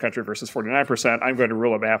 51% of the country versus 49%. I'm going to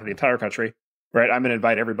rule on behalf of the entire country, right? I'm going to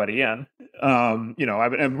invite everybody in. And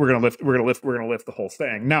we're going to lift the whole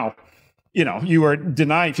thing. Now, you are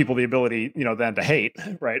denying people the ability, then to hate,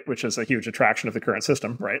 right? Which is a huge attraction of the current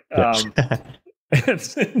system, right? And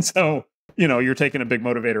so, you're taking a big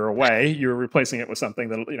motivator away. You're replacing it with something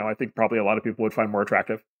that, I think probably a lot of people would find more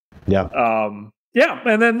attractive. Yeah. Yeah.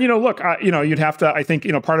 And then, look, you'd have to, I think,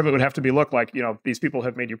 part of it would have to be, look, like, these people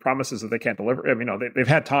have made you promises that they can't deliver. I mean, they've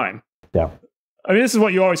had time. Yeah. I mean, this is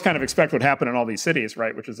what you always kind of expect would happen in all these cities,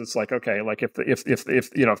 right? Which is, it's like, okay, like, if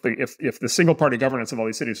the single party governance of all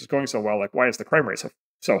these cities is going so well, like, why is the crime rate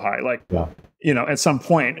so high? Like, at some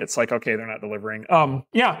point it's like, okay, they're not delivering.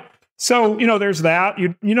 So, there's that.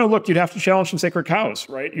 Look, you'd have to challenge some sacred cows,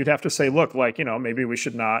 right? You'd have to say, look, like, maybe we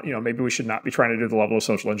should not be trying to do the level of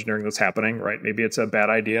social engineering that's happening, right? Maybe it's a bad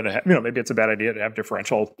idea to have,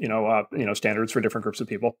 differential, standards for different groups of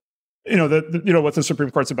people. What the Supreme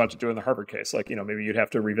Court's about to do in the Harvard case, like, maybe you'd have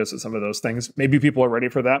to revisit some of those things. Maybe people are ready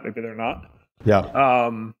for that. Maybe they're not. Yeah.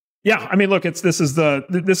 I mean, look, this is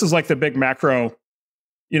like the big macro.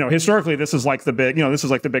 Historically, this is like the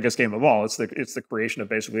biggest game of all. It's the creation of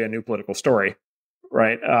basically a new political story,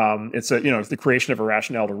 right? It's the creation of a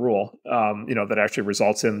rationale to rule, that actually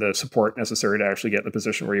results in the support necessary to actually get in the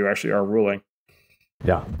position where you actually are ruling.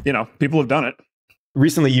 Yeah. People have done it.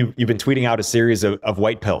 Recently, you've been tweeting out a series of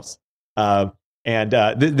white pills,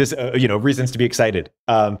 reasons to be excited.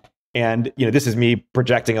 This is me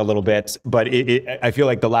projecting a little bit, but I feel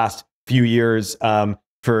like the last few years,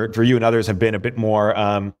 for you and others have been a bit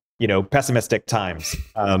more, pessimistic times.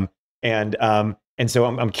 And so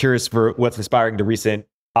I'm curious for what's inspiring the recent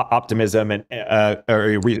optimism and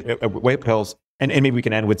white pills. And maybe we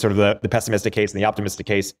can end with sort of the pessimistic case and the optimistic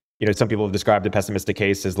case. Some people have described the pessimistic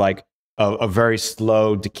case as like a very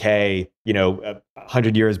slow decay,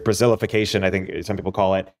 100 years Brazilification, I think some people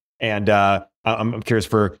call it. And I'm curious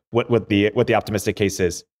for what the optimistic case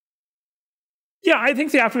is. Yeah, I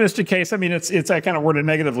think the optimistic case, I mean, it's I kind of worded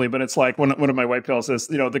negatively, but it's like one of my white pills is,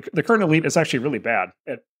 the current elite is actually really bad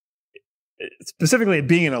at specifically at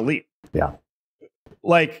being an elite. Yeah.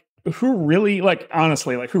 Like, who really, like,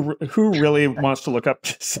 honestly, like, who really wants to look up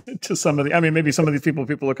to some of the, I mean, maybe some of these people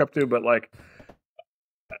look up to, but like,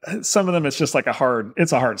 some of them, it's just like a hard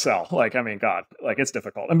sell. Like, I mean, God, like, it's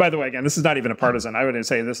difficult. And by the way, again, this is not even a partisan. I would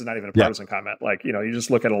say this is not even a partisan comment. Like, you just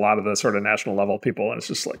look at a lot of the sort of national level people and it's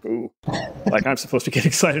just like, ooh, like, I'm supposed to get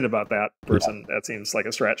excited about that person. That seems like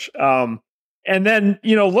a stretch. And then,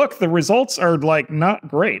 look, the results are like not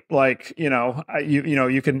great. Like, you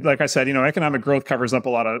can, like I said, economic growth covers up a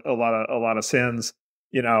lot of sins.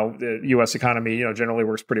 The U.S. economy, generally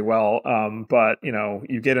works pretty well. But,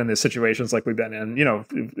 you get in these situations like we've been in,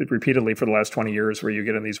 repeatedly for the last 20 years where you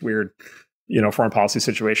get in these weird, foreign policy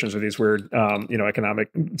situations or these weird,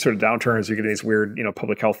 economic sort of downturns. You get these weird,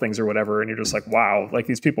 public health things or whatever. And you're just like, wow, like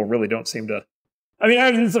these people really don't seem to. I mean,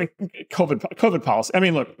 it's like COVID policy. I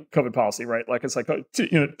mean, look, COVID policy, right? Like it's like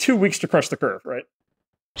 2 weeks to crush the curve, right?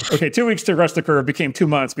 Okay, 2 weeks to crush the curve became 2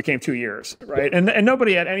 months, became 2 years, right? And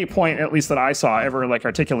nobody at any point, at least that I saw, ever like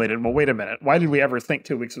articulated, well, wait a minute, why did we ever think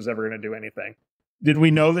 2 weeks was ever going to do anything? Did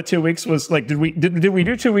we know that 2 weeks was like? Did we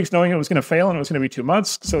do 2 weeks knowing it was going to fail and it was going to be 2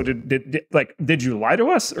 months? So did you lie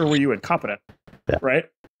to us or were you incompetent? Yeah. Right.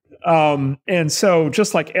 And so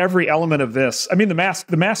just like every element of this, I mean, the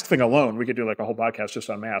mask thing alone, we could do like a whole podcast just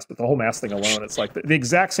on masks, but the whole mask thing alone, it's like the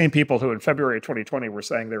exact same people who in February 2020 were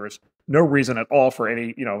saying there was no reason at all for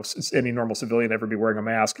any normal civilian to ever be wearing a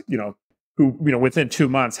mask, who, within 2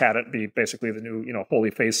 months had it be basically the new,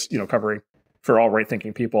 holy face, covering for all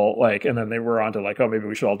right-thinking people, like, and then they were on to like, oh, maybe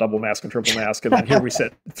we should all double mask and triple mask, and then here we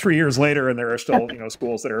sit 3 years later, and there are still,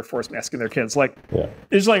 schools that are forced masking their kids. Like,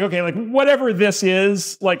 it's like, okay, like whatever this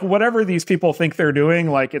is, like whatever these people think they're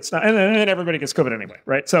doing, like it's not, and then everybody gets COVID anyway,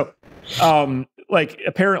 right? So, like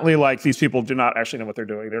apparently, like these people do not actually know what they're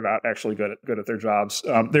doing. They're not actually good at their jobs.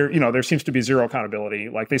 There seems to be zero accountability.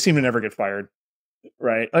 Like they seem to never get fired.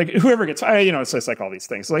 Right, like whoever gets, it's just like all these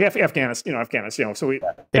things, like Afghanistan. So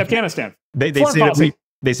Afghanistan. They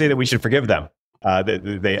say that we should forgive them.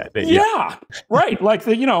 Yeah, right. Like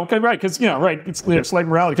right, because right, it's slight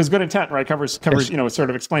morality because good intent, right, covers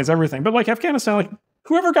sort of explains everything. But like Afghanistan, like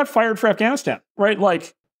whoever got fired for Afghanistan, right,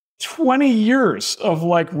 like 20 years of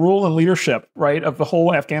like rule and leadership, right, of the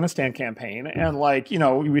whole Afghanistan campaign, and like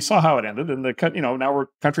we saw how it ended, and now we're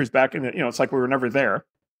country's back, and it's like we were never there.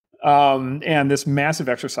 And this massive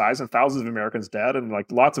exercise and thousands of Americans dead and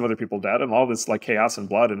like lots of other people dead and all this like chaos and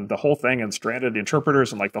blood and the whole thing and stranded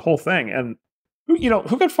interpreters and like the whole thing. And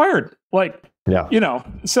who got fired? Like,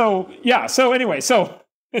 so anyway, so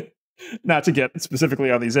not to get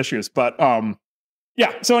specifically on these issues, but,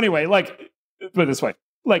 so anyway, like, put it this way,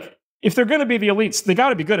 like if they're going to be the elites, they got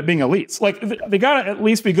to be good at being elites. Like they got to at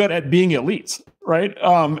least be good at being elites. Right.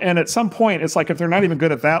 And at some point it's like, if they're not even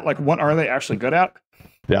good at that, like what are they actually good at?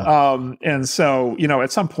 Yeah. And so,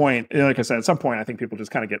 at some point, like I said, I think people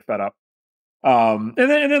just kind of get fed up. And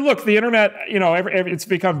then look, the internet, it's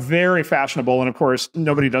become very fashionable. And of course,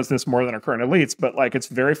 nobody does this more than our current elites, but like, it's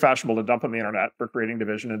very fashionable to dump on the internet for creating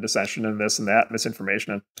division and dissension and this and that,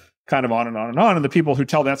 misinformation and kind of on and on and on. And the people who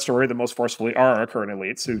tell that story the most forcefully are our current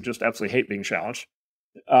elites who just absolutely hate being challenged.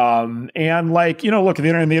 And like, look, the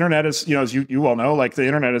internet is, as you well know, like the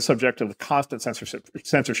internet is subject to the constant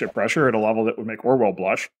censorship pressure at a level that would make Orwell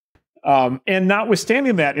blush. And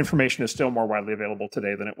notwithstanding that, information is still more widely available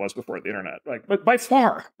today than it was before the internet, like, but by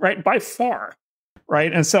far, right? By far.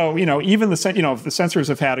 Right. And so, even the censors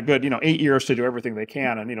have had a good, 8 years to do everything they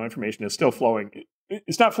can. And, information is still flowing.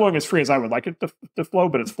 It's not flowing as free as I would like it to flow,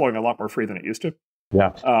 but it's flowing a lot more free than it used to.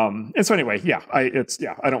 Yeah. And so anyway, I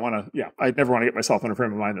don't want to, I never want to get myself in a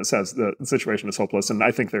frame of mind that says the situation is hopeless. And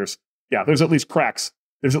I think there's at least cracks.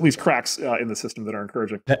 There's at least cracks in the system that are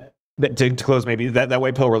encouraging. To close, maybe that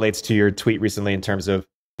white pill relates to your tweet recently in terms of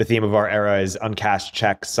the theme of our era is uncashed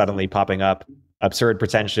checks suddenly popping up, absurd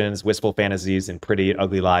pretensions, wistful fantasies, and pretty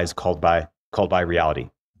ugly lies called by reality.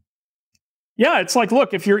 Yeah, it's like,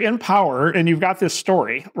 look, if you're in power and you've got this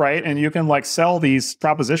story, right, and you can like sell these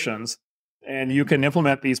propositions and you can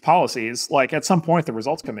implement these policies, like at some point the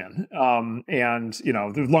results come in. And,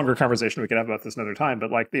 there's a longer conversation we could have about this another time,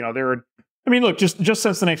 but like, there are, look, just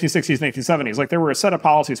since the 1960s, 1970s, like there were a set of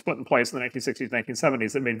policies put in place in the 1960s,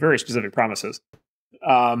 1970s that made very specific promises.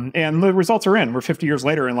 And the results are in. We're 50 years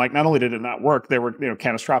later, and like not only did it not work, they were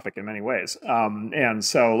catastrophic in many ways. And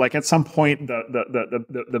so like at some point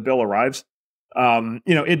the bill arrives.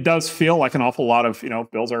 It does feel like an awful lot of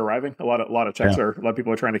bills are arriving. A lot of checks a lot of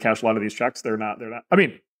people are trying to cash a lot of these checks. They're not.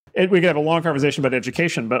 We could have a long conversation about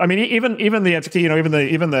education, but even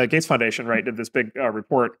the Gates Foundation, right, did this big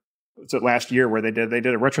report. Was it last year where they did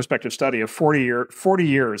a retrospective study of 40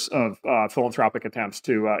 years of philanthropic attempts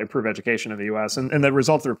to improve education in the U.S. and the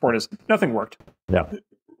result of the report is nothing worked. Yeah.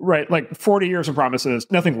 Right, like 40 years of promises,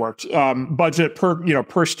 nothing worked. Budget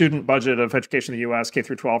per student budget of education in the U.S. K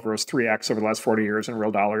through 12 rose 3x over the last 40 years in real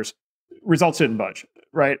dollars. Results didn't budge,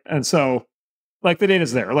 right? And so, like the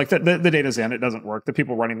data's there, like the data's in. It doesn't work. The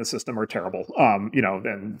people running the system are terrible,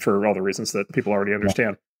 and for all the reasons that people already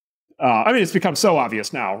understand. I mean, it's become so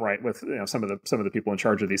obvious now, right? With some of the people in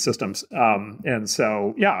charge of these systems, and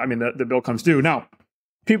so yeah, I mean, the bill comes due now.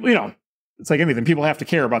 People, it's like anything. People have to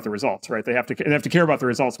care about the results, right? They have to care about the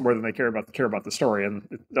results more than they care about the story. And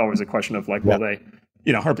it's always a question of like, well, they,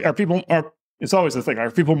 are people It's always the thing. Are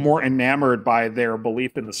people more enamored by their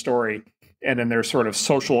belief in the story and in their sort of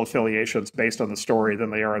social affiliations based on the story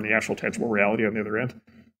than they are on the actual tangible reality on the other end?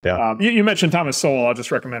 Yeah. You mentioned Thomas Sowell. I'll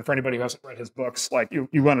just recommend for anybody who hasn't read his books, like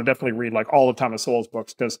you want to definitely read like all of Thomas Sowell's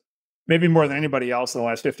books, because maybe more than anybody else in the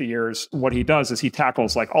last 50 years, what he does is he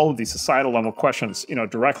tackles like all of these societal level questions,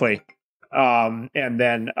 directly. And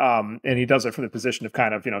he does it from the position of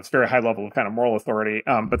kind of, it's very high level of kind of moral authority.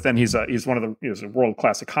 But then he's a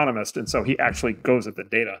world-class economist. And so he actually goes at the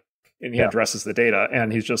data and he addresses the data,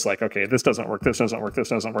 and he's just like, okay, this doesn't work. This doesn't work. This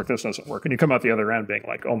doesn't work. This doesn't work. And you come out the other end being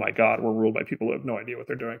like, oh my God, we're ruled by people who have no idea what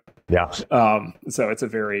they're doing. Yeah. So it's a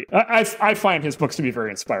very, I find his books to be very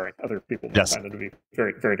inspiring. Other people find them to be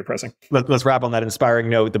very, very depressing. Let's wrap on that inspiring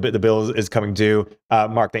note. The bill is coming due.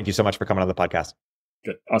 Marc, thank you so much for coming on the podcast.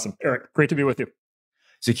 Good. Awesome. Erik, great to be with you.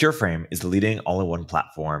 SecureFrame is the leading all-in-one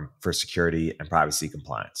platform for security and privacy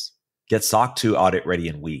compliance. Get SOC 2 audit ready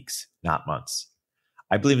in weeks, not months.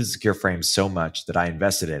 I believe in SecureFrame so much that I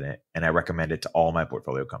invested in it, and I recommend it to all my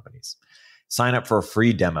portfolio companies. Sign up for a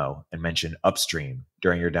free demo and mention Upstream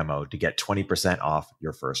during your demo to get 20% off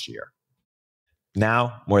your first year.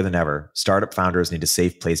 Now, more than ever, startup founders need a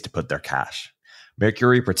safe place to put their cash.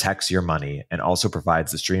 Mercury protects your money and also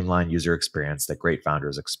provides the streamlined user experience that great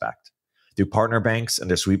founders expect. Through partner banks and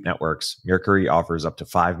their sweep networks, Mercury offers up to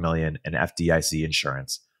 $5 million in FDIC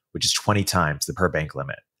insurance, which is 20 times the per bank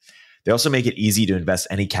limit. They also make it easy to invest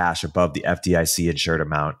any cash above the FDIC insured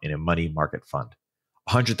amount in a money market fund.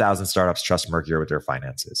 100,000 startups trust Mercury with their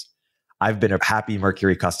finances. I've been a happy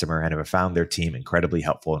Mercury customer and have found their team incredibly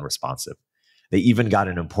helpful and responsive. They even got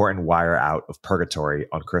an important wire out of purgatory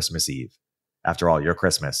on Christmas Eve. After all, your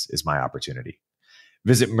Christmas is my opportunity.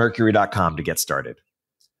 Visit Mercury.com to get started.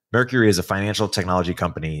 Mercury is a financial technology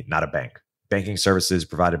company, not a bank. Banking services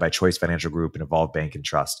provided by Choice Financial Group and Evolve Bank and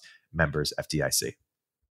Trust, members FDIC.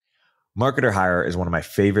 Marketer Hire is one of my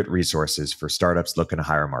favorite resources for startups looking to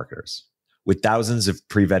hire marketers. With thousands of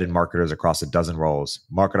pre-vetted marketers across a dozen roles,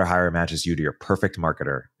 Marketer Hire matches you to your perfect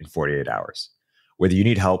marketer in 48 hours. Whether you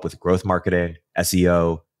need help with growth marketing,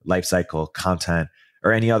 SEO, lifecycle, content,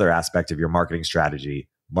 or any other aspect of your marketing strategy,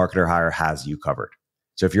 Marketer Hire has you covered.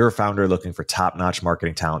 So if you're a founder looking for top-notch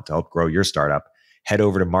marketing talent to help grow your startup, head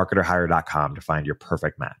over to marketerhire.com to find your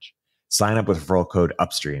perfect match. Sign up with referral code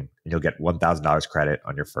UPSTREAM and you'll get $1,000 credit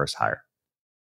on your first hire.